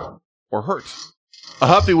chafe or hurt. A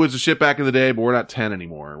Huffy was a shit back in the day, but we're not 10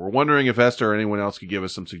 anymore. We're wondering if Esther or anyone else could give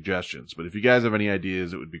us some suggestions, but if you guys have any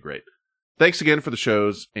ideas, it would be great. Thanks again for the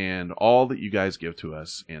shows and all that you guys give to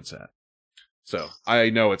us, Ansat. So, I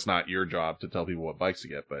know it's not your job to tell people what bikes to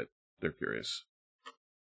get, but they're curious.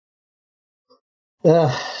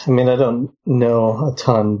 I don't know a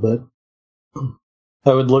ton, but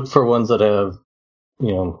I would look for ones that have,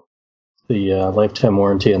 the lifetime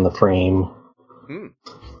warranty on the frame.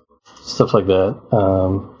 Stuff like that.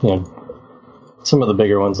 Some of the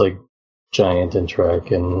bigger ones like Giant and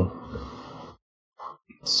Trek and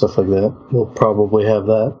stuff like that will probably have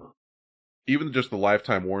that. Even just the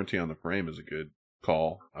lifetime warranty on the frame is a good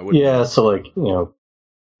call. So like,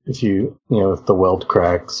 if if the weld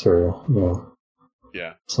cracks or,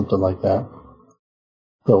 something like that,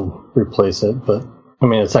 they'll replace it. But,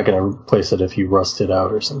 it's not going to replace it if you rust it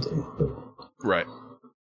out or something. But. Right.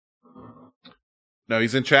 No,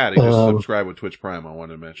 he's in chat. He just subscribed with Twitch Prime. I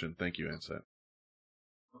wanted to mention. Thank you, Ansat.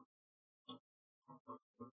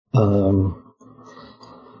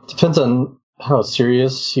 Depends on how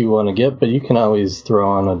serious you want to get, but you can always throw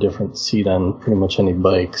on a different seat on pretty much any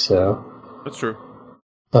bike. So that's true.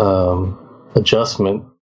 Adjustment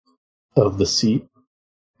of the seat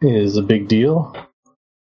is a big deal.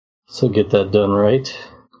 So get that done right.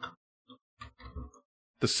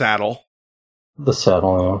 The saddle.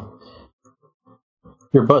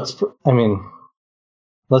 Your butt's,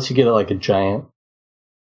 unless you get like a giant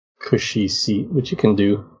cushy seat, which you can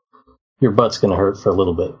do, your butt's going to hurt for a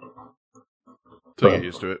little bit. So get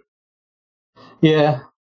used to it. Yeah.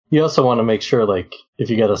 You also want to make sure, like, if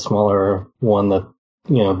you got a smaller one that,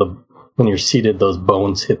 when you're seated, those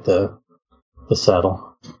bones hit the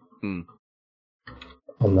saddle. And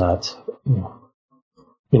that,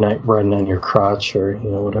 you're not riding on your crotch or,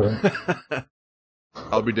 whatever.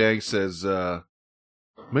 I'll be dang says,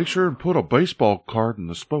 make sure and put a baseball card in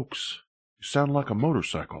the spokes. You sound like a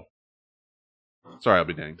motorcycle. Sorry, I'll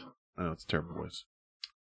be danged. I know it's a terrible voice.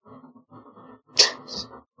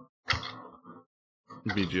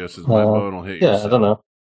 VGS is my phone will hit you. Yeah, I don't know.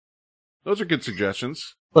 Those are good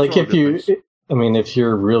suggestions. Like if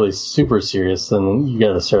you're really super serious, then you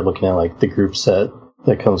got to start looking at like the group set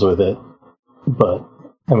that comes with it. But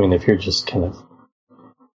I mean, if you're just kind of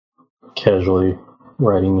casually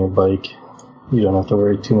riding your bike, you don't have to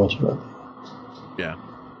worry too much about it. Yeah.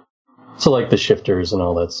 So like the shifters and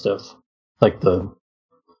all that stuff, like the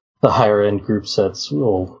higher end group sets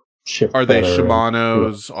will shift. Are they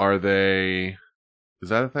Shimano's? Are they? Is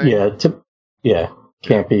that a thing? Yeah,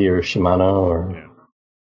 Campy or Shimano or. Yeah.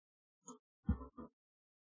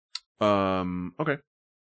 Okay.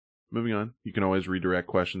 Moving on. You can always redirect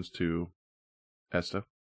questions to Esta.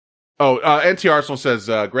 Oh, NT Arsenal says,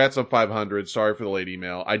 "Grats on 500. Sorry for the late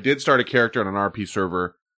email. I did start a character on an RP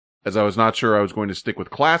server, as I was not sure I was going to stick with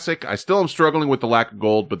Classic. I still am struggling with the lack of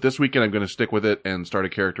gold, but this weekend I'm going to stick with it and start a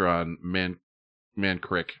character on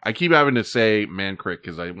Mancrick. I keep having to say Mancrick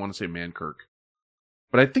because I want to say Mankirk.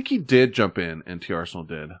 But I think he did jump in, NT Arsenal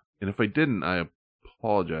did. And if I didn't, I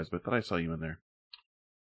apologize, but I thought I saw you in there.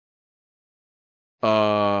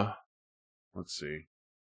 Let's see.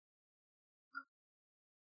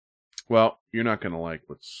 Well, you're not going to like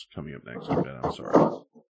what's coming up next, I bet. I'm sorry.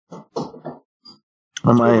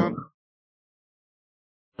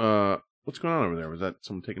 What's going on over there? Was that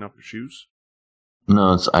someone taking off your shoes?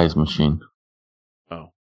 No, it's Ice Machine.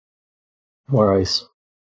 Oh. More ice.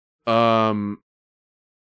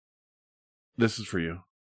 This is for you.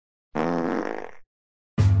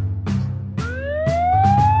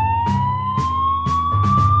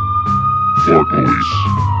 For police.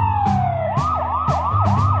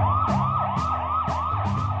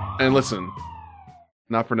 And listen,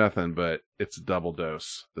 not for nothing, but it's a double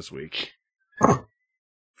dose this week.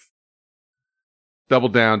 Double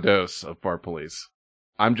down dose of Fart Police.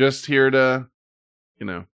 I'm just here to,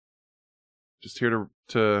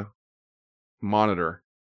 to monitor.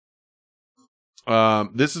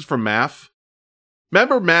 This is from Math.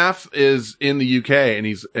 Remember, Math is in the UK and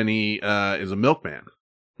he is a milkman.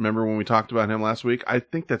 Remember when we talked about him last week? I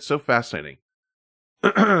think that's so fascinating.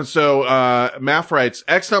 So, Math writes,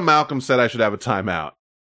 XL Malcolm said I should have a timeout.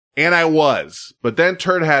 And I was. But then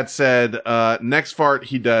Turd Hat said, next fart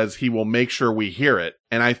he does, he will make sure we hear it.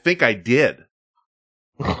 And I think I did.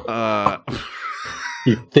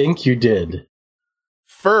 You think you did?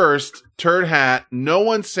 First, Turd Hat, no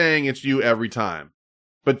one's saying it's you every time.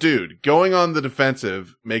 But dude, going on the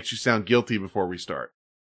defensive makes you sound guilty before we start.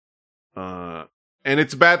 And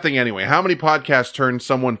it's a bad thing anyway. How many podcasts turn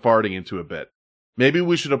someone farting into a bit? Maybe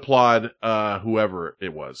we should applaud whoever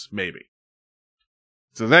it was. Maybe.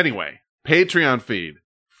 So anyway, Patreon feed.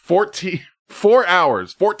 4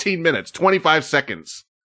 hours, 14 minutes, 25 seconds.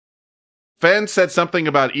 Fen said something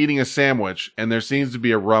about eating a sandwich, and there seems to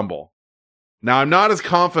be a rumble. Now, I'm not as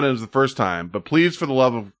confident as the first time, but please, for the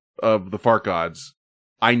love of the fart gods,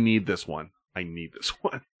 I need this one. I need this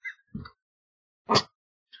one.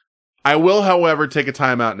 I will, however, take a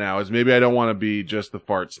time out now, as maybe I don't want to be just the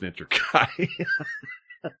fart snitcher guy.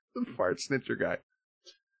 The fart snitcher guy.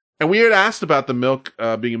 And we had asked about the milk,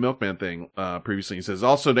 being a milkman thing, previously. He says,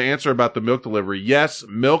 also to answer about the milk delivery, yes,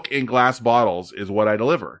 milk in glass bottles is what I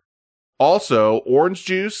deliver. Also, orange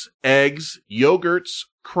juice, eggs, yogurts,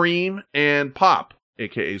 cream, and pop,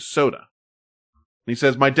 aka soda. And he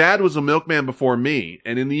says, my dad was a milkman before me,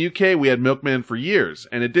 and in the UK we had milkmen for years,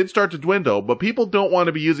 and it did start to dwindle, but people don't want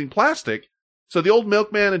to be using plastic, so the old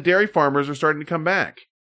milkman and dairy farmers are starting to come back.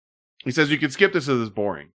 He says, you can skip this as it's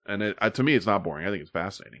boring. And to me, it's not boring. I think it's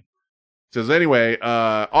fascinating. He says, anyway,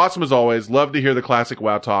 awesome as always. Love to hear the classic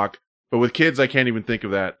WoW talk, but with kids, I can't even think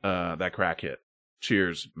of that crack hit.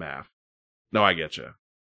 Cheers, Math. No, I get you.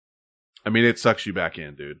 I mean, it sucks you back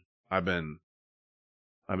in, dude. I've been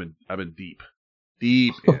deep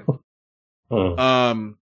in.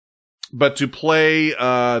 But to play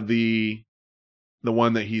the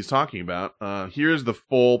one that he's talking about, here's the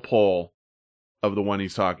full poll of the one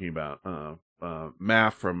he's talking about.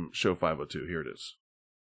 Math from Show 502. Here it is.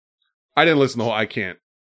 I didn't listen to the whole. I can't.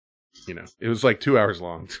 It was like 2 hours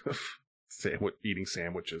long. Eating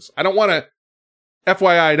sandwiches. I don't want to.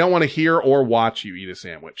 FYI, I don't want to hear or watch you eat a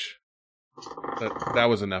sandwich. That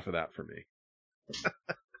was enough of that for me.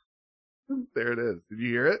 There it is. Did you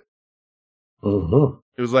hear it? Mm-hmm.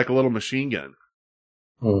 It was like a little machine gun.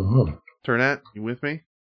 Mm-hmm. Turnat, you with me?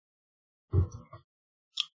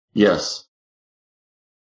 Yes.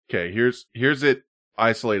 Okay, here's it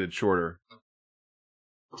isolated shorter.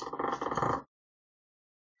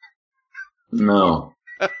 No.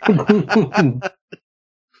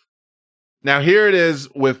 Now here it is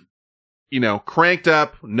with, cranked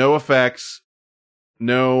up, no effects,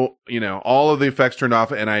 no, all of the effects turned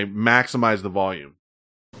off, and I maximize the volume.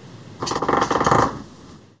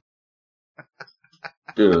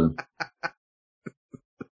 Dude.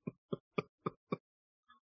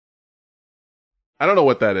 I don't know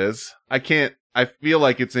what that is. I feel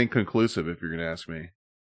like it's inconclusive if you're going to ask me.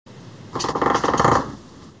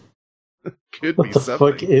 Could What be the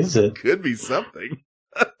something. fuck is it? Could be something.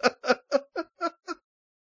 I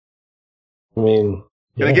mean,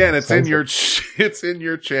 And again, it's in your it's in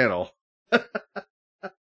your channel.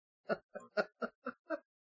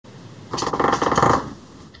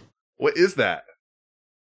 What is that?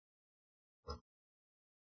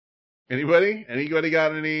 Anybody? Anybody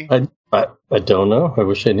got any? I don't know. I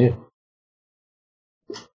wish I knew.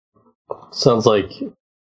 Sounds like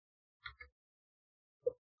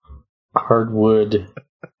hardwood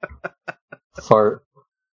fart.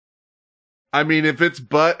 I mean, if it's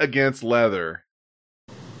butt against leather.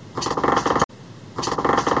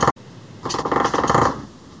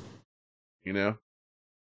 You know?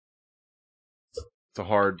 It's a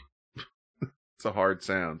hard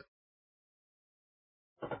sound.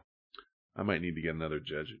 I might need to get another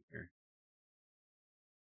judge in here.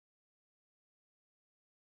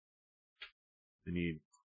 I'm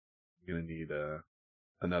gonna need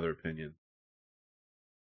another opinion.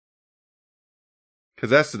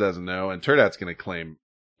 Because Esta doesn't know, and Turdat's gonna claim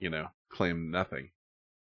nothing.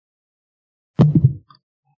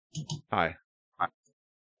 Hi.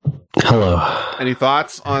 Hello. Any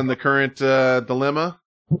thoughts on the current dilemma?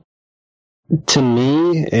 To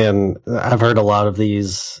me, and I've heard a lot of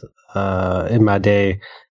these in my day,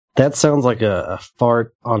 that sounds like a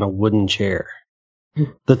fart on a wooden chair.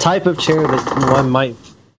 The type of chair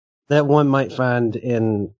that one might find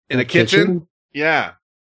in a kitchen? Yeah.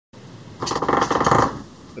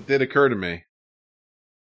 That did occur to me.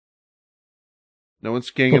 No one's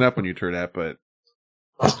ganging up on you, Turdat, but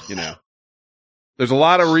there's a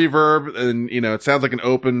lot of reverb, and it sounds like an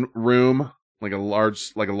open room, like a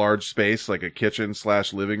large space, like a kitchen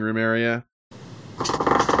 / living room area.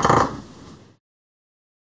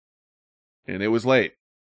 And it was late.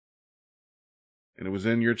 And it was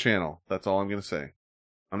in your channel. That's all I'm going to say.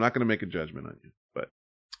 I'm not going to make a judgment on you, but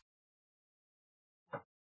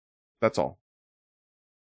that's all.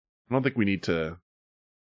 I don't think we need to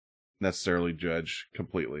necessarily judge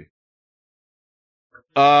completely.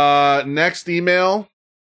 Next email.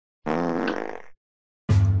 What?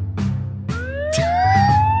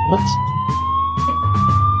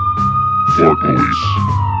 Fart Police.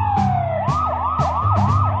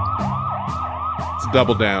 It's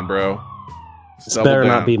double down, bro. This better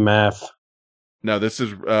not be math. No, this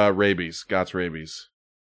is rabies. Gott's rabies.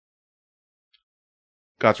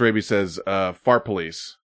 Gott's rabies says, Fart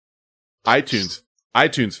Police. iTunes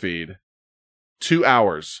feed. 2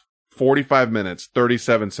 hours, 45 minutes,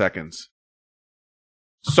 37 seconds.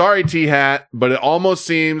 Sorry, T-Hat, but it almost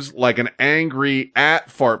seems like an angry at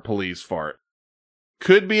Fart Police fart.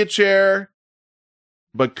 Could be a chair,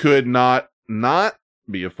 but could not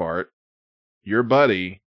be a fart. Your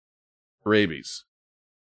buddy, Rabies.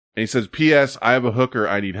 And he says, P.S. I have a hooker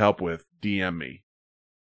I need help with. DM me.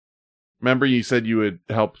 Remember you said you would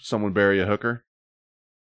help someone bury a hooker?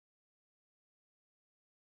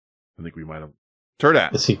 I think we might have.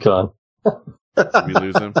 Turdat. Is he gone? Did we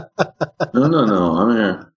lose him? No. I'm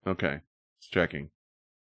here. Okay. Just checking.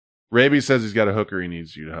 Rabies says he's got a hooker he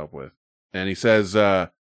needs you to help with. And he says,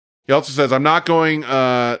 he also says, I'm not going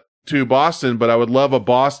to Boston, but I would love a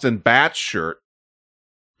Boston Bats shirt.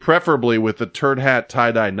 Preferably with the Turd Hat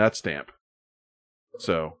tie-dye nut stamp.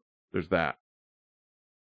 So, there's that.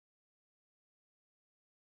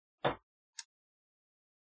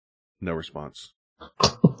 No response.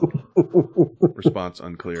 Response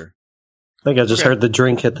unclear. I think I just heard the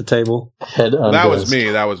drink hit the table. That was me.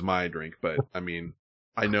 That was my drink. But I mean,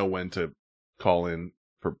 I know when to call in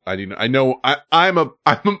for. I'm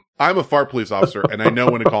a fart police officer, and I know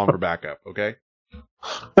when to call in for backup. Okay.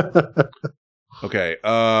 Okay.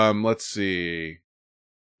 Let's see.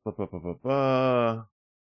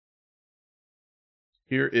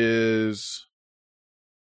 Here is.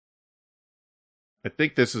 I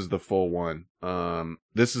think this is the full one.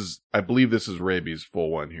 I believe this is Rabies' full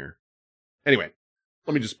one here. Anyway,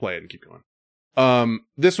 let me just play it and keep going.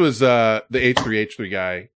 This was, the H3H3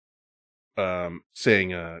 guy,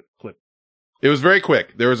 saying a clip. It was very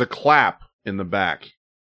quick. There was a clap in the back.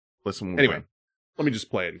 Listen. Anyway, let me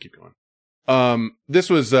just play it and keep going.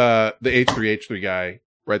 This was, the H3H3 guy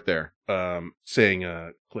right there, saying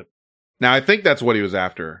a clip. Now, I think that's what he was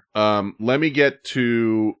after. Let me get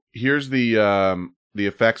to, here's the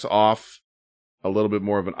effects off, a little bit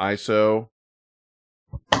more of an ISO.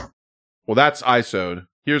 Well, that's ISO'd.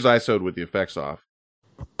 Here's ISO'd with the effects off,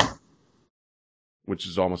 which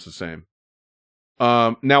is almost the same.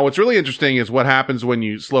 Now what's really interesting is what happens when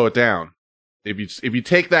you slow it down. If you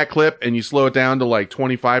take that clip and you slow it down to like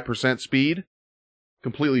 25% speed,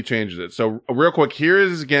 completely changes it. So real quick, here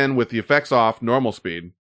it is again with the effects off, normal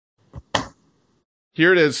speed.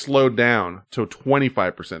 Here it is slowed down to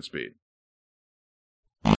 25% speed.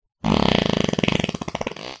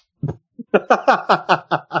 What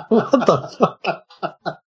the fuck?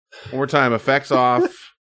 One more time, effects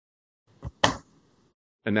off.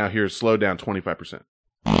 And now here's slowed down 25%.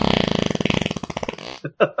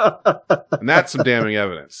 And that's some damning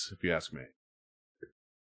evidence, if you ask me.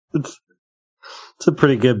 It's a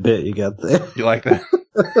pretty good bit you got there. You like that?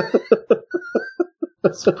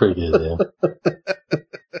 That's pretty good, yeah.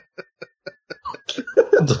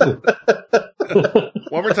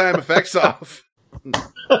 One more time, effects off.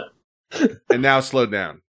 And now slowed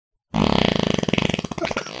down.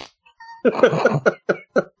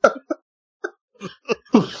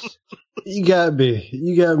 You got me.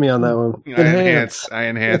 You got me on that one. I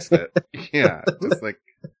enhanced it. Yeah, just like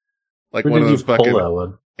Where one of did those you pull fucking that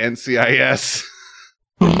one? NCIS.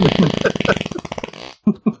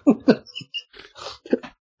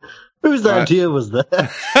 Whose idea was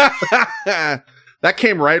that? That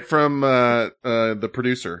came right from the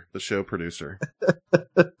producer, the show producer.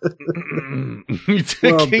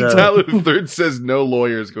 Well King done. Tyler III says no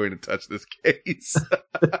lawyer is going to touch this case.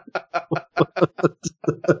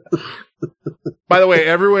 By the way,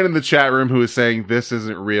 everyone in the chat room who is saying this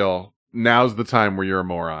isn't real, now's the time where you're a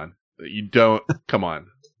moron. You don't, come on.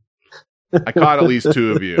 I caught at least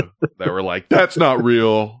 2 of you that were like, that's not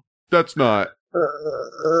real. That's not.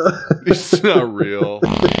 It's not real.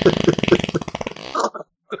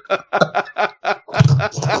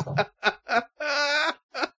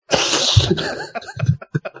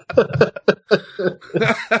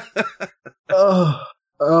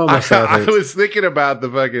 Oh my God. I was thinking about the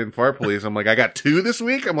fucking fart police. I'm like, I got 2 this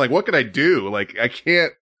week. I'm like, what can I do? Like, I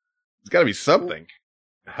can't. There's got to be something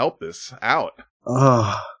to help this out.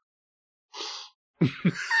 Oh.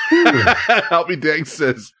 Help me, Dang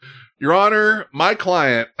says, Your Honor, my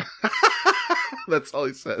client. That's all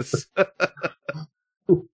he says.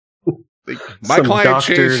 My Some client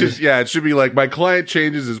doctored- changes. Yeah, it should be like, my client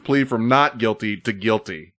changes his plea from not guilty to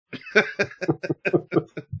guilty.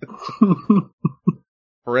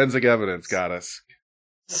 Forensic evidence got us.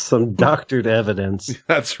 Some doctored evidence.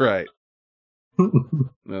 That's right.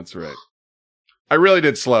 That's right. I really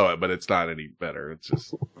did slow it, but it's not any better. It's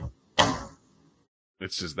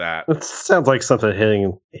just that. It sounds like something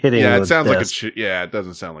hitting. Yeah, the it sounds desk. like yeah, it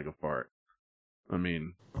doesn't sound like a fart. I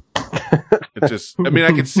mean, it just, I mean,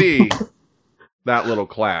 I can see that little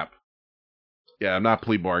clap. Yeah, I'm not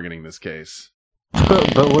plea bargaining this case.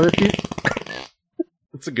 But what if you?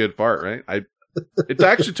 It's a good fart, right? It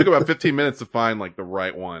actually took about 15 minutes to find like the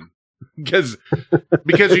right one. Because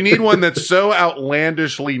you need one that's so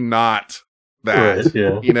outlandishly not that. Right,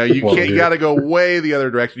 yeah. You know, you Well, can't, you dude. gotta go way the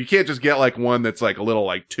other direction. You can't just get like one that's like a little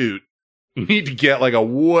like toot. You need to get like a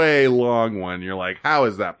way long one. You're like, how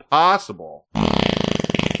is that possible?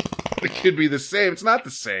 It could be the same. It's not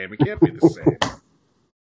the same. It can't be the same.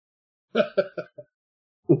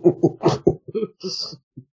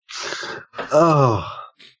 Oh.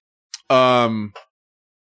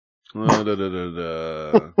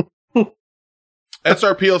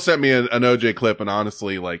 SRPL sent me an OJ clip, and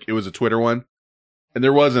honestly, like, it was a Twitter one, and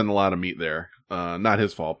there wasn't a lot of meat there. Not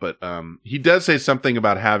his fault, but he does say something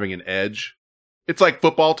about having an edge. It's like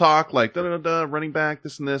football talk, like running back,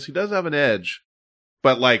 this and this. He does have an edge,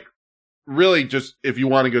 but like, really, just if you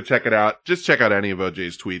want to go check it out, just check out any of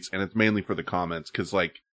OJ's tweets, and it's mainly for the comments, because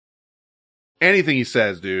like anything he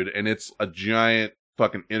says, dude, and it's a giant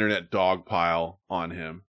fucking internet dog pile on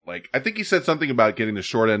him. Like, I think he said something about getting the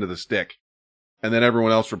short end of the stick. And then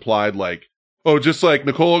everyone else replied like, oh, just like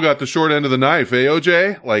Nicole got the short end of the knife, eh,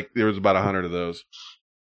 OJ? Like, there was about 100 of those.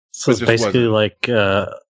 So it's It just basically like if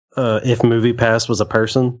MoviePass was a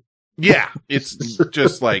person. Yeah, it's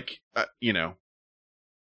just like, you know.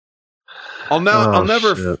 I'll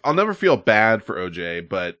never feel bad for OJ,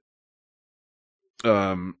 but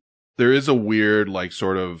there is a weird, like,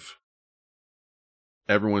 sort of,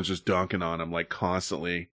 everyone's just dunking on him, like,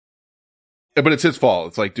 constantly. But it's his fault.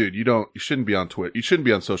 It's like, dude, you shouldn't be on Twitter. You shouldn't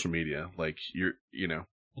be on social media. Like, you know,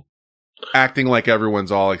 acting like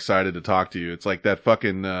everyone's all excited to talk to you. It's like that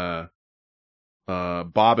fucking,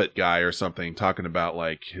 Bobbitt guy or something talking about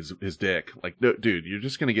like his dick. Like, no, dude, you're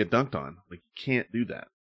just going to get dunked on. Like, you can't do that.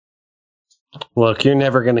 Look, you're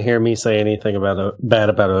never going to hear me say anything bad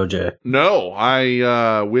about OJ. No,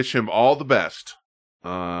 I, wish him all the best.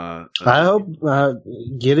 I hope,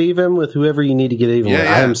 get even with whoever you need to get even with.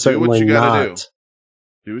 Yeah, I am do what certainly you gotta not.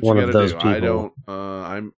 Do what one you of gotta those do. people. I don't.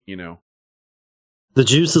 I'm. You know. The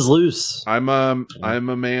juice is loose. I'm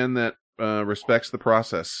a man that respects the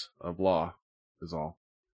process of law. Is all.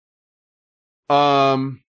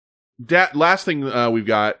 Last thing we've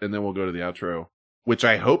got, and then we'll go to the outro, which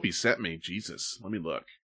I hope he sent me. Jesus, let me look.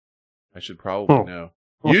 I should probably know.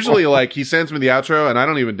 Usually, like, he sends me the outro, and I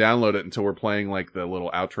don't even download it until we're playing, like, the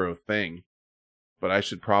little outro thing. But I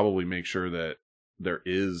should probably make sure that there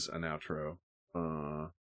is an outro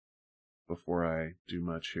before I do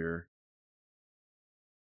much here.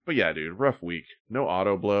 But yeah, dude, rough week. No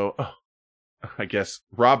auto blow. Oh, I guess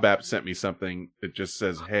Rob Bapp sent me something that just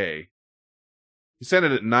says, hey. He sent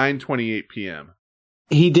it at 9:28 p.m.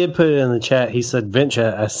 He did put it in the chat. He said, Vent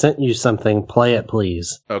Chat, I sent you something. Play it,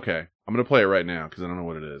 please. Okay. I'm going to play it right now because I don't know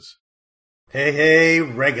what it is. Hey,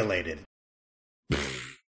 regulated.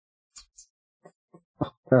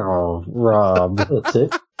 Oh, Rob. That's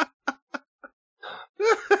it.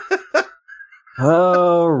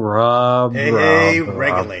 Oh, Rob. Hey, Rob.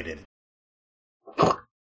 regulated.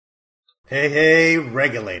 Hey,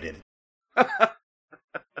 regulated.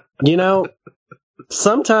 You know,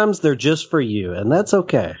 sometimes they're just for you, and that's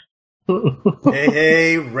okay.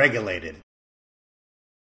 Hey, regulated.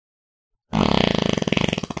 I'm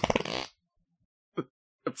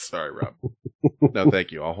sorry, Rob. No,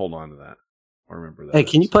 thank you. I'll hold on to that. I'll remember that. Hey,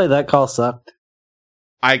 can you play That Call Sucked?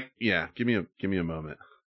 Give me a moment.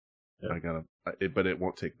 Yeah. But it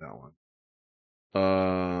won't take that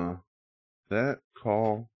long. That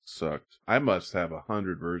call sucked. I must have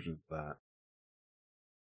 100 versions of that.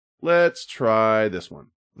 Let's try this one.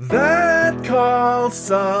 That call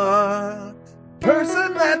sucked.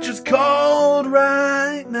 Person that just called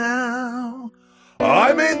right now.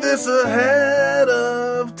 I made this ahead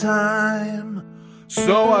of time,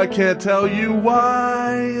 so I can't tell you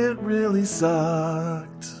why it really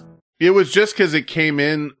sucked. It was just because it came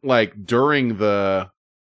in, like, during the,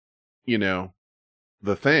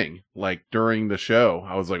 the thing. Like, during the show.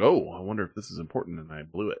 I was like, oh, I wonder if this is important, and I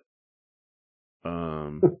blew it.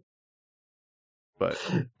 But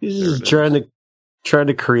he's just trying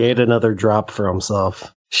to create another drop for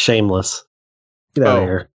himself. Shameless. Get out of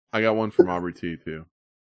here. I got one from Aubrey T, too.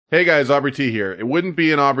 Hey guys, Aubrey T here. It wouldn't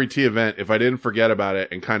be an Aubrey T event if I didn't forget about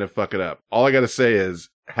it and kind of fuck it up. All I gotta say is,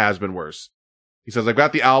 has been worse. He says, I've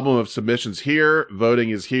got the album of submissions here. Voting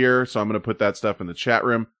is here, so I'm gonna put that stuff in the chat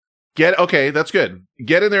room. Okay, that's good.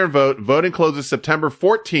 Get in there and vote. Voting closes September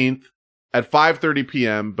 14th at 5:30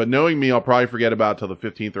 p.m., but knowing me, I'll probably forget about it till the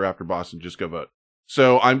 15th or after Boston. Just go vote.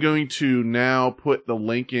 So I'm going to now put the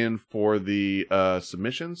link in for the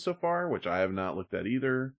submissions so far, which I have not looked at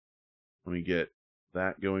either. Let me get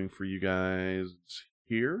that going for you guys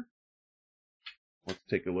here. Let's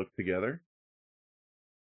take a look together.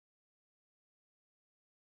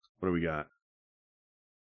 What do we got?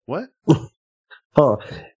 What? Oh,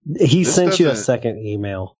 he This sent you a doesn't- second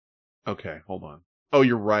email. Okay, hold on. Oh,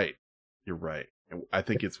 you're right. You're right. I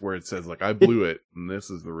think it's where it says, like, I blew it, and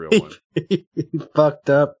this is the real one. He fucked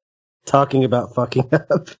up talking about fucking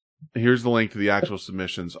up. Here's the link to the actual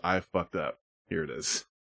submissions. I fucked up. Here it is.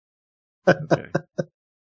 Okay.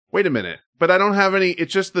 Wait a minute. But I don't have any.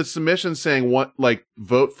 It's just the submissions saying what, like,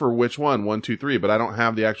 vote for which one, 1, 2, 3. But I don't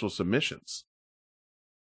have the actual submissions.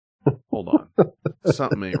 Hold on.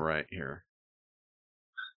 Something ain't right here.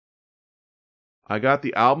 I got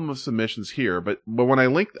the album of submissions here, but when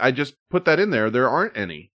I just put that in there. There aren't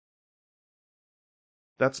any.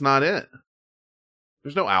 That's not it.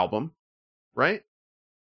 There's no album, right?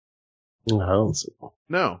 No.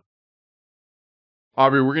 No.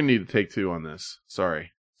 Aubrey, we're going to need to take 2 on this.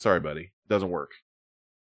 Sorry, buddy. Doesn't work.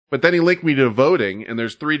 But then he linked me to voting, and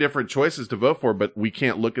there's 3 different choices to vote for, but we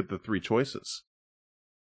can't look at the 3 choices.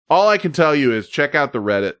 All I can tell you is check out the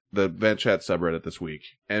Reddit, the Vent Chat subreddit this week,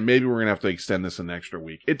 and maybe we're going to have to extend this an extra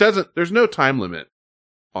week. There's no time limit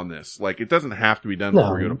on this. Like, it doesn't have to be done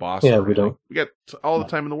before we go to Boston. Yeah, we don't. We got all the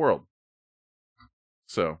time in the world.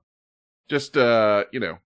 So, just, hang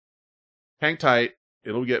tight.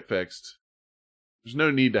 It'll get fixed. There's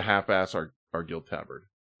no need to half-ass our guild tabard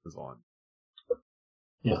is on.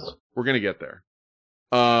 Yes. We're going to get there.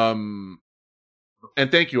 And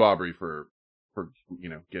thank you, Aubrey, for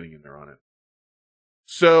getting in there on it.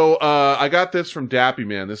 So, I got this from Dappy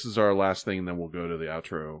Man. This is our last thing, and then we'll go to the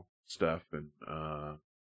outro stuff and,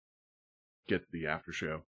 get to the after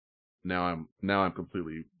show. Now I'm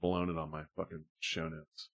completely blown it on my fucking show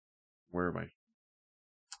notes. Where am I?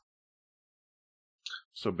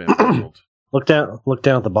 So bamboozled. Look down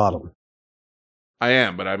at the bottom. I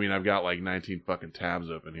am, but I mean, I've got like 19 fucking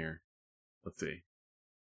tabs open here. Let's see.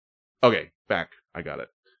 Okay, back. I got it.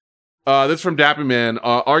 This is from Dappy Man,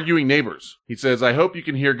 arguing neighbors. He says, I hope you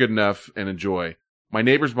can hear good enough and enjoy. My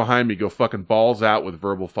neighbors behind me go fucking balls out with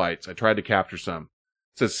verbal fights. I tried to capture some.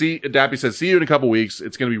 Dappy says, see you in a couple weeks.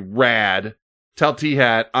 It's going to be rad. Tell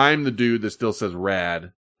T-Hat I'm the dude that still says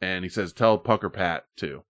rad. And he says, tell Punker Pat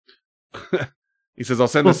too. He says, I'll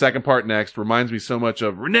send the second part next. Reminds me so much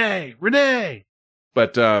of Renee.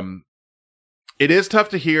 But, it is tough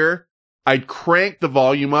to hear. I crank the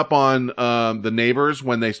volume up on, the neighbors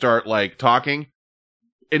when they start like talking.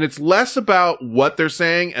 And it's less about what they're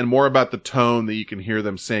saying and more about the tone that you can hear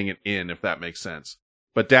them saying it in, if that makes sense.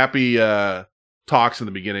 But Dappy, talks in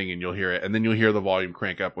the beginning and you'll hear it. And then you'll hear the volume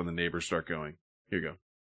crank up when the neighbors start going. Here you go.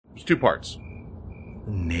 There's 2 parts.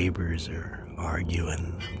 The neighbors are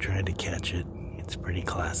arguing. I'm trying to catch it. It's pretty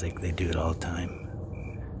classic. They do it all the time.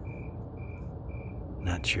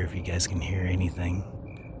 Not sure if you guys can hear anything.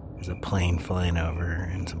 There's a plane flying over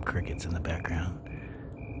and some crickets in the background.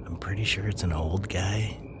 I'm pretty sure it's an old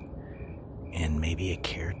guy and maybe a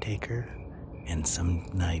caretaker. And some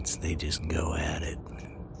nights they just go at it.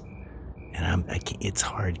 And it's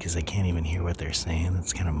hard because I can't even hear what they're saying.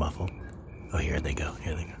 It's kind of muffled. Oh, here they go.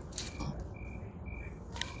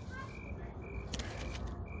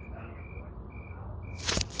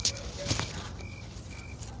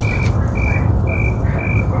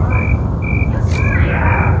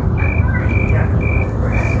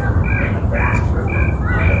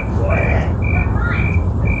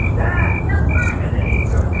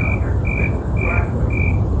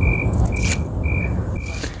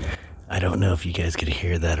 I don't know if you guys could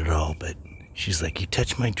hear that at all, but she's like, you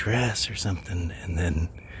touched my dress or something. And then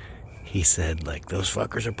he said, like, those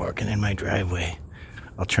fuckers are parking in my driveway.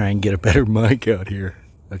 I'll try and get a better mic out here.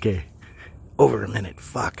 Okay. Over a minute.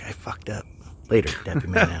 Fuck, I fucked up. Later, Dappy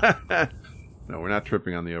Man out. No, we're not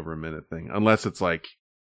tripping on the over a minute thing. Unless it's like,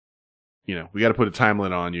 we got to put a time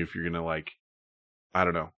limit on you if you're going to, like, I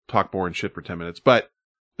don't know, talk boring shit for 10 minutes. But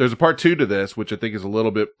there's a part 2 to this, which I think is a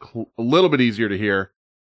little bit easier to hear.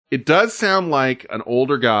 It does sound like an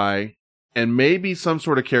older guy and maybe some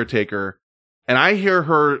sort of caretaker. And I hear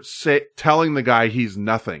her telling the guy he's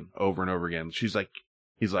nothing over and over again. He's like,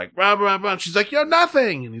 blah, blah, blah. She's like, you're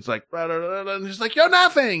nothing. And he's like, blah, blah, blah, blah. And she's like, you're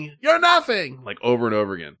nothing. Like over and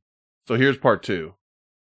over again. So here's part 2.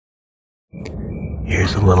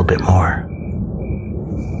 Here's a little bit more.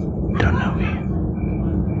 Don't know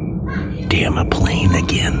me. Damn, a plane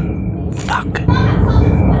again. Fuck.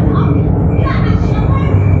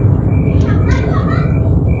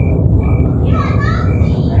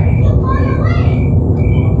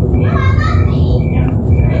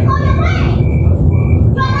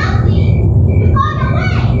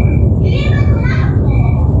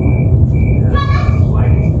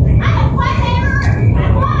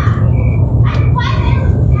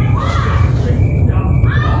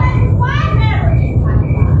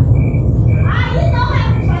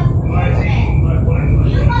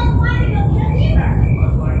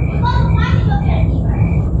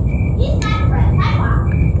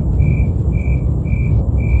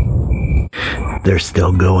 They're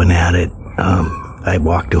still going at it. I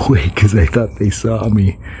walked away because I thought they saw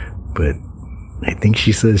me. But I think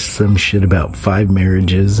she says some shit about 5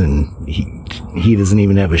 marriages and he doesn't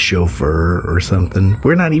even have a chauffeur or something.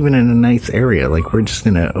 We're not even in a nice area. Like, we're just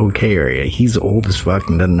in an okay area. He's old as fuck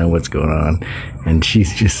and doesn't know what's going on. And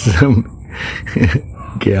she's just some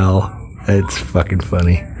gal. It's fucking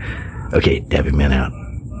funny. Okay, Dappy Man out.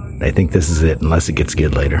 I think this is it, unless it gets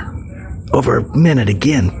good later. Over a minute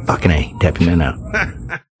again. Fucking A. Dappy Man out.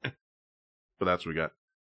 But that's what we got.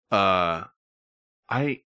 I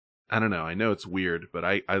don't know. I know it's weird, but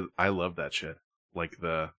I love that shit. Like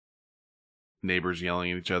the neighbors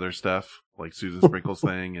yelling at each other stuff, like Susan Sprinkles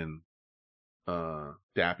thing and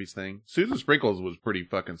Dappy's thing. Susan Sprinkles was pretty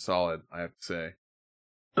fucking solid, I have to say.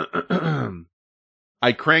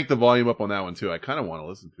 I cranked the volume up on that one too. I kind of want to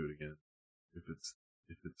listen to it again if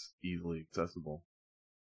it's easily accessible.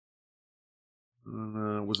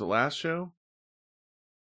 Was it last show?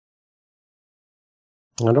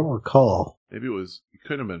 I don't recall. Maybe it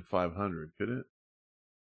couldn't have been 500, could it?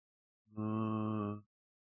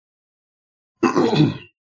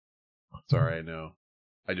 Sorry, I know.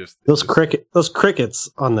 Those crickets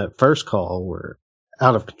on that first call were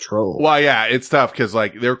out of control. Well, yeah, it's tough because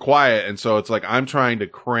like they're quiet, and so it's like I'm trying to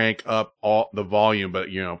crank up all the volume, but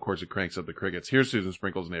of course it cranks up the crickets. Here's Susan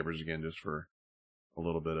Sprinkles' neighbors again, just for a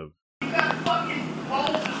little bit of. You got fucking bowls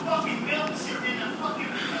of fucking milk sitting in the fucking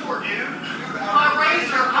floor, dude. My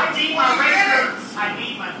razor, I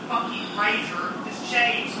need my fucking razor to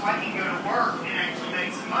shave so I can go to work and actually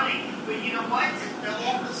make some money. But you know what? It fell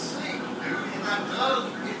off the sink, dude, and I dug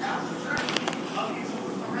it out of the trash. Okay,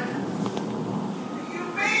 so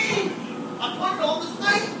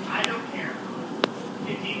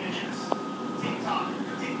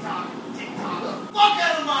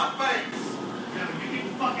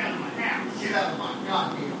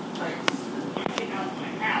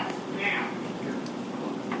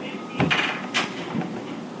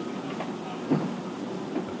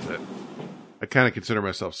kind of consider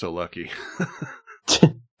myself so lucky.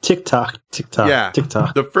 TikTok. Yeah.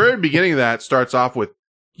 TikTok. The very beginning of that starts off with,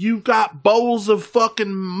 "You've got bowls of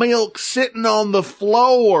fucking milk sitting on the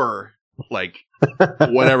floor." Like,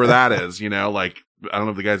 whatever that is, like, I don't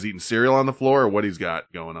know if the guy's eating cereal on the floor or what he's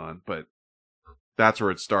got going on, but that's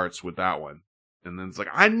where it starts with that one. And then it's like,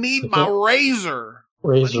 "I need my razor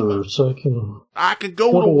so I can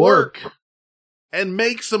go to work and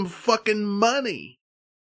make some fucking money."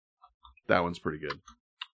 That one's pretty good.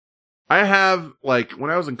 I have, like,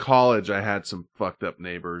 when I was in college, I had some fucked up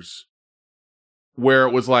neighbors where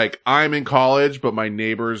it was like, I'm in college, but my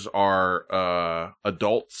neighbors are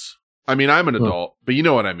adults. I mean, I'm an adult, but you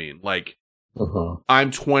know what I mean. Like,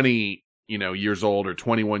 I'm 20, years old or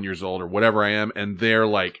 21 years old or whatever I am, and they're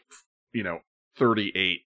like,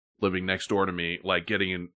 38 living next door to me, like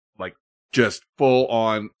getting in, like, just full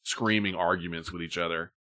on screaming arguments with each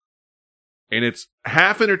other. And it's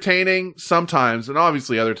half entertaining sometimes, and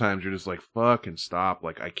obviously other times you're just like, fucking stop,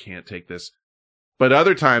 like, I can't take this. But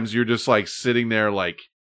other times you're just like sitting there like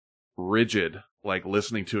rigid, like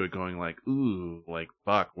listening to it going like, ooh, like,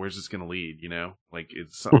 fuck, where's this gonna lead, Like,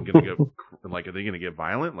 is something gonna go, like, are they gonna get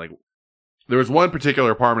violent? Like, there was one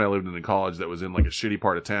particular apartment I lived in college that was in like a shitty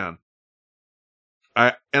part of town.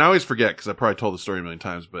 I always forget because I probably told the story a million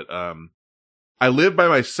times, but I lived by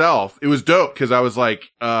myself. It was dope because I was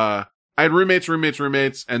like, I had roommates,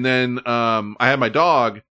 and then I had my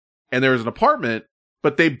dog, and there was an apartment,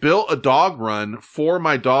 but they built a dog run for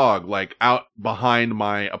my dog, like, out behind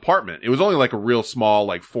my apartment. It was only like a real small,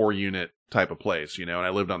 like, 4-unit type of place, and I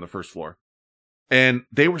lived on the first floor. And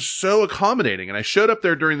they were so accommodating, and I showed up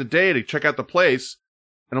there during the day to check out the place,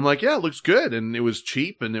 and I'm like, yeah, it looks good, and it was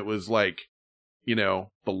cheap, and it was like,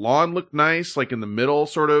 the lawn looked nice, like in the middle,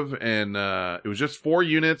 sort of, and it was just 4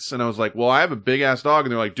 units, and I was like, well, I have a big-ass dog,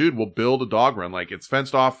 and they're like, dude, we'll build a dog run. Like, it's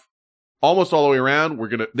fenced off almost all the way around.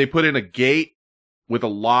 They put in a gate with a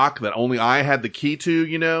lock that only I had the key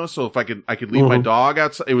to, so if I could leave my dog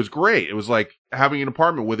outside. It was great. It was like having an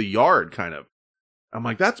apartment with a yard, kind of. I'm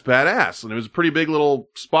like, that's badass, and it was a pretty big little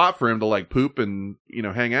spot for him to, like, poop and,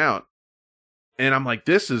 hang out. And I'm like,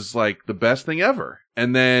 this is like the best thing ever.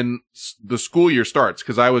 And then the school year starts,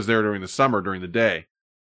 because I was there during the summer, during the day.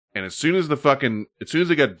 And as soon as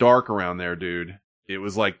it got dark around there, dude, it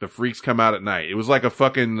was like the freaks come out at night. It was like a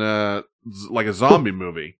fucking, like a zombie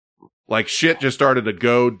movie. Like, shit just started to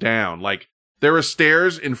go down. Like, there were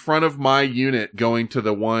stairs in front of my unit going to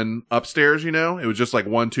the one upstairs, It was just like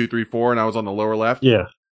 1, 2, 3, 4, and I was on the lower left. Yeah.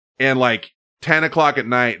 And like 10 o'clock at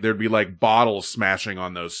night, there'd be like bottles smashing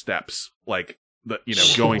on those steps. Like,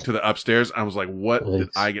 going to the upstairs. I was like, what did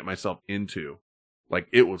I get myself into? Like,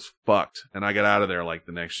 it was fucked. And I got out of there like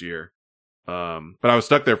the next year. But I was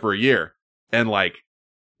stuck there for a year, and like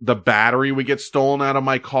the battery would get stolen out of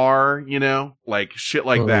my car, like shit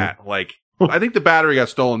like that. Like, I think the battery got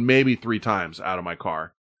stolen maybe 3 times out of my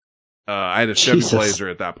car. I had a Chevy Blazer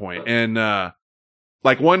at that point. And,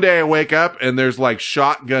 like, one day I wake up and there's like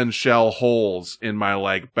shotgun shell holes in my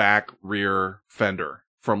like back rear fender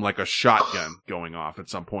from like a shotgun going off at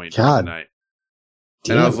some point during the night.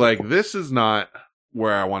 Damn. And I was like, this is not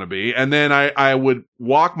where I want to be. And then I would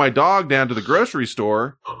walk my dog down to the grocery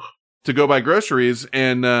store to go buy groceries.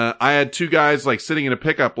 And, I had 2 guys like sitting in a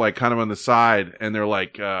pickup, like kind of on the side. And they're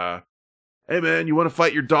like, hey man, you want to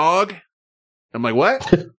fight your dog? I'm like,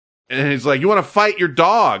 what? And he's like, you want to fight your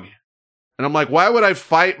dog? And I'm like, why would I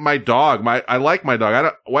fight my dog? I like my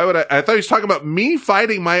dog. I thought he was talking about me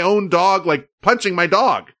fighting my own dog, like punching my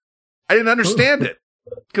dog. I didn't understand it.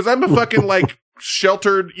 Cause I'm a fucking like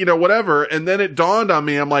sheltered, whatever. And then it dawned on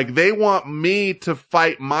me, I'm like, they want me to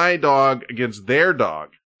fight my dog against their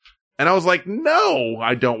dog. And I was like, no,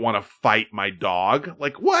 I don't want to fight my dog.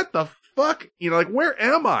 Like, what the fuck? Like, where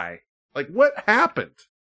am I? Like, what happened?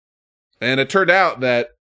 And it turned out that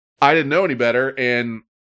I didn't know any better, and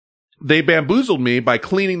they bamboozled me by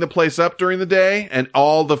cleaning the place up during the day, and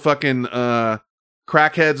all the fucking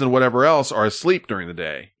crackheads and whatever else are asleep during the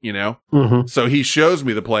day, Mm-hmm. So he shows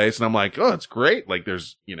me the place, and I'm like, oh, it's great. Like,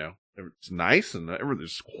 there's, it's nice, and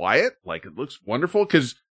everything's quiet. Like, it looks wonderful,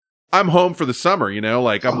 because I'm home for the summer,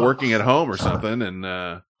 like, I'm working at home or something, and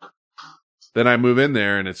then I move in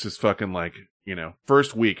there, and it's just fucking like,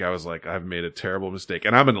 first week I was like, I've made a terrible mistake,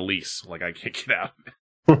 and I'm in a lease. Like, I can't get out.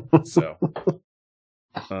 So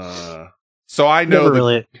I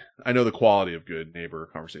know I know the quality of good neighbor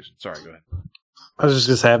conversation. Sorry, go ahead. I was just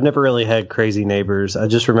gonna say, I've never really had crazy neighbors. I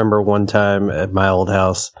just remember one time at my old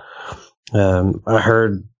house, I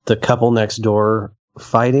heard the couple next door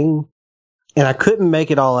fighting, and I couldn't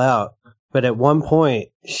make it all out. But at one point,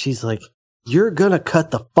 she's like, "You're gonna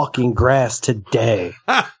cut the fucking grass today.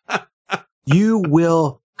 you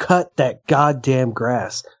will cut that goddamn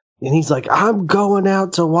grass. And he's like, I'm going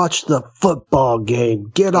out to watch the football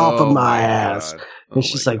game. Get off of my ass. And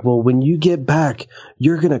she's like, well, when you get back,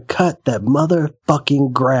 you're going to cut that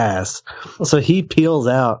motherfucking grass. So he peels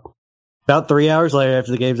out. About 3 hours later,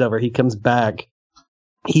 after the game's over, he comes back.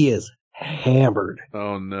 He is hammered.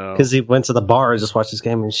 Oh, no. Because he went to the bar and just watched this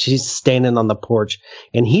game, and she's standing on the porch.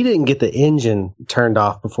 And he didn't get the engine turned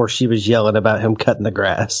off before she was yelling about him cutting the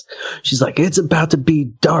grass. She's like, it's about to be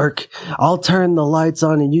dark. I'll turn the lights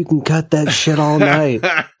on, and you can cut that shit all night.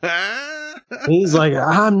 And he's like,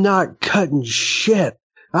 I'm not cutting shit.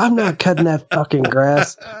 I'm not cutting that fucking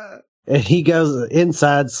grass. And he goes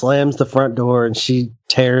inside, slams the front door, and she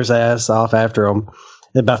tears ass off after him.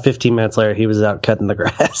 And about 15 minutes later, he was out cutting the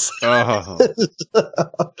grass. Oh.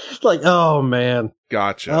 Like, oh, man.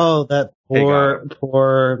 Gotcha. Oh, that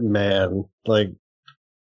poor man. Like,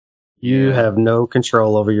 you have no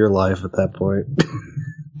control over your life at that point.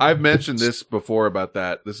 I've mentioned this before about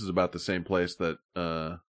that. This is about the same place that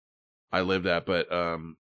I lived at, but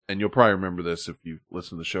and you'll probably remember this if you've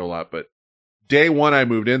listened to the show a lot, but day one I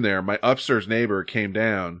moved in there, my upstairs neighbor came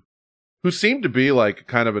down, who seemed to be like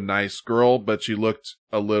kind of a nice girl, but she looked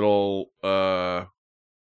a little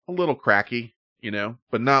cracky, you know,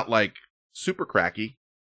 but not like super cracky,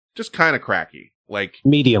 just kind of cracky, like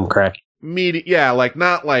medium cracky. Yeah, like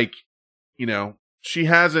not like, you know, she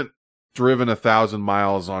hasn't driven 1,000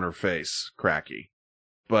 miles on her face cracky,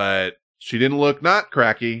 but she didn't look not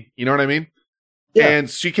cracky. You know what I mean? Yeah. And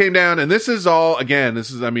she came down, and this is all, again,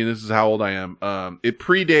 this is how old I am. It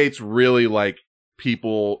predates really like it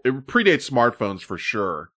predates smartphones for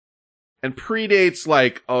sure. And predates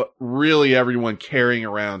like really everyone carrying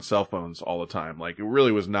around cell phones all the time. Like it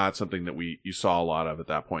really was not something that you saw a lot of at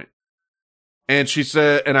that point. And she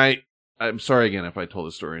said, and I'm sorry again if I told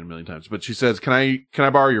this story a million times, but she says, can I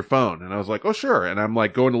borrow your phone? And I was like, oh sure. And I'm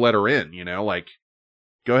like going to let her in, you know, like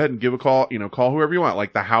go ahead and give a call, you know, call whoever you want,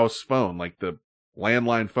 like the house phone, like the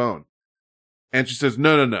landline phone. And she says,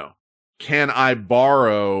 no. Can I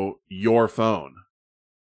borrow your phone?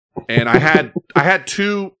 And I had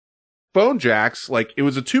 2 phone jacks. Like it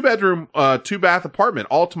was a 2-bedroom, 2-bath apartment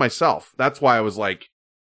all to myself. That's why I was like,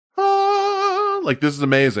 like this is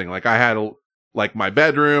amazing. Like I had like my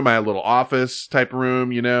bedroom, I had a little office type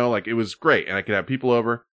room, you know, like it was great. And I could have people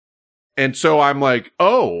over. And so I'm like,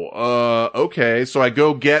 okay. So I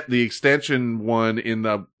go get the extension one in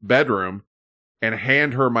the bedroom and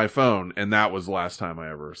hand her my phone. And that was the last time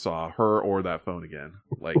I ever saw her or that phone again.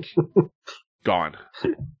 Like, gone.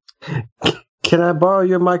 Can I borrow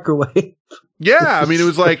your microwave? Yeah. I mean, it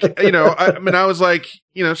was like, you know, I was like,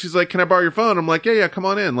 you know, she's like, can I borrow your phone? I'm like, yeah, come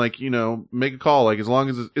on in. Like, you know, make a call. Like, as long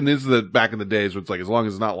as and this is the back in the days where it's like, as long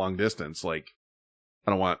as it's not long distance, like,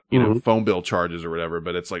 I don't want, you know, phone bill charges or whatever,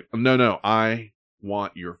 but it's like, no, I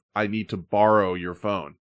need to borrow your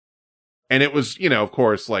phone. And it was, you know, of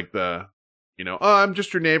course, like you know, oh, I'm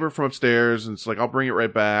just your neighbor from upstairs. And it's like, I'll bring it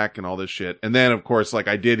right back and all this shit. And then, of course, like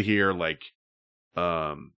I did hear like,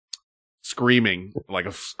 screaming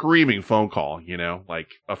phone call, you know, like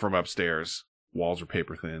from upstairs. Walls are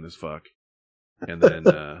paper thin as fuck. And then,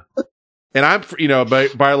 and I'm, you know,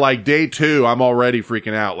 by like day 2, I'm already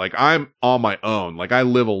freaking out. Like I'm on my own. Like I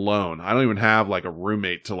live alone. I don't even have like a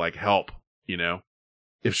roommate to like help, you know,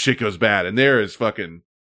 if shit goes bad. And there is fucking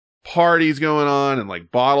parties going on and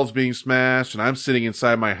like bottles being smashed. And I'm sitting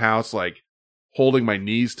inside my house, like holding my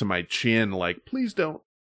knees to my chin, like, please don't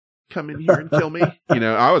come in here and kill me. You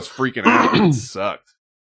know, I was freaking out. It sucked.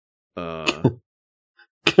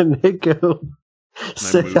 Kaneko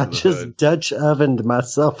said I just Dutch ovened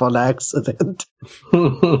myself on accident.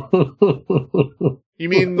 You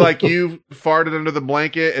mean like you farted under the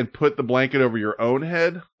blanket and put the blanket over your own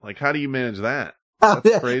head? Like, how do you manage that?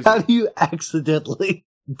 That's crazy. How do you accidentally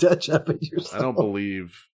Dutch oven yourself? I don't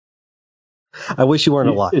believe. I wish you weren't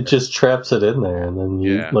alive. It just traps it in there, and then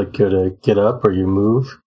you like go to get up or you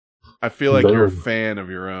move. I feel like you're a fan of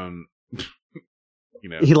your own, you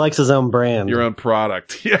know. He likes his own brand. Your own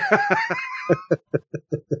product. Yeah.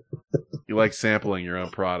 You like sampling your own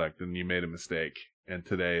product, and you made a mistake. And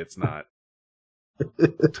today it's not.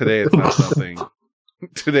 Today it's not something.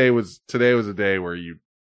 Today was a day where you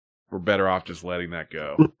were better off just letting that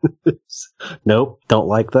go. Nope, don't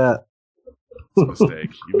like that. It's a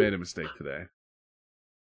mistake. You made a mistake today.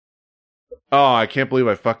 Oh, I can't believe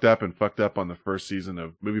I fucked up on the first season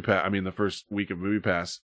of Movie Pass. I mean, the first week of Movie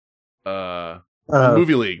Pass.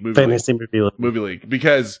 Movie League. Movie League.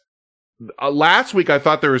 Because last week I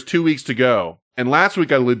thought there was 2 weeks to go. And last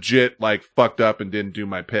week I legit, like, fucked up and didn't do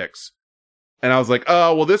my picks. And I was like,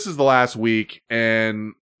 oh, well, this is the last week.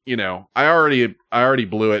 And, you know, I already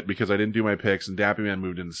blew it because I didn't do my picks and Dappy Man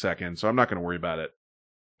moved into second, so I'm not going to worry about it.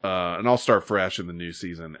 And I'll start fresh in the new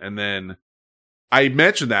season. And then I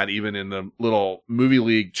mentioned that even in the little movie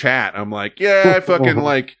league chat. I'm like, yeah, I fucking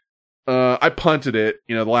like, I punted it,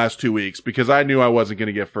 you know, the last 2 weeks because I knew I wasn't going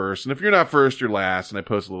to get first. And if you're not first, you're last. And I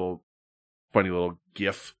post a little funny little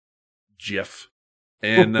GIF.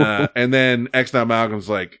 And, and then X Now Malcolm's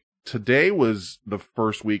like, today was the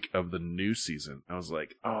first week of the new season. I was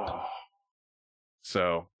like, oh.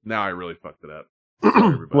 So now I really fucked it up.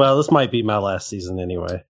 Well, this might be my last season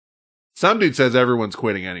anyway. Some dude says everyone's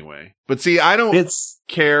quitting anyway. But see, I don't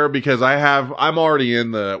care because I'm already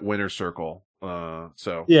in the winner circle.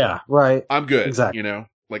 So yeah, right. I'm good. Exactly. You know,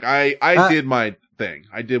 like I did my thing.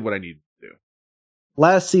 I did what I needed to do.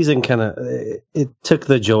 Last season kind of, it took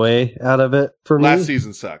the joy out of it for me. Last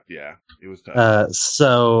season sucked. Yeah, it was tough.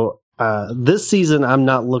 So this season, I'm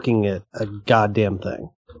not looking at a goddamn thing.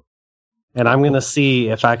 And I'm going to see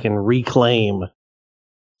if I can reclaim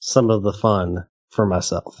some of the fun for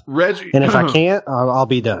myself. Reggie, and if I can't, I'll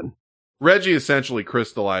be done. Reggie essentially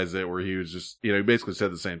crystallized it where he was just, you know, he basically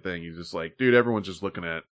said the same thing. He's just like, dude, everyone's just looking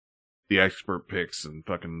at the expert picks and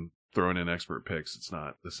fucking throwing in expert picks. It's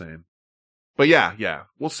not the same. But yeah,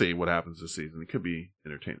 we'll see what happens this season. It could be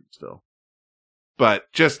entertaining still.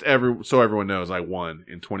 But just so everyone knows, I won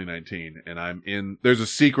in 2019 and there's a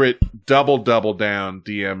secret double down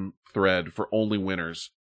DM thread for only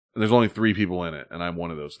winners. And there's only 3 people in it and I'm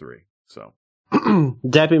one of those 3. So.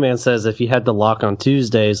 Dappy Man says if you had to lock on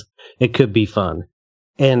Tuesdays, it could be fun.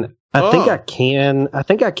 And I think I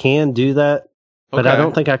can do that, but I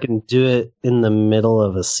don't think I can do it in the middle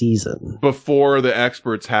of a season. Before the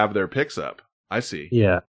experts have their picks up. I see.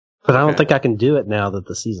 Yeah. But I don't think I can do it now that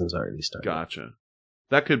the season's already started. Gotcha.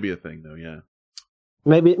 That could be a thing though, yeah.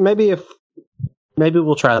 Maybe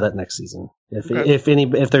we'll try that next season.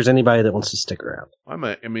 If there's anybody that wants to stick around. I'll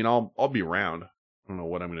be around. I don't know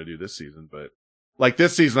what I'm going to do this season, but like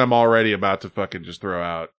this season, I'm already about to fucking just throw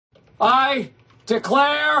out. I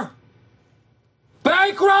declare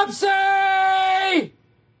bankruptcy!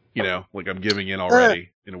 You know, like I'm giving in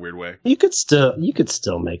already in a weird way. You could still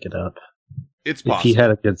make it up. It's possible. If you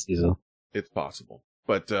had a good season. It's possible.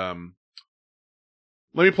 But,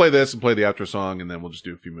 let me play this and play the outro song and then we'll just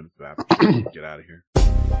do a few minutes of after. Get out of here.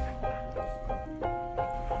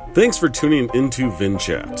 Thanks for tuning into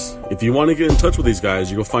VinChat. If you want to get in touch with these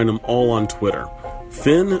guys, you can find them all on Twitter.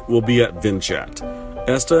 Finn will be at VinChat.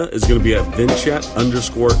 Esta is going to be at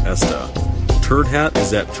VinChat_Esta. Turd Hat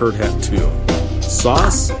is at Turd Hat 2.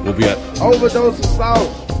 Sauce will be at Overdose of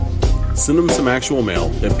Sauce. Send them some actual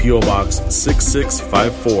mail at P.O. Box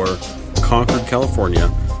 6654, Concord,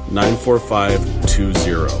 California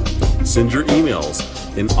 94520. Send your emails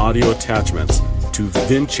and audio attachments to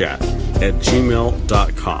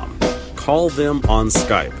vinchat@gmail.com. Call them on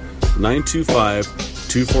Skype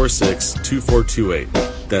 925-246-2428.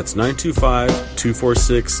 That's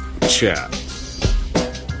 925-246-CHAT.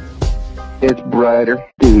 It's brighter.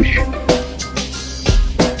 Douche.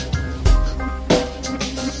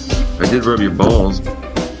 I did rub your balls.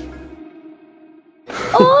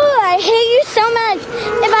 Oh, I hate you so much.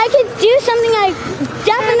 If I could do something, I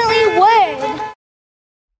definitely would.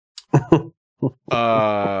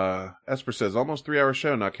 Esper says, almost 3-hour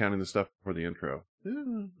show, not counting the stuff before the intro.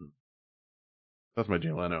 That's my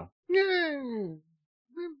Jay Leno.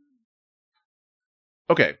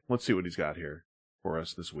 Okay, let's see what he's got here for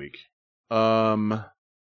us this week. Come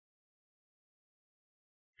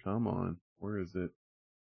on. Where is it?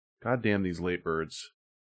 God damn these late birds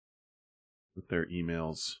with their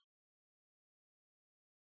emails.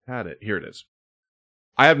 Had it. Here it is.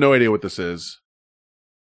 I have no idea what this is.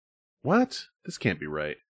 What? This can't be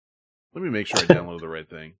right. Let me make sure I download the right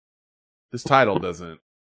thing. This title doesn't.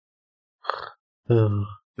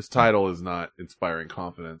 This title is not inspiring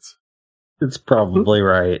confidence. It's probably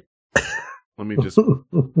right. Let me just.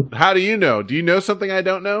 How do you know? Do you know something I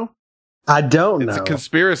don't know? I don't know. It's a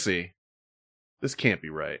conspiracy. This can't be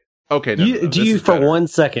right. Okay. No, do you for better. 1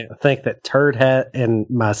 second think that Turd Hat and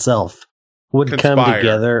myself would come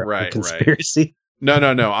together right, a conspiracy?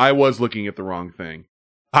 Right. No. I was looking at the wrong thing.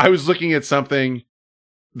 I was looking at something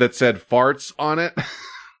that said farts on it.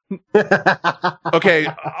 Okay,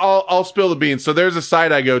 I'll spill the beans. So there's a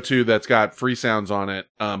site I go to that's got free sounds on it,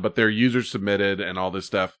 but they're user submitted and all this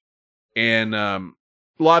stuff. And a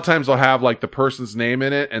lot of times they'll have like the person's name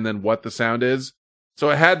in it and then what the sound is. So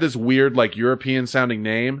it had this weird like European sounding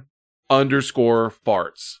name,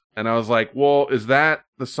 _farts. And I was like, well, is that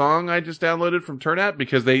the song I just downloaded from Turnout?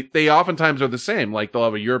 Because they oftentimes are the same. Like they'll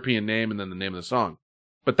have a European name and then the name of the song.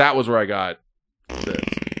 But that was where I got this.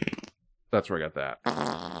 That's where I got that.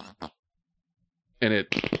 And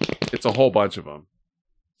it's a whole bunch of them.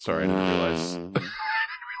 Sorry, I didn't realize.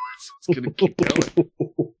 It's going to keep going.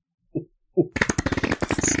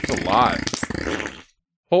 It's a lot.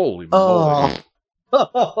 Holy moly.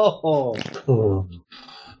 Oh.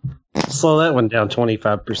 Slow that one down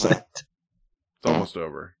 25%. It's almost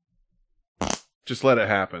over. Just let it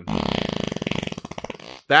happen.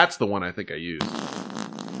 That's the one I think I used.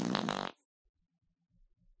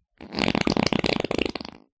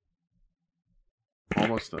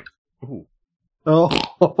 Almost done. Ooh. Oh.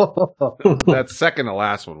 That second to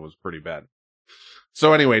last one was pretty bad.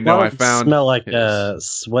 So anyway, no, I found smell like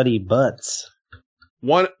sweaty butts.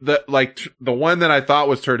 The one that I thought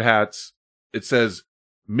was turd hats. It says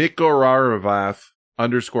Mikoraravath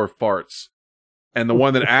 _farts, and the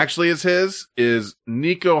one that actually is his is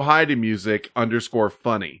Nico Heide Music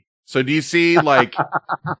 _funny. So do you see, like,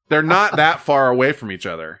 they're not that far away from each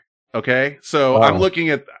other? Okay, so I'm looking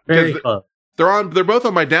at because they're both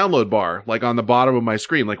on my download bar, like on the bottom of my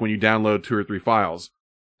screen, like when you download 2 or 3 files.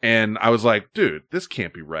 And I was like, dude, this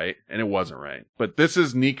can't be right. And it wasn't right. But this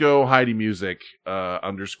is Nico Heide Music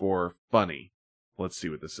 _funny. Let's see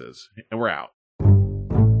what this is. And we're out.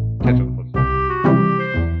 Catch on the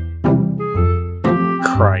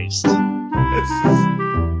flip. Christ.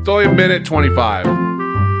 It's only a minute 25.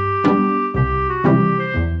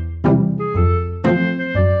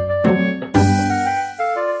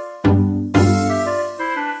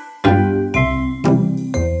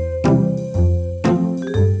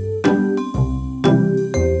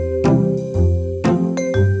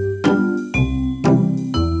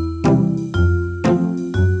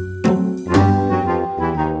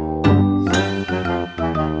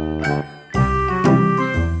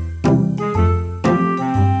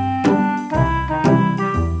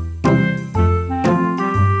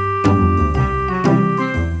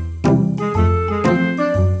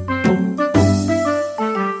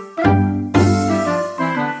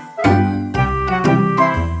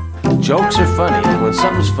 Jokes are funny. When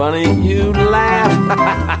something's funny, you laugh.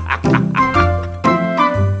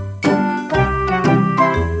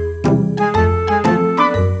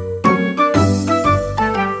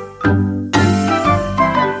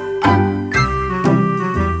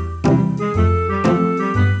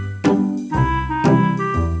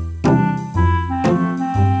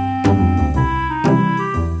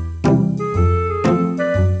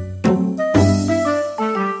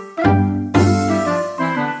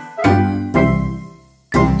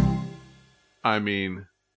 I mean,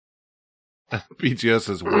 BGS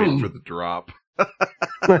is waiting for the drop.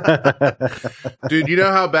 Dude, you know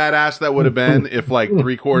how badass that would have been if, like,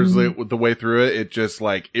 3/4 the way through it, it just,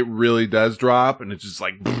 like, it really does drop, and it's just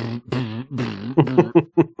like, I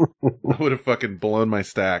would have fucking blown my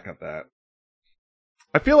stack at that.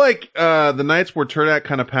 I feel like the nights where Turdak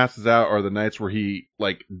kind of passes out are the nights where he,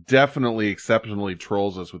 like, definitely exceptionally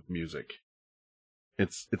trolls us with music.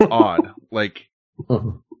 It's odd. Like,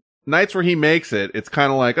 nights where he makes it, it's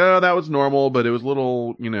kind of like, oh, that was normal, but it was a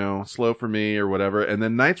little, slow for me or whatever. And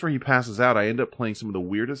then nights where he passes out, I end up playing some of the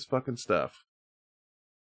weirdest fucking stuff.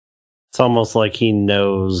 It's almost like he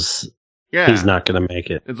knows he's not going to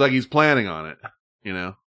make it. It's like he's planning on it,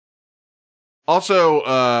 Also,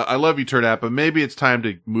 I love you, Turdat, but maybe it's time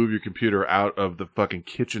to move your computer out of the fucking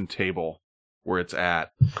kitchen table where it's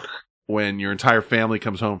at when your entire family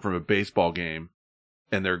comes home from a baseball game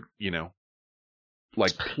and they're,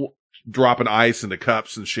 like dropping ice into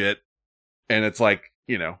cups and shit. And it's like,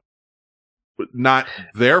 not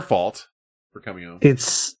their fault for coming home.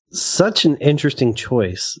 It's such an interesting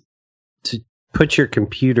choice to put your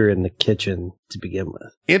computer in the kitchen to begin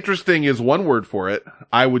with. Interesting is one word for it.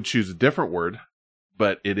 I would choose a different word,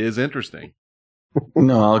 but it is interesting.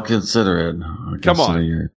 No, I'll consider it. Come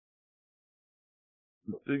on.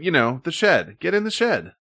 The shed. Get in the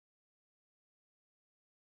shed.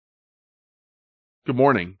 Good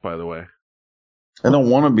morning, by the way. I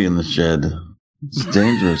don't want to be in the shed. It's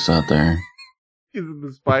dangerous out there. Is it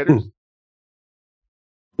the spiders?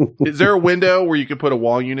 Is there a window where you can put a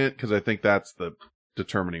wall unit? Because I think that's the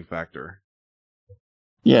determining factor.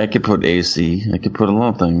 Yeah, I could put AC. I could put a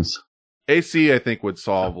lot of things. AC, I think, would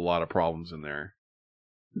solve a lot of problems in there.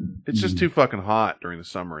 It's just too fucking hot during the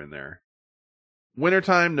summer in there.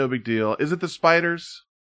 Wintertime, no big deal. Is it the spiders?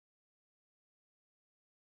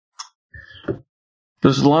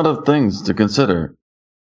 There's a lot of things to consider.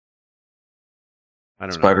 I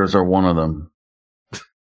don't know. Spiders are one of them.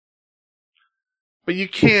 But you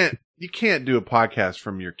can't do a podcast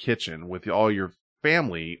from your kitchen with all your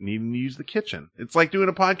family needing to use the kitchen. It's like doing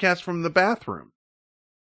a podcast from the bathroom.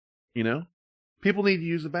 People need to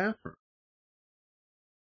use the bathroom.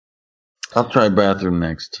 I'll try bathroom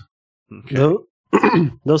next. Okay.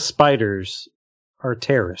 Those spiders are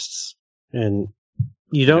terrorists, and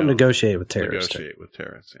you don't negotiate with terrorists. Negotiate with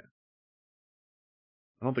terrorists, yeah.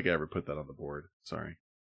 I don't think I ever put that on the board. Sorry.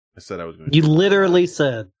 I said I was going to. You literally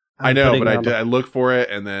said. I know, but I looked for it,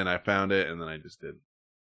 and then I found it, and then I just didn't.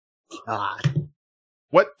 God.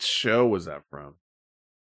 What show was that from?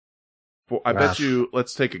 I bet you.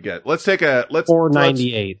 Let's take a guess. Let's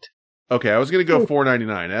 498. Okay, I was going to go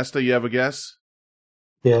 499. Esta, you have a guess?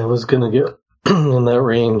 Yeah, I was gonna get in that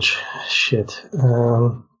range. Shit.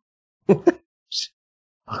 I'll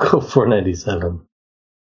go 497.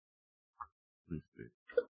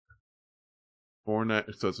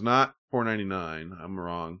 So it's not 499. I'm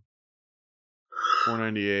wrong.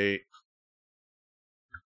 498.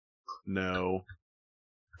 No.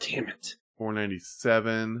 Damn it.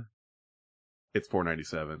 497. It's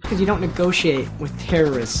 497. Because you don't negotiate with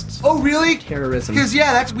terrorists. Oh, really? Terrorism. Because,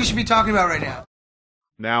 yeah, that's what we should be talking about right now.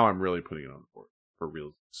 Now I'm really putting it on the board for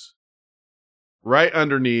real. Right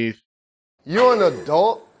underneath. You're an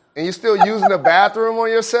adult and you're still using the bathroom on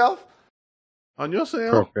yourself? On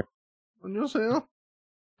yourself? Perfect. On yourself?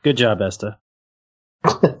 Good job, Esta.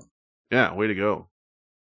 Yeah, way to go.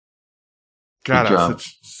 God, Good I job.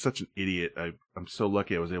 was such an idiot. I'm so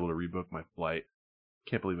lucky I was able to rebook my flight.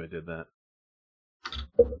 Can't believe I did that.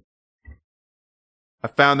 I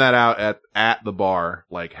found that out at the bar,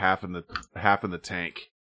 like half in the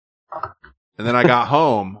tank. And then I got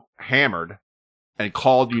home hammered and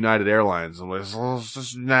called United Airlines. I'm like, "Oh, is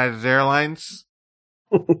this United Airlines?"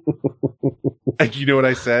 And you know what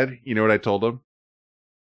I said? You know what I told them?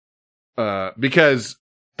 Because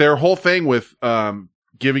their whole thing with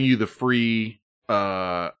giving you the free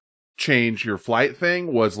change your flight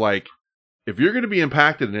thing was like, if you're going to be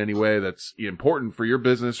impacted in any way that's important for your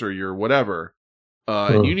business or your whatever,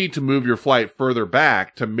 and you need to move your flight further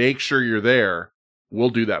back to make sure you're there, we'll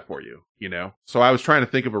do that for you, you know? So I was trying to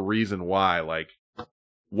think of a reason why, like,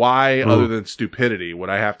 why other than stupidity would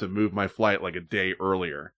I have to move my flight like a day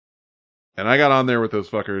earlier? And I got on there with those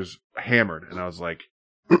fuckers hammered, and I was like,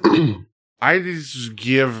 I just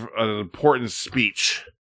give an important speech.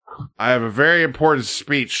 I have a very important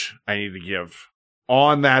speech I need to give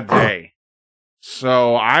on that day.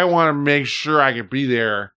 So I want to make sure I can be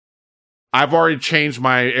there. I've already changed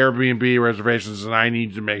my Airbnb reservations, and I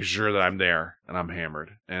need to make sure that I'm there. And I'm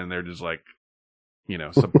hammered. And they're just like, you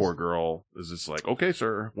know, some poor girl is just like, okay,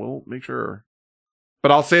 sir, we'll make sure.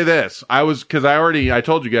 But I'll say this. I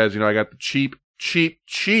told you guys, you know, I got the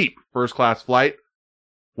cheap first class flight.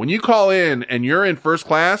 When you call in and you're in first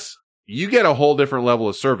class, you get a whole different level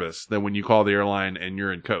of service than when you call the airline and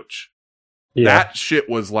you're in coach. Yeah. That shit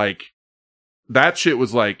was like,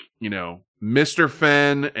 you know, Mr.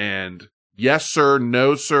 Fenn and yes, sir,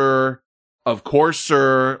 no, sir, of course,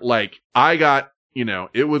 sir. Like, I got, you know,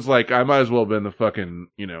 it was like, I might as well have been the fucking,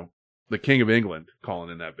 you know, the King of England calling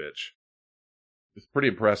in that bitch. It's pretty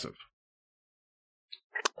impressive.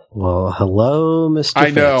 Well, hello, Mr. I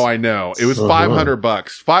know. It was $500.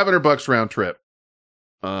 $500 round trip,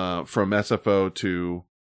 from SFO to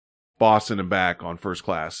Boston and back on first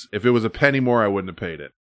class. If it was a penny more, I wouldn't have paid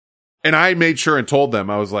it. And I made sure and told them,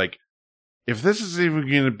 I was like, if this is even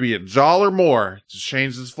going to be $1 more to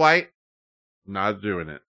change this flight, I'm not doing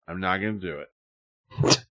it. I'm not going to do it.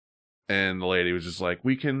 And the lady was just like,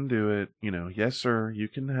 we can do it. You know, yes, sir, you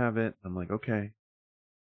can have it. I'm like, okay.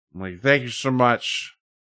 I'm like, thank you so much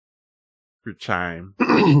for your time.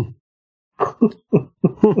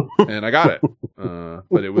 And I got it.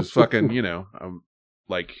 But it was fucking, you know,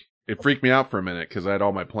 like, it freaked me out for a minute because I had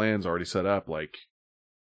all my plans already set up. Like,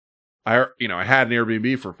 I had an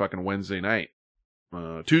Airbnb for fucking Wednesday night,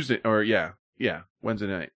 Wednesday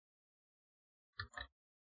night.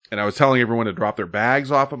 And I was telling everyone to drop their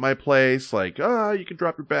bags off at my place. Like, you can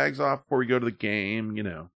drop your bags off before we go to the game. You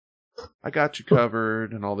know, I got you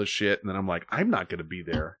covered and all this shit. And then I'm like, I'm not going to be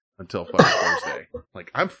there until fucking Thursday.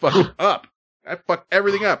 Like, I'm fucking up. I fucked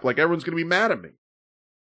everything up. Like, everyone's going to be mad at me.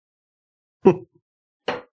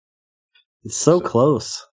 It's so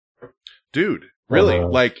close. Dude, really?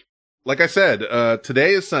 Like I said,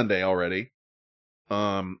 today is Sunday already.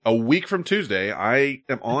 A week from Tuesday, I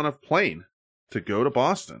am on a plane to go to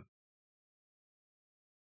Boston.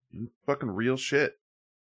 Fucking real shit.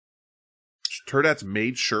 Turdat's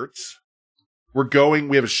made shirts. We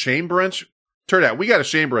have a Shane Brunch. Turdat, we got a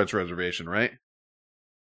Shane Brunch reservation, right?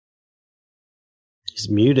 He's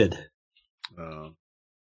muted.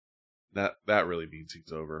 That really means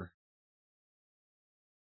he's over.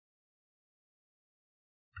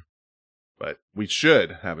 But we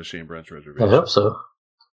should have a Shane Brunch reservation. I hope so.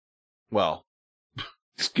 Well,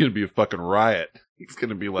 it's going to be a fucking riot. He's going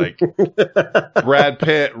to be like Brad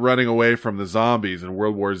Pitt running away from the zombies in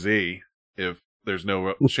World War Z if there's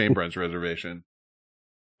no Shane Brent's reservation.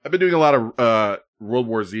 I've been doing a lot of World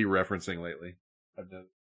War Z referencing lately. I've done.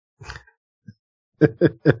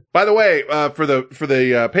 By the way, for the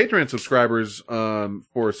Patreon subscribers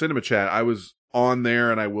for Cinema Chat, I was on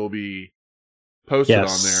there and I will be posted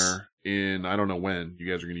on there in, I don't know when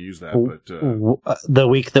you guys are going to use that, but the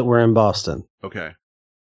week that we're in Boston. Okay.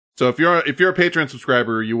 So if you're a Patreon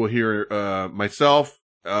subscriber, you will hear myself,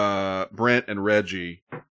 Brent, and Reggie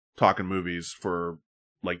talking movies for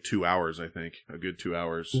like 2 hours. I think a good 2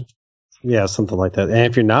 hours. Yeah, something like that. And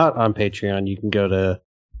if you're not on Patreon, you can go to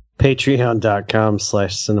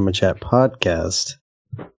patreon.com/cinemachatpodcast.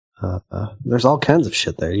 There's all kinds of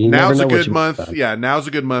shit there. Now's a good month. Yeah, now's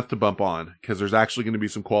a good month to bump on because there's actually going to be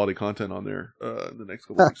some quality content on there in the next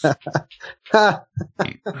couple weeks.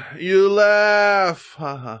 You laugh.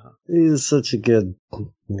 He's such a good.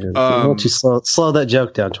 Why don't you slow that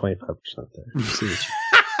joke down 25% there?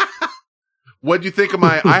 What'd you think of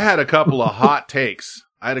my? I had a couple of hot takes.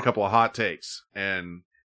 And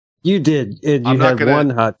you did. You had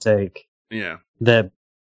one hot take. Yeah. That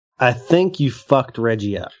I think you fucked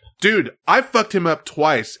Reggie up. Dude, I fucked him up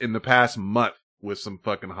twice in the past month with some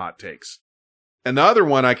fucking hot takes. And the other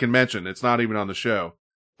one I can mention, it's not even on the show.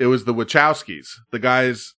 It was the Wachowskis. The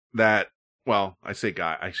guys that, well, I say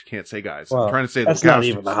guy. I can't say guys. Well, I'm trying to say that's the Wachowskis. Not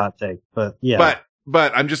even a hot take, but yeah.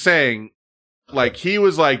 But I'm just saying, like, he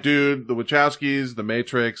was like, dude, the Wachowskis, the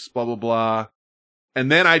Matrix, blah, blah, blah.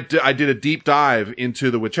 And then I did a deep dive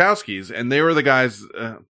into the Wachowskis, and they were the guys,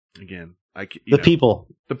 again, the people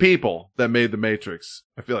that made the Matrix.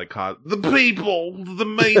 I feel like the people that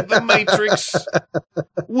made the Matrix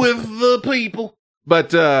with the people.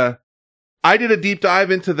 But I did a deep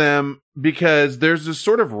dive into them because there's this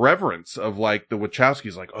sort of reverence of like the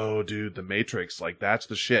Wachowskis, like, oh, dude, the Matrix, like that's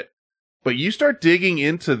the shit. But you start digging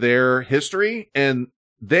into their history, and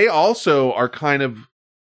they also are kind of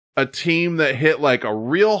a team that hit like a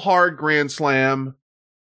real hard grand slam,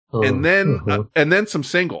 and then some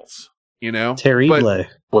singles. You know, terrible.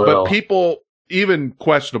 But people, even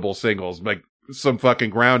questionable singles, like some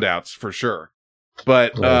fucking ground outs for sure.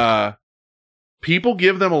 But people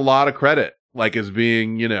give them a lot of credit, like as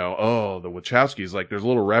being, you know, oh, the Wachowskis, like there's a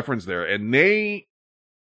little reference there, and they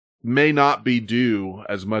may not be due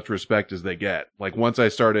as much respect as they get. Like once I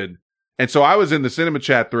started, and so I was in the Cinema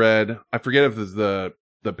Chat thread. I forget if it's the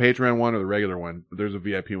Patreon one or the regular one, but there's a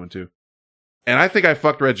VIP one too. And I think I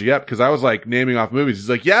fucked Reggie up because I was like naming off movies.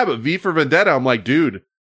 He's like, yeah, but V for Vendetta. I'm like, dude,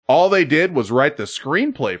 all they did was write the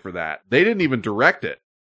screenplay for that. They didn't even direct it.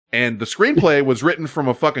 And the screenplay was written from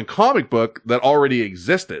a fucking comic book that already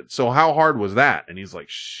existed. So how hard was that? And he's like,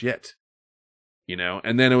 shit. You know?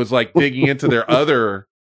 And then it was like digging into their other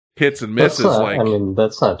hits and misses. I mean,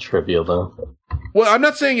 that's not trivial though. Well, I'm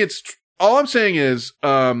not saying all I'm saying is,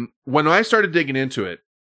 when I started digging into it,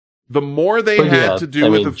 the more they had to do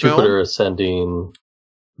with the film, Jupiter Ascending.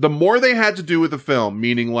 The more they had to do with the film,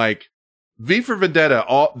 meaning like V for Vendetta,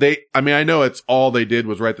 I know it's all they did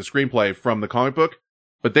was write the screenplay from the comic book,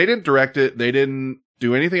 but they didn't direct it. They didn't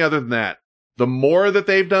do anything other than that. The more that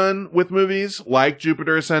they've done with movies like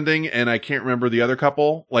Jupiter Ascending, and I can't remember the other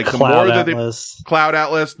couple, like the more that Cloud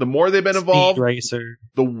Atlas, the more they've been involved, Speed Racer,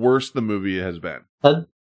 the worse the movie has been.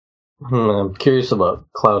 I'm curious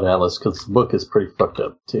about Cloud Atlas because the book is pretty fucked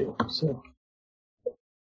up too. So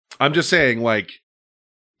I'm just saying, like,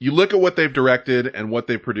 you look at what they've directed and what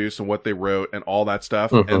they produced and what they wrote and all that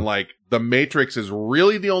stuff, and like The Matrix is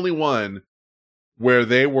really the only one where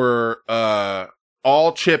they were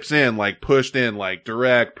all chips in, like pushed in, like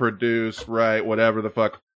direct, produce, write, whatever the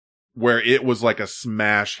fuck, where it was like a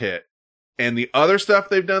smash hit. And the other stuff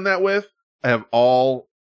they've done that with have all,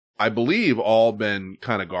 I believe, all been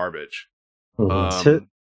kind of garbage. To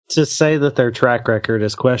say that their track record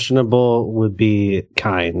is questionable would be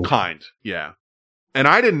kind. Yeah. And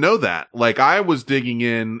I didn't know that. Like, I was digging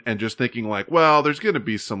in and just thinking like, well, there's going to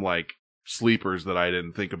be some like sleepers that I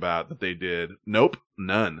didn't think about that they did. Nope,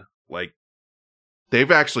 none. Like,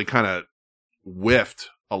 they've actually kind of whiffed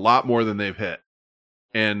a lot more than they've hit.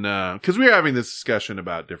 And, cause we were having this discussion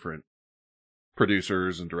about different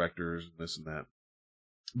producers and directors and this and that.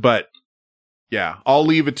 But yeah, I'll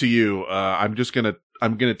leave it to you. I'm going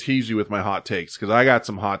to tease you with my hot takes because I got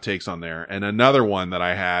some hot takes on there. And another one that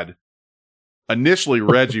I had initially,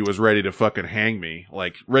 Reggie was ready to fucking hang me,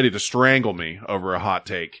 like ready to strangle me over a hot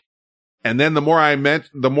take. And then the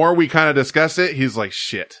more we kind of discuss it, he's like,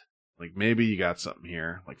 shit, like maybe you got something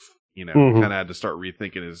here. Like, you know, kind of had to start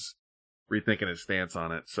rethinking his stance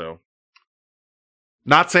on it. So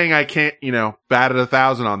Not saying I can't, bat at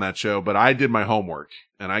 1,000 on that show, but I did my homework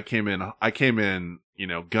and I came in,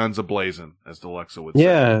 guns a-blazing, as Deluxa would say.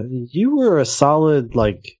 Yeah, you were a solid,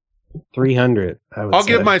 300, I'll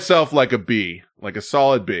give myself a B, a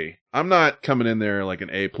solid B. I'm not coming in there like an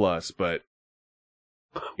A+, but...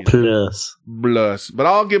 Plus. But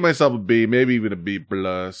I'll give myself a B, maybe even a B+.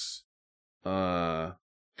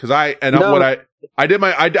 Cause I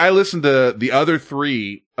listened to the other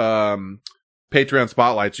 3, Patreon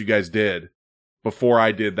spotlights you guys did before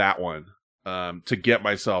I did that one, to get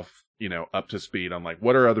myself, up to speed on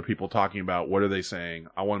what are other people talking about? What are they saying?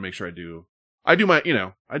 I want to make sure I do my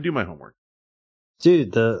homework.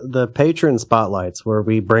 Dude, the patron spotlights where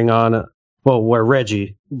we where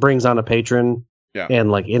Reggie brings on a patron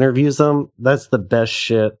and interviews them, that's the best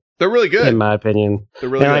shit. They're really good. In my opinion. They're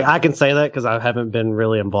really good. I can say that because I haven't been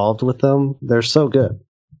really involved with them. They're so good.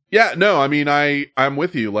 Yeah, no, I mean, I'm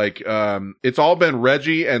with you. It's all been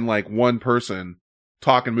Reggie and one person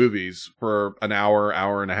talking movies for an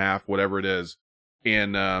hour and a half, whatever it is.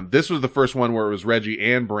 And, this was the first one where it was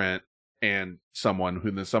Reggie and Brent and someone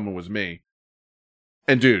was me.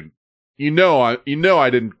 And dude, I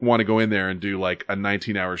didn't want to go in there and do a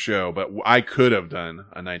 19-hour show, but I could have done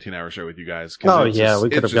a 19-hour show with you guys. Oh yeah, we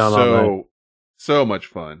could have gone all night. So much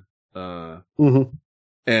fun.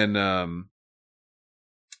 And,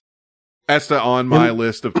 Esta, on my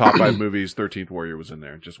list of top 5 movies, 13th Warrior was in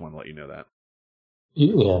there. Just want to let you know that.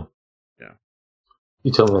 Yeah. Yeah.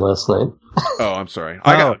 You told me last night. Oh, I'm sorry.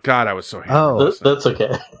 I was so hammered. That's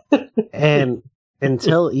okay. And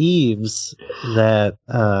tell Eves that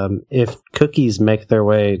if cookies make their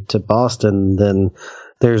way to Boston, then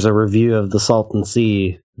there's a review of the Salton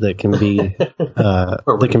Sea that can be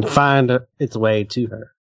that can find its way to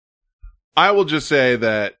her. I will just say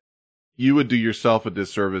that you would do yourself a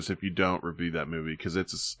disservice if you don't review that movie because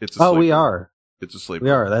it's a sleeper. We are. It's a sleeper.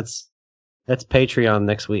 We are. That's Patreon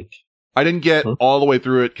next week. I didn't get all the way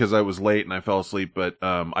through it because I was late and I fell asleep, but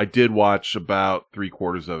I did watch about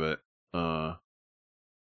 3/4 of it.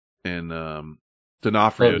 And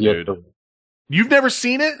D'Onofrio, dude. You've never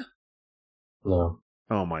seen it? No.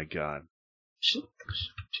 Oh my god. She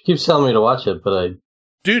keeps telling me to watch it, but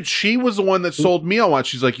Dude, she was the one that sold me on watch.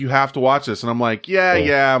 She's like, you have to watch this. And I'm like,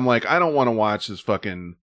 yeah. I'm like, I don't want to watch this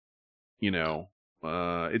fucking,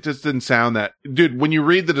 it just didn't sound that. Dude, when you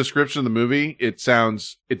read the description of the movie, it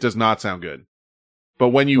does not sound good. But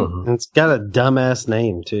when you. It's got a dumbass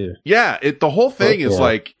name, too. Yeah, the whole thing is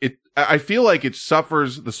I feel like it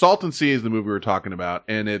suffers. The Salton Sea is the movie we're talking about.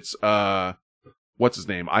 And it's, what's his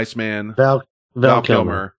name? Iceman. Val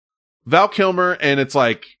Kilmer. Val Kilmer. And it's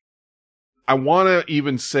I want to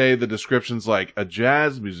even say the description's a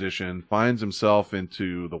jazz musician finds himself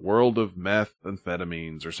into the world of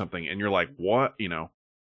methamphetamines or something. And you're like, what? It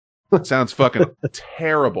sounds fucking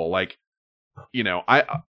terrible.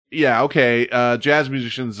 Okay. Jazz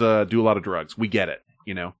musicians, do a lot of drugs. We get it,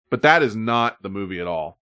 but that is not the movie at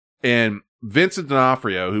all. And Vincent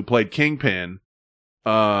D'Onofrio, who played Kingpin,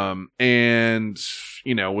 and,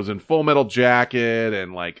 was in Full Metal Jacket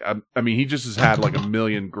and he just has had a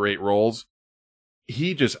million great roles.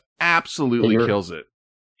 He just absolutely kills it.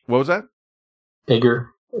 What was that?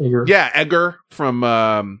 Edgar. Yeah, Edgar from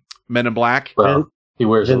Men in Black. Well, he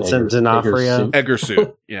wears Vincent D'Onofrio. Edgar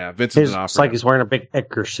suit. Yeah, Vincent D'Onofrio. It's like he's wearing a big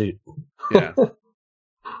Edgar suit. Yeah.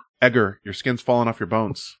 Edgar, your skin's falling off your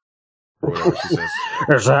bones. Or whatever she says.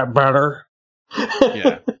 Is that better?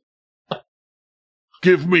 Yeah.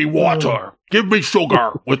 Give me water. Give me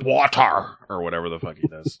sugar with water. Or whatever the fuck he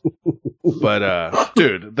does. But,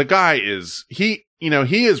 dude, the guy is, he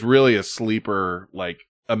is really a sleeper,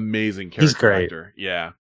 amazing character. He's great. Actor.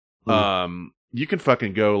 Yeah. You can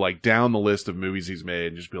fucking go, down the list of movies he's made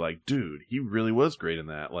and just be like, dude, he really was great in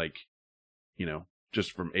that.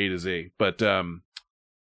 Just from A to Z. But,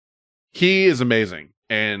 he is amazing.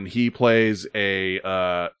 And he plays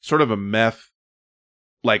a, sort of a meth,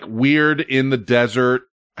 weird in the desert,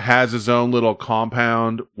 has his own little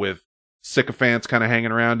compound with sycophants kind of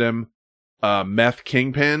hanging around him. Meth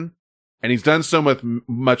kingpin. And he's done so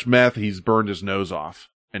much meth, he's burned his nose off.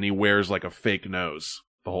 And he wears a fake nose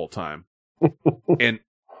the whole time. And,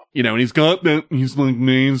 and he's got that, he's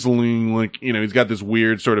nasally, he's got this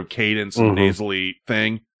weird sort of cadence nasally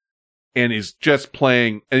thing. And he's just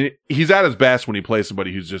playing, and he's at his best when he plays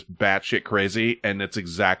somebody who's just batshit crazy. And that's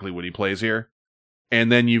exactly what he plays here.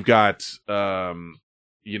 And then you've got, your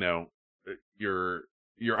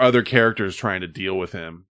other characters trying to deal with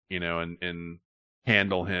him, and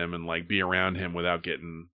handle him and be around him without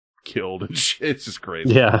getting killed and shit. It's just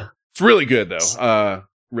crazy. Yeah. It's really good though.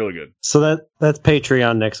 Really good. So that's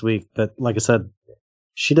Patreon next week. But like I said,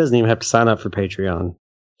 She doesn't even have to sign up for Patreon.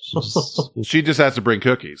 She just has to bring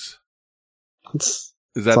cookies. Is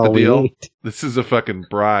that that's the all we deal? need. This is a fucking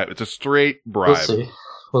bribe. It's a straight bribe.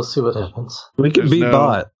 We'll see what happens. We could There's be no-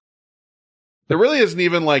 bought. There really isn't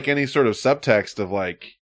even like any sort of subtext of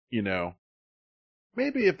like, you know,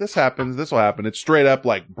 maybe if this happens, this will happen. It's straight up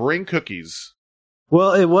like, bring cookies.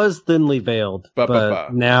 Well, it was thinly veiled,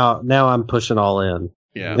 but now I'm pushing all in.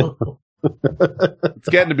 Yeah. It's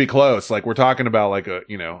getting to be close. Like we're talking about like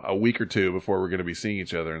a week or two before we're going to be seeing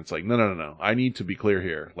each other. And it's like, no. I need to be clear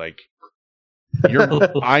here. Like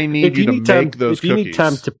I need you to make those cookies.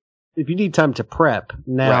 If you need time to prep,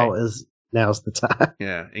 now's the time.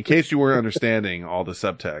 Yeah. In case you weren't understanding all the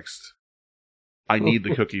subtext, I need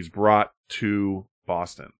the cookies brought to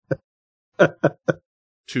Boston.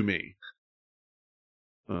 To me.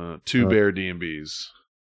 Two Bear D&Bs.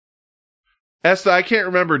 Esta, I can't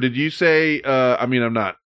remember. Did you say, I'm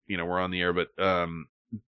not, we're on the air, but,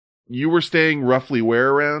 you were staying roughly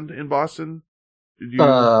where around in Boston? Did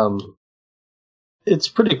you? It's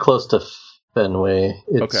pretty close to Fenway.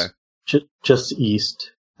 It's okay. Just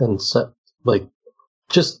east and there's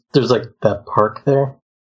like that park there.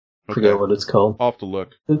 I forget what it's called. I'll have to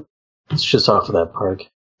look. It's just off of that park.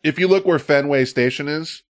 If you look where Fenway Station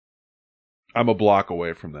is, I'm a block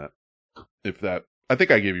away from that. I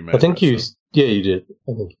think I gave you my address, yeah, you did.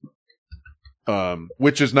 I think.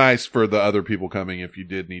 Which is nice for the other people coming if you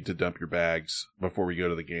did need to dump your bags before we go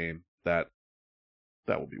to the game. That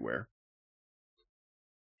will be where.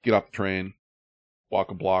 Get off the train, walk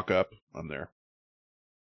a block up, I'm there.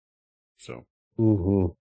 So.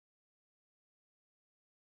 Mm-hmm.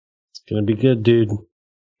 It's gonna be good, dude.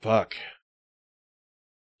 Fuck.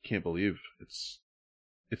 Can't believe it's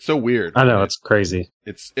so weird. I know, it's crazy.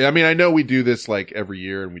 I know we do this like every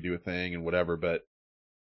year and we do a thing and whatever, but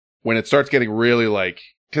when it starts getting really like,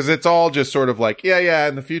 cause it's all just sort of like, yeah,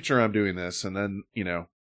 in the future I'm doing this. And then,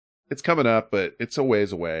 it's coming up, but it's a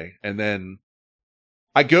ways away. And then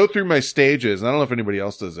I go through my stages, and I don't know if anybody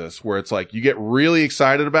else does this, where it's like you get really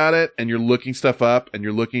excited about it and you're looking stuff up and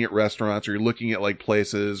you're looking at restaurants or you're looking at like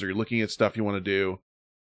places or you're looking at stuff you want to do.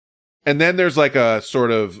 And then there's like a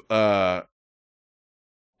sort of, not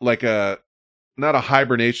a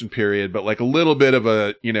hibernation period, but like a little bit of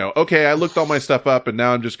a, okay, I looked all my stuff up and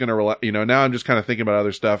now I'm just going to, now I'm just kind of thinking about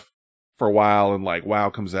other stuff for a while and like WoW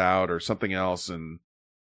comes out or something else and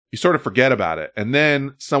you sort of forget about it. And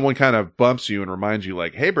then someone kind of bumps you and reminds you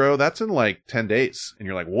like, hey bro, that's in like 10 days. And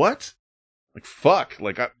you're like, what? Like, fuck,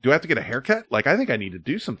 like, do I have to get a haircut? Like, I think I need to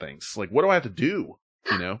do some things. Like, what do I have to do?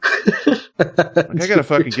 Like, I gotta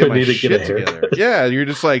fucking get my shit together. Yeah, you're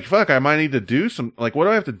just like, fuck, I might need to do some, like, what do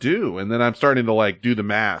I have to do? And then I'm starting to, like, do the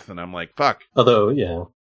math, and I'm like, fuck. Although, yeah.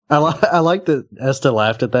 I like that Esta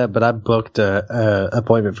laughed at that, but I booked a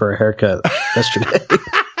appointment for a haircut yesterday.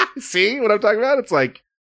 See what I'm talking about? It's like,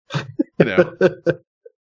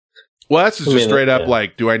 well, that's just straight up,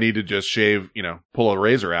 like, do I need to just shave, pull a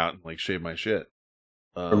razor out and, like, shave my shit?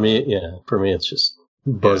 For me, it's just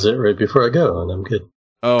buzz it right before I go, and I'm good.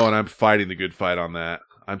 Oh, and I'm fighting the good fight on that.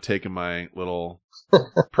 I'm taking my little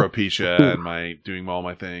Propecia and doing all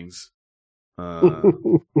my things.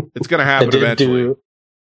 It's gonna happen eventually.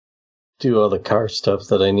 Do all the car stuff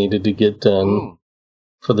that I needed to get done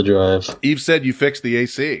for the drive. Eve said you fixed the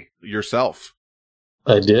AC yourself.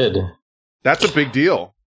 I did. That's a big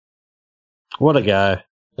deal. What a guy.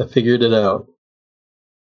 I figured it out.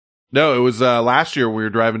 No, it was last year we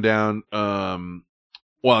were driving down, and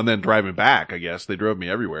then driving back, I guess. They drove me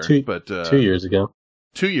everywhere. 2 years ago.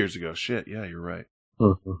 2 years ago. Shit, yeah, you're right.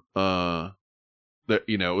 Mm-hmm.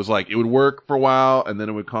 It was like, it would work for a while, and then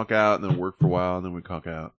it would conk out, and then work for a while, and then it would conk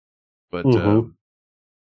out. But,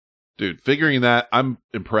 dude, figuring that, I'm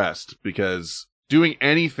impressed, because doing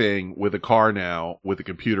anything with a car now, with a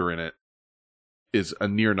computer in it, is a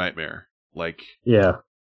near nightmare. Like, yeah.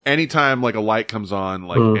 Anytime, like, a light comes on,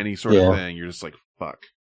 like, any sort of thing, you're just like, fuck.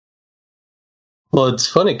 Well, it's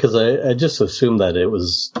funny, because I just assumed that there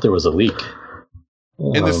was a leak.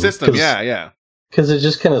 In the system, yeah. Because it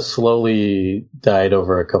just kind of slowly died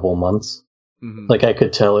over a couple of months. Mm-hmm. Like, I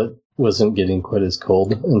could tell it wasn't getting quite as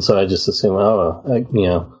cold, and so I just assumed,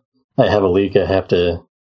 I have a leak, I have to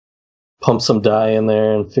pump some dye in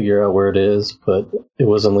there and figure out where it is, but it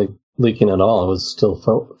wasn't leaking at all. It was still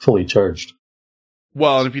fully charged.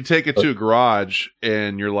 Well, and if you take it to a garage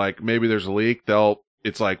and you're like, maybe there's a leak,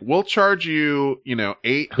 it's like, we'll charge you,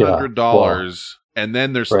 $800, and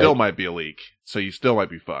then there still might be a leak. So you still might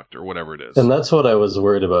be fucked or whatever it is. And that's what I was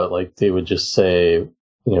worried about. Like, they would just say,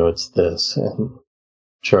 it's this and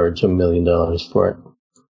charge $1 million for it.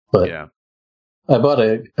 But yeah. I bought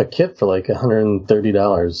a kit for like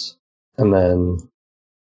 $130, and then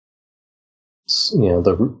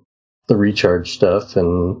the recharge stuff,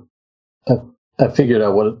 and I figured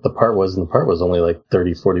out what the part was, and the part was only like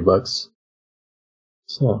 $30-$40.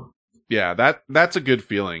 So yeah, that's a good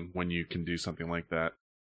feeling when you can do something like that.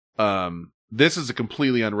 This is a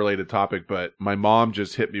completely unrelated topic, but my mom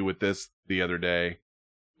just hit me with this the other day,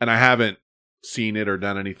 and I haven't seen it or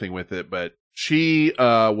done anything with it, but she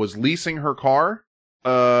was leasing her car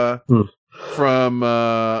from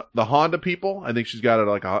the Honda people. I think she's got it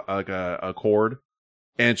like a Accord,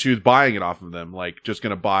 and she was buying it off of them, like just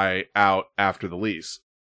gonna buy out after the lease.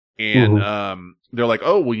 And they're like,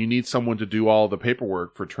 oh, well, you need someone to do all the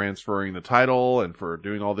paperwork for transferring the title and for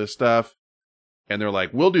doing all this stuff. And they're like,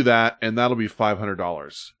 we'll do that, and that'll be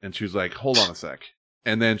 $500. And she was like, hold on a sec.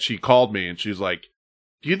 And then she called me, and she was like,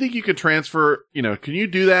 do you think you could transfer, can you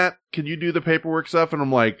do that? Can you do the paperwork stuff? And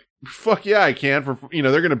I'm like, fuck yeah, I can.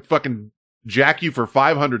 They're going to fucking jack you for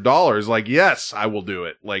 $500. Like, yes, I will do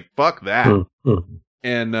it. Like, fuck that.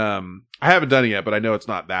 And I haven't done it yet, but I know it's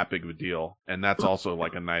not that big of a deal. And that's also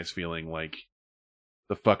like a nice feeling, like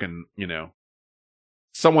the fucking,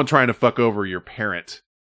 someone trying to fuck over your parent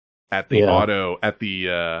at the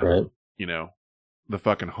the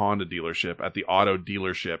fucking Honda dealership, at the auto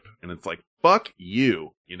dealership. And it's like, fuck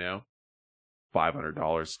you,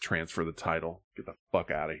 $500, transfer the title, get the fuck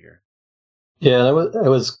out of here. Yeah,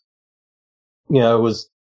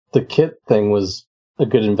 the kit thing was a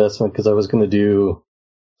good investment, because I was going to do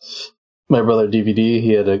my brother DVD.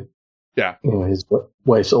 He had his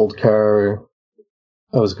wife's old car.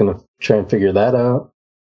 I was going to try and figure that out,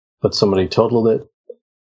 but somebody totaled it.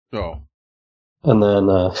 Oh. And then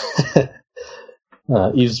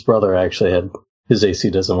Eve's brother actually had his AC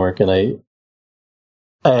doesn't work, and I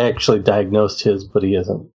actually diagnosed his, but he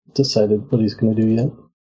hasn't decided what he's going to do yet.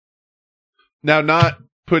 Now, not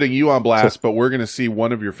putting you on blast, but we're going to see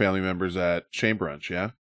one of your family members at Shame Brunch,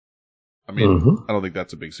 yeah? I mean, I don't think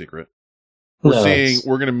that's a big secret. We're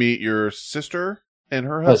going to meet your sister and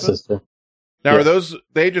her husband? My sister. Now, are those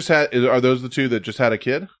the two that just had a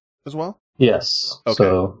kid as well? Yes. Okay.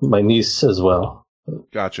 So my niece as well.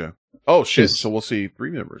 Gotcha. Oh, shit. So we'll see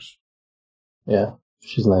 3 members. Yeah.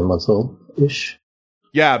 She's 9 months old-ish.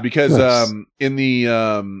 Yeah, because nice. In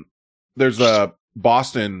the there's a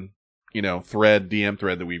Boston, DM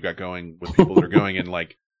thread that we've got going with people that are going, and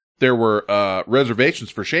like there were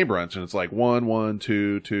reservations for Shame Brunch, and it's like 1, 1,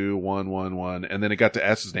 2, 2, 1, 1, 1, and then it got to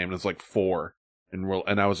S's name, and it's like 4,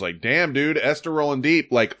 and I was like, damn, dude, Esther rolling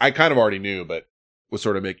deep. Like I kind of already knew, but was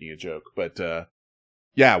sort of making a joke. But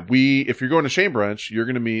yeah, if you're going to Shame Brunch, you're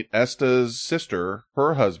going to meet Esta's sister,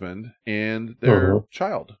 her husband, and their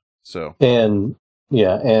child. So and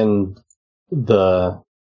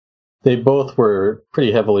they both were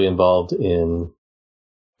pretty heavily involved in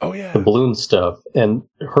the balloon stuff. And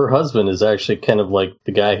her husband is actually kind of like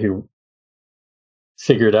the guy who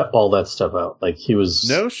figured out all that stuff out. Like he was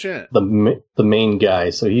no shit the main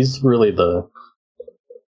guy. So he's really the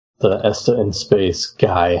Esta in space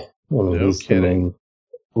guy. I mean, no he's kidding.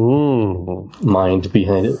 The main mind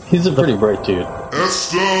behind it. He's a pretty bright dude.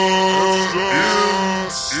 Esta in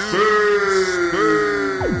space.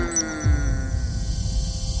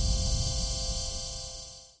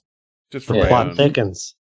 Just for plot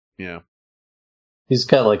thickens. Yeah. He's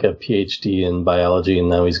got like a PhD in biology, and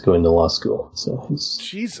now he's going to law school. So he's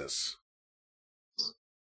Jesus.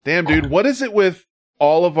 Damn, dude, what is it with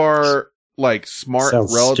all of our like smart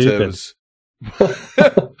relatives?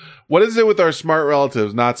 What is it with our smart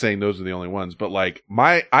relatives? Not saying those are the only ones, but like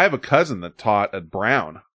I have a cousin that taught at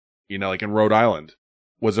Brown, like in Rhode Island,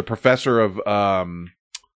 was a professor of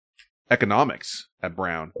economics at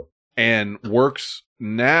Brown, and works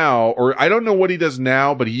now, or I don't know what he does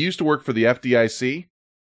now, but he used to work for the FDIC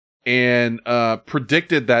and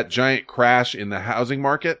predicted that giant crash in the housing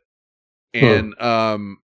market, and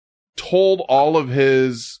told all of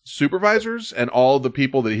his supervisors and all of the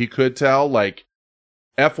people that he could tell, like,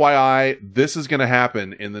 FYI, this is going to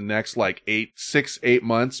happen in the next like 8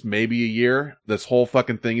 months, maybe a year. This whole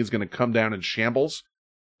fucking thing is going to come down in shambles,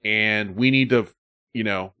 and we need to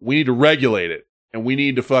regulate it. And we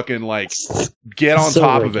need to fucking like get on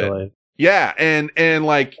top of it. Yeah. And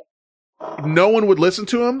like no one would listen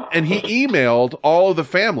to him. And he emailed all of the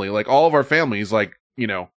family, like all of our families, like,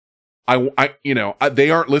 they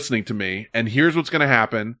aren't listening to me, and here's what's going to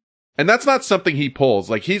happen. And that's not something he pulls.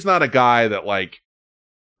 Like, he's not a guy that like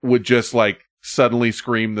would just like suddenly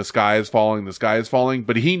scream, the sky is falling,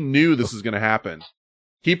 but he knew this was going to happen.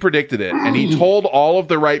 He predicted it, and he told all of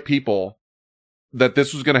the right people that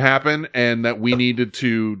this was going to happen and that we needed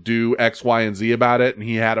to do X, Y, and Z about it. And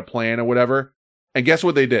he had a plan or whatever. And guess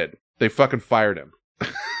what they did? They fucking fired him.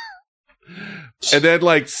 And then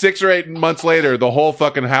like 6 or 8 months later, the whole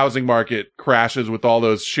fucking housing market crashes with all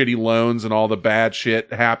those shitty loans and all the bad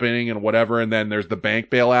shit happening and whatever. And then there's the bank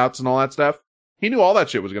bailouts and all that stuff. He knew all that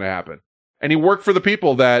shit was going to happen. And he worked for the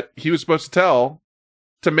people that he was supposed to tell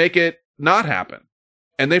to make it not happen.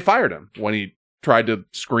 And they fired him when he tried to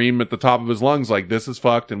scream at the top of his lungs like, this is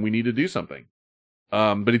fucked and we need to do something.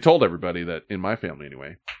 But he told everybody that, in my family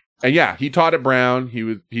anyway. And yeah, he taught at Brown.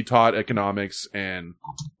 He taught economics and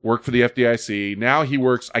worked for the FDIC. Now he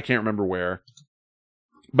works, I can't remember where,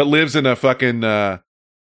 but lives in a fucking,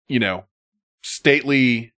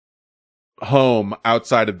 stately home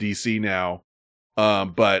outside of DC now.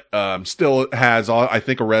 But still has, I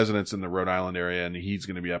think, a residence in the Rhode Island area, and he's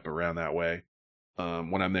going to be up around that way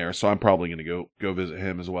when I'm there. So I'm probably going to go visit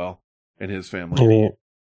him as well and his family.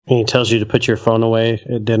 And he tells you to put your phone away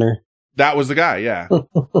at dinner. That was the guy, yeah.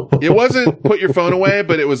 It wasn't put your phone away,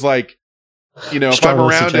 but it was like, if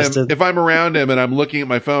I'm around him and I'm looking at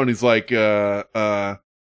my phone, he's like, so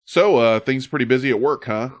things pretty busy at work,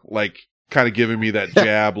 huh? Like, kind of giving me that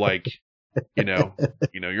jab, like,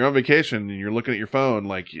 you're on vacation and you're looking at your phone,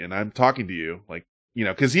 like, and I'm talking to you, like,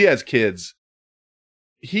 cause he has kids.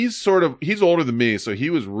 He's older than me, so he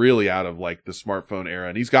was really out of like the smartphone era,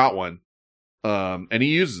 and he's got one. And he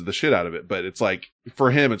uses the shit out of it, but it's like,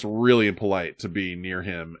 for him, it's really impolite to be near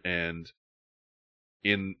him and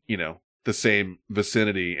in, the same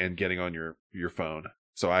vicinity and getting on your phone.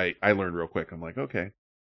 So I learned real quick. I'm like, okay.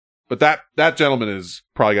 But that gentleman is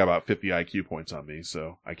probably got about 50 IQ points on me,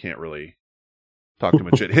 so I can't really talk too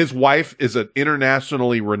much shit. His wife is an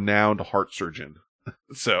internationally renowned heart surgeon.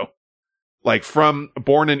 So, like,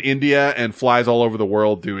 born in India and flies all over the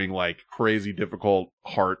world doing like crazy difficult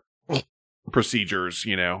heart procedures,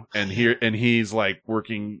 and he's like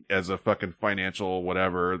working as a fucking financial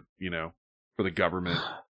whatever, for the government.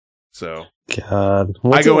 So God,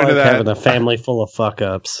 what's it like having a family full of fuck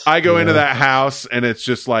ups? I go into that house and it's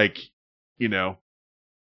just like, then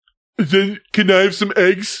can I have some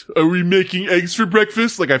eggs? Are we making eggs for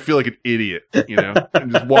breakfast? Like, I feel like an idiot,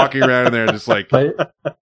 I'm just walking around in there just like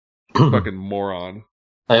fucking moron.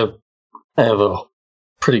 I have a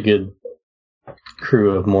pretty good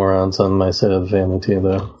crew of morons on my side of the family too,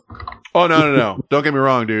 though. Oh, no. Don't get me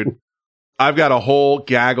wrong, dude. I've got a whole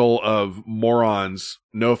gaggle of morons,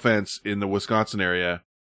 no offense, in the Wisconsin area,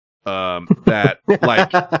 that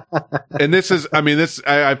like, and this is,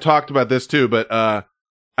 I've talked about this too, but,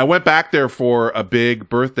 I went back there for a big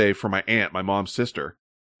birthday for my aunt, my mom's sister.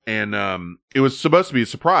 And, it was supposed to be a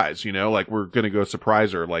surprise, like we're going to go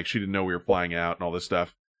surprise her. Like, she didn't know we were flying out and all this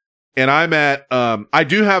stuff. And I'm at, I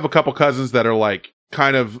do have a couple cousins that are like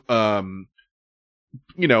kind of, a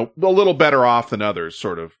little better off than others,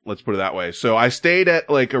 sort of. Let's put it that way. So I stayed at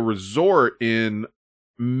like a resort in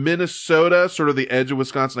Minnesota, sort of the edge of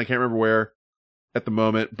Wisconsin. I can't remember where at the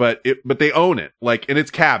moment, but they own it. Like, and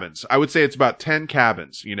it's cabins. I would say it's about 10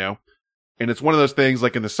 cabins, and it's one of those things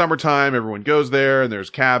like in the summertime, everyone goes there and there's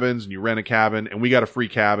cabins and you rent a cabin, and we got a free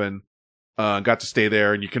cabin. Got to stay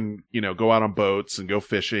there, and you can, go out on boats and go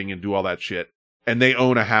fishing and do all that shit. And they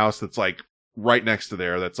own a house that's like right next to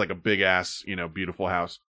there. That's like a big ass, beautiful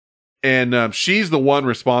house. And, she's the one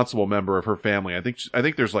responsible member of her family. I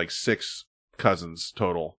think there's like 6 cousins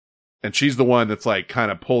total. And she's the one that's like kind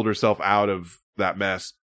of pulled herself out of that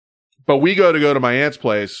mess. But we go to my aunt's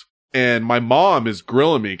place, and my mom is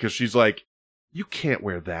grilling me because she's like, you can't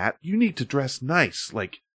wear that. You need to dress nice.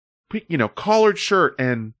 Like, collared shirt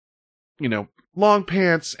and, long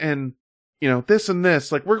pants and, this and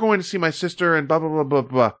this. Like, we're going to see my sister and blah, blah, blah, blah,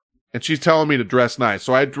 blah. And she's telling me to dress nice.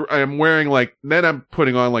 So I'm wearing like, then I'm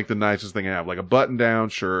putting on like the nicest thing I have, like a button down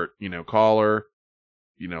shirt, collar,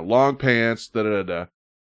 long pants, da, da, da, da.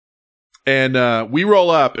 And, we roll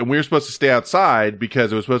up, and we were supposed to stay outside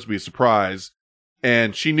because it was supposed to be a surprise.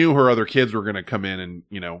 And she knew her other kids were going to come in and,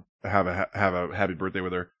 have a happy birthday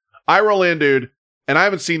with her. I roll in, dude. And I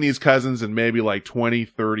haven't seen these cousins in maybe like 20,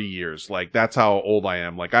 30 years. Like, that's how old I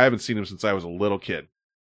am. Like, I haven't seen them since I was a little kid.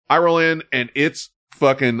 I roll in, and it's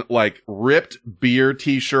fucking like ripped beer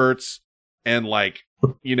t-shirts and like,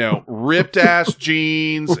 ripped ass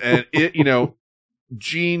jeans and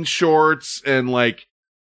jean shorts and like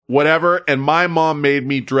whatever. And my mom made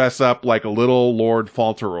me dress up like a little Lord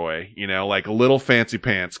Fauntleroy, like a little fancy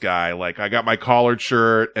pants guy. Like, I got my collared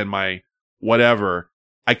shirt and my whatever.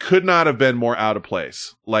 I could not have been more out of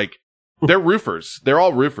place. Like, they're roofers. They're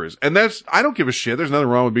all roofers. And I don't give a shit. There's nothing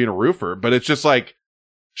wrong with being a roofer, but it's just like,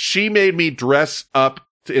 she made me dress up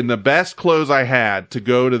in the best clothes I had to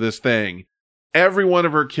go to this thing. Every one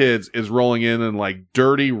of her kids is rolling in like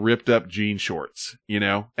dirty, ripped up jean shorts,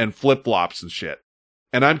 and flip flops and shit.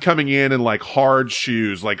 And I'm coming in like hard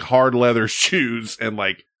shoes, like hard leather shoes, and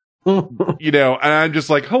like, you know, and I'm just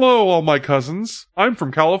like, hello, all my cousins. I'm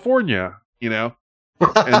from California, you know,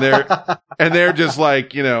 and they're just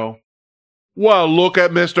like, you know, well, look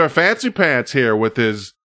at Mr. Fancy Pants here with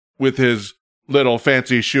his little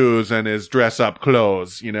fancy shoes and his dress up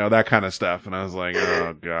clothes, you know, that kind of stuff. And I was like,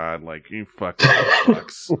 oh God, like you fucking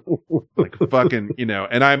fucks. Like fucking, you know,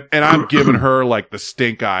 and I'm giving her like the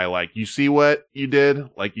stink eye, like, you see what you did?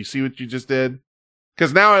 Like, you see what you just did?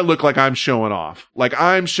 Cause now I look like I'm showing off,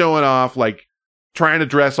 like trying to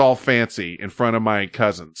dress all fancy in front of my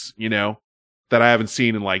cousins, you know, that I haven't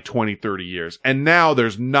seen in like 20, 30 years. And now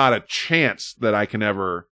there's not a chance that I can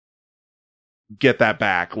ever get that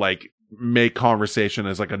back. Like, make conversation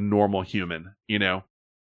as like a normal human, you know?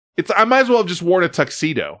 I might as well have just worn a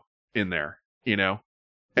tuxedo in there, you know?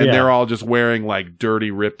 And they're all just wearing like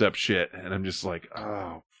dirty, ripped up shit. And I'm just like,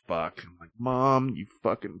 oh, fuck. I'm like, Mom, you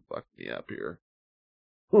fucking fucked me up here.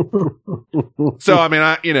 So, I mean,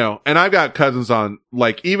 and I've got cousins on,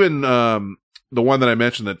 like, even the one that I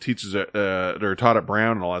mentioned that teaches, or taught at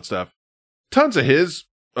Brown and all that stuff. Tons of his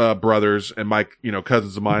brothers and my, you know,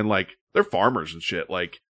 cousins of mine, like, they're farmers and shit.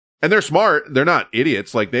 Like, and they're smart. They're not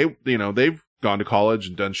idiots. Like they've gone to college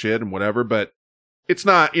and done shit and whatever, but it's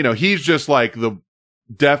not, you know, he's just like the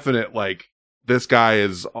definite, like, this guy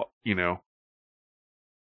is, you know,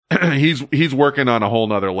 he's working on a whole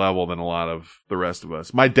nother level than a lot of the rest of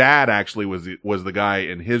us. My dad actually was the guy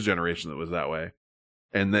in his generation that was that way.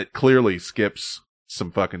 And that clearly skips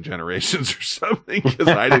some fucking generations or something, because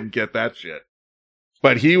I didn't get that shit.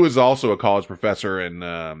 But he was also a college professor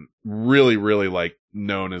and really, really like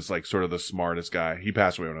known as like sort of the smartest guy. He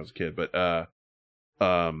passed away when I was a kid, but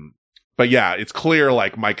yeah, it's clear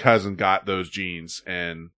like my cousin got those genes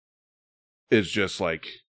and is just like,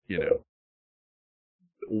 you know,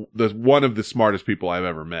 one of the smartest people I've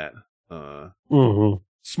ever met.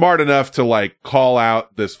 Smart enough to like call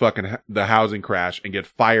out this fucking the housing crash and get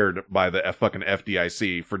fired by the fucking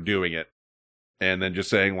FDIC for doing it, and then just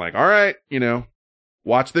saying like, all right, you know,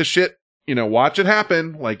 watch this shit, you know, watch it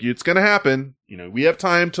happen. Like, it's gonna happen. You know, we have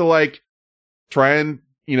time to like try and,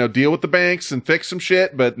 you know, deal with the banks and fix some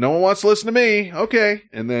shit, but no one wants to listen to me. Okay.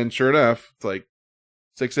 And then sure enough, it's like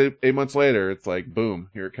 8 months later, it's like,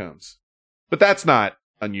 boom, here it comes. But that's not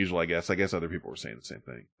unusual, I guess. I guess other people were saying the same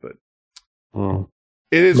thing, but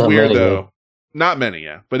it is weird though. Not many,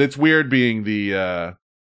 yeah. But it's weird being the,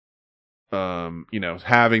 you know,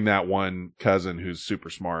 having that one cousin who's super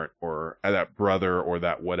smart, or that brother, or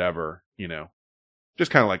that whatever, you know,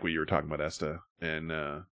 just kind of like what you were talking about, Esta.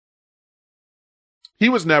 And, he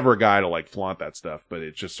was never a guy to like flaunt that stuff, but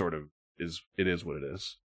it just sort of it is what it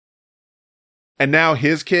is. And now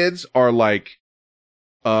his kids are like,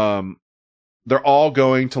 they're all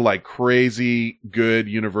going to like crazy good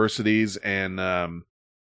universities and,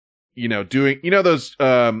 you know, doing, you know, those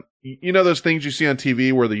things you see on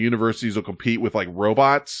TV where the universities will compete with like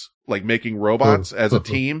robots, like making robots as a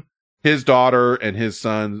team. His daughter and his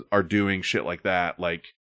son are doing shit like that. Like,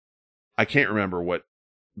 I can't remember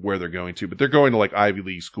where they're going to, but they're going to like Ivy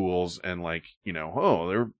League schools and like, you know,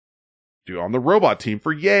 they're on the robot team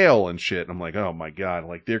for Yale and shit. And I'm like, oh my God,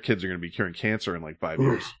 like their kids are going to be curing cancer in like 5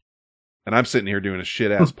 years. And I'm sitting here doing a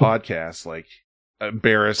shit ass podcast, like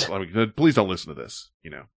embarrassed. Like, please don't listen to this.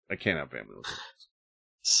 You know, I can't have family listen to this.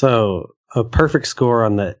 So a perfect score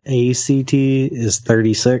on the ACT is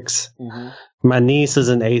 36. My niece is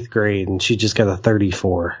in 8th grade and she just got a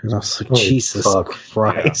 34. And I was like, Jesus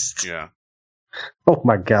Christ. Yeah. Oh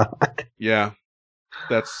my God. Yeah.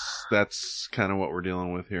 That's kind of what we're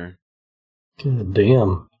dealing with here. God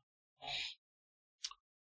damn.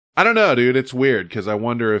 I don't know, dude. It's weird because I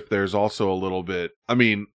wonder if there's also a little bit. I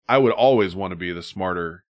mean, I would always want to be the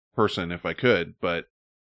smarter person if I could, but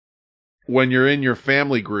when you're in your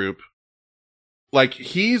family group, like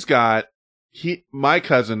my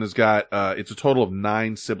cousin has got, it's a total of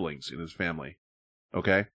 9 siblings in his family.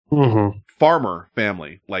 Okay. Farmer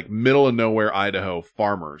family, like middle of nowhere, Idaho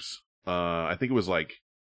farmers. I think it was like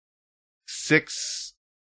six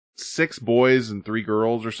boys and 3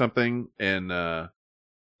 girls or something. And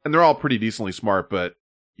they're all pretty decently smart, but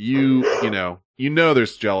you know,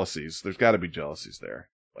 there's jealousies. There's gotta be jealousies there.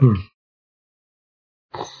 Like,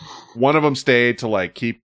 one of them stayed to like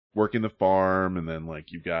keep working the farm. And then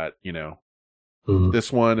like you've got, you know,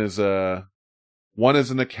 this one is an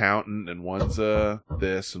accountant and one's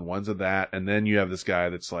this and one's a that. And then you have this guy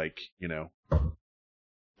that's like, you know,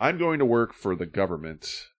 I'm going to work for the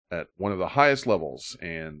government at one of the highest levels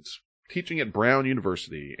and teaching at Brown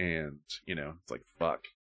University. And, you know, it's like, fuck.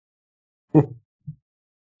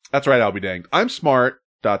 That's right. I'll be danged. I'm smart, ..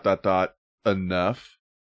 enough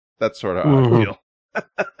That's sort of how I feel.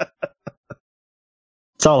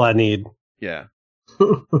 That's all I need. Yeah.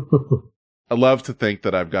 I love to think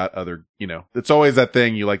that I've got other, it's always that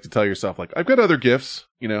thing you like to tell yourself, like, I've got other gifts,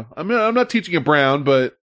 I'm not teaching at Brown,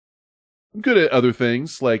 but I'm good at other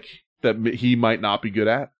things, like, that he might not be good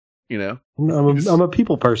at, I'm a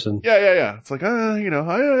people person. Yeah. It's like, I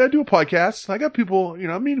do a podcast. I got people,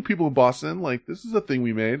 I'm meeting people in Boston. Like, this is a thing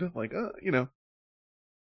we made. Like,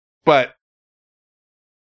 But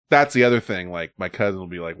that's the other thing. Like, my cousin will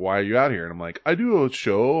be like, why are you out here? And I'm like, I do a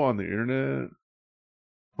show on the internet.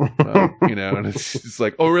 And it's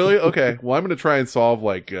like, oh, really? Okay. Well, I'm going to try and solve,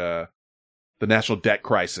 like, the national debt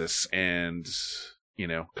crisis and,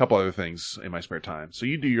 a couple other things in my spare time. So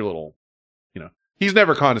you do your little, he's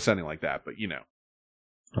never condescending like that, but,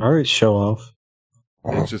 All right, show off.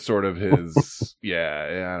 It's just sort of his, I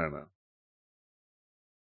don't know.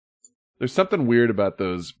 There's something weird about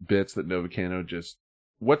those bits that Novacano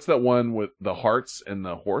what's that one with the hearts and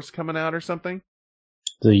the horse coming out or something?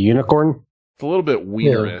 The unicorn? It's a little bit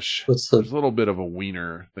wienerish. Yeah, There's a little bit of a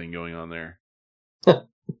wiener thing going on there.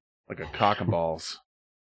 Like a cock and balls.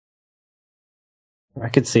 I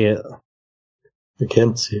could see it. I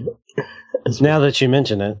can see it. Now that you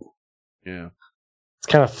mention it. Yeah. It's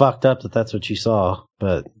kind of fucked up that that's what you saw,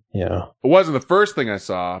 but, It wasn't the first thing I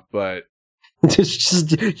saw, but...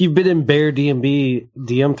 You've been in Bear DMB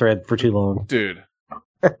DM thread for too long. Dude.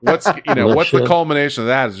 What's the culmination of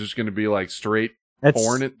that? Is just going to be like straight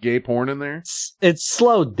gay porn in there? It's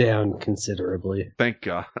slowed down considerably. Thank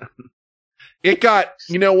God. It got,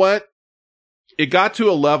 you know what? It got to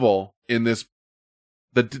a level in this,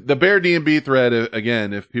 the Bear DMB thread,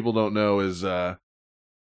 again, if people don't know, is the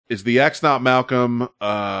X Not Malcolm,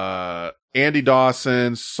 Andy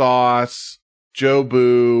Dawson, Sauce, Joe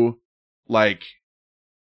Boo, like,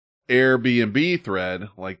 Airbnb thread,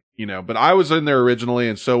 like, but I was in there originally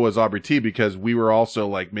and so was Aubrey T because we were also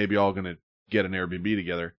like maybe all going to get an Airbnb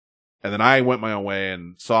together. And then I went my own way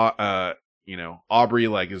and saw, Aubrey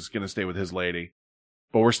like is going to stay with his lady,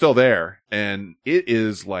 but we're still there. And it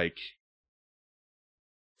is like,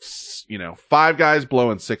 5 guys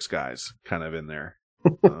blowing 6 guys kind of in there.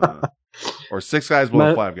 Or 6 guys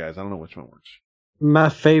blowing 5 guys. I don't know which one works. My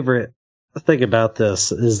favorite thing about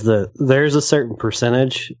this is that there's a certain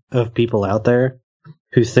percentage of people out there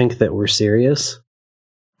who think that we're serious.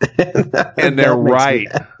 And they're right.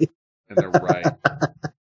 And they're right.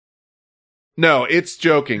 No, it's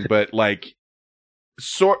joking, but like,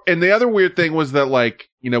 and the other weird thing was that like,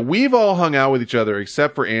 we've all hung out with each other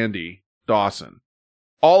except for Andy Dawson.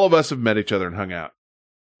 All of us have met each other and hung out.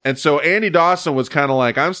 And so Andy Dawson was kind of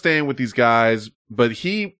like, I'm staying with these guys, but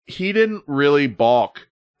he didn't really balk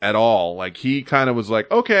at all. Like, he kind of was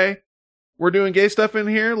like, okay, we're doing gay stuff in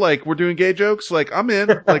here. Like, we're doing gay jokes. Like, I'm in.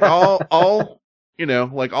 Like, I'll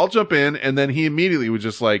jump in. And then he immediately was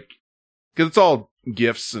just like, cause it's all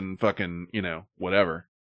gifts and fucking, whatever.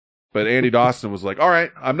 But Andy Dawson was like, all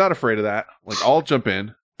right, I'm not afraid of that. Like, I'll jump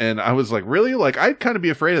in. And I was like, really? Like, I'd kind of be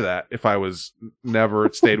afraid of that if I was never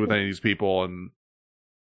stayed with any of these people. And,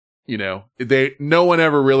 no one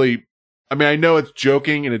ever really, I mean, I know it's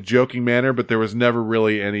joking in a joking manner, but there was never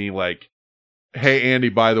really any like, hey, Andy,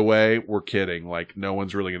 by the way, we're kidding. Like, no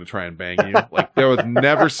one's really going to try and bang you. Like, there was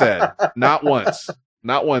never said. Not once.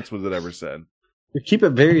 Not once was it ever said. You keep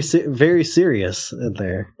it very, very serious in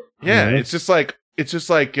there. Yeah, it's just like,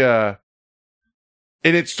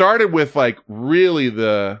 and it started with like really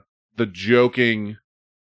the joking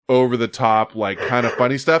over the top, like kind of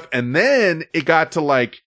funny stuff. And then it got to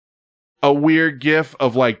like a weird gif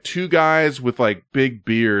of like 2 guys with like big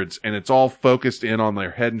beards and it's all focused in on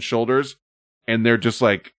their head and shoulders. And they're just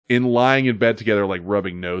like lying in bed together, like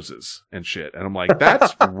rubbing noses and shit. And I'm like,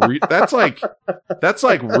 that's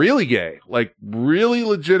like really gay, like really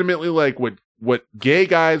legitimately like what gay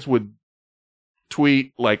guys would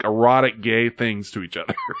tweet, like erotic gay things to each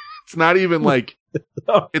other. It's not even like,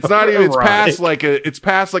 it's past like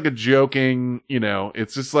a joking,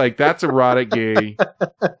 it's just like, that's erotic gay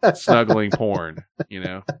snuggling porn,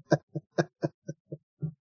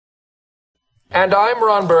 And I'm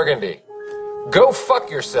Ron Burgundy. Go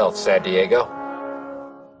fuck yourself, San Diego.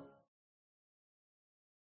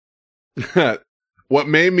 What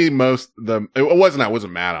made me I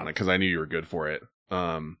wasn't mad on it because I knew you were good for it.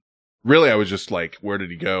 Really, I was just like, where did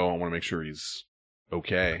he go? I want to make sure he's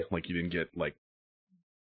okay. Like, you didn't get like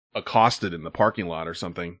accosted in the parking lot or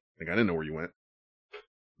something. Like, I didn't know where you went.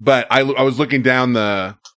 But I was looking down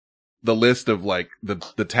the list of like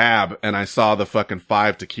the tab and I saw the fucking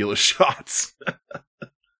 5 tequila shots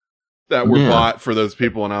that were bought for those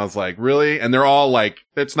people. And I was like, really? And they're all like,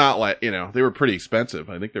 it's not like, they were pretty expensive.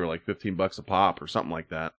 I think they were like $15 a pop or something like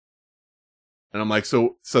that. And I'm like,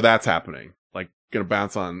 so that's happening. Like, gonna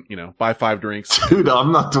bounce on, buy 5 drinks. Dude,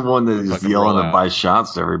 I'm not the one that is yelling to buy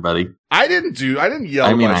shots to everybody. I didn't yell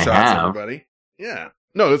to buy shots to everybody. Yeah.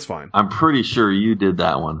 No, that's fine. I'm pretty sure you did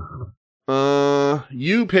that one.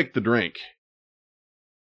 You picked the drink.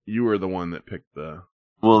 You were the one that picked the...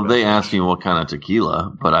 Well, they asked me what kind of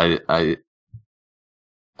tequila, but I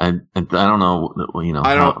don't know,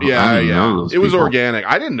 I don't know those it was people. organic.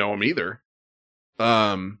 I didn't know them either.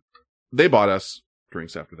 They bought us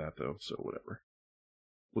drinks after that, though, so whatever.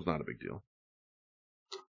 It was not a big deal.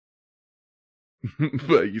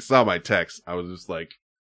 But you saw my text. I was just like,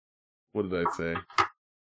 what did I say?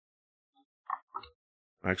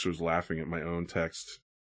 I actually was laughing at my own text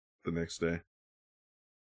the next day.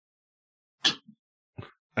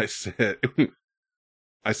 I said,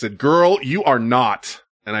 girl, you are not.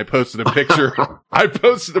 And I posted a picture. I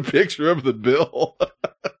posted a picture of the bill.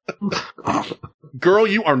 Girl,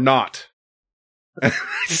 you are not. And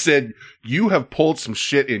I said, you have pulled some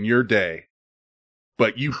shit in your day,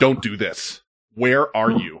 but you don't do this. Where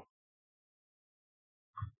are you?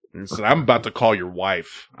 And I said, I'm about to call your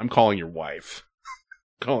wife. I'm calling your wife.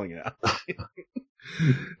 Calling out.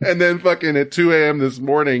 And then fucking at 2 a.m. this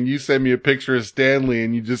morning, you send me a picture of Stanley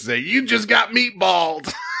and you just say, you just got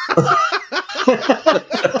meatballed.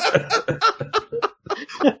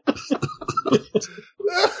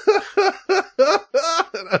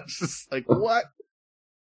 And I was just like, what?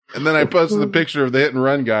 And then I posted a picture of the hit and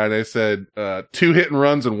run guy and I said, 2 hit and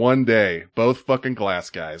runs in one day. Both fucking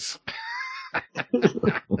glass guys.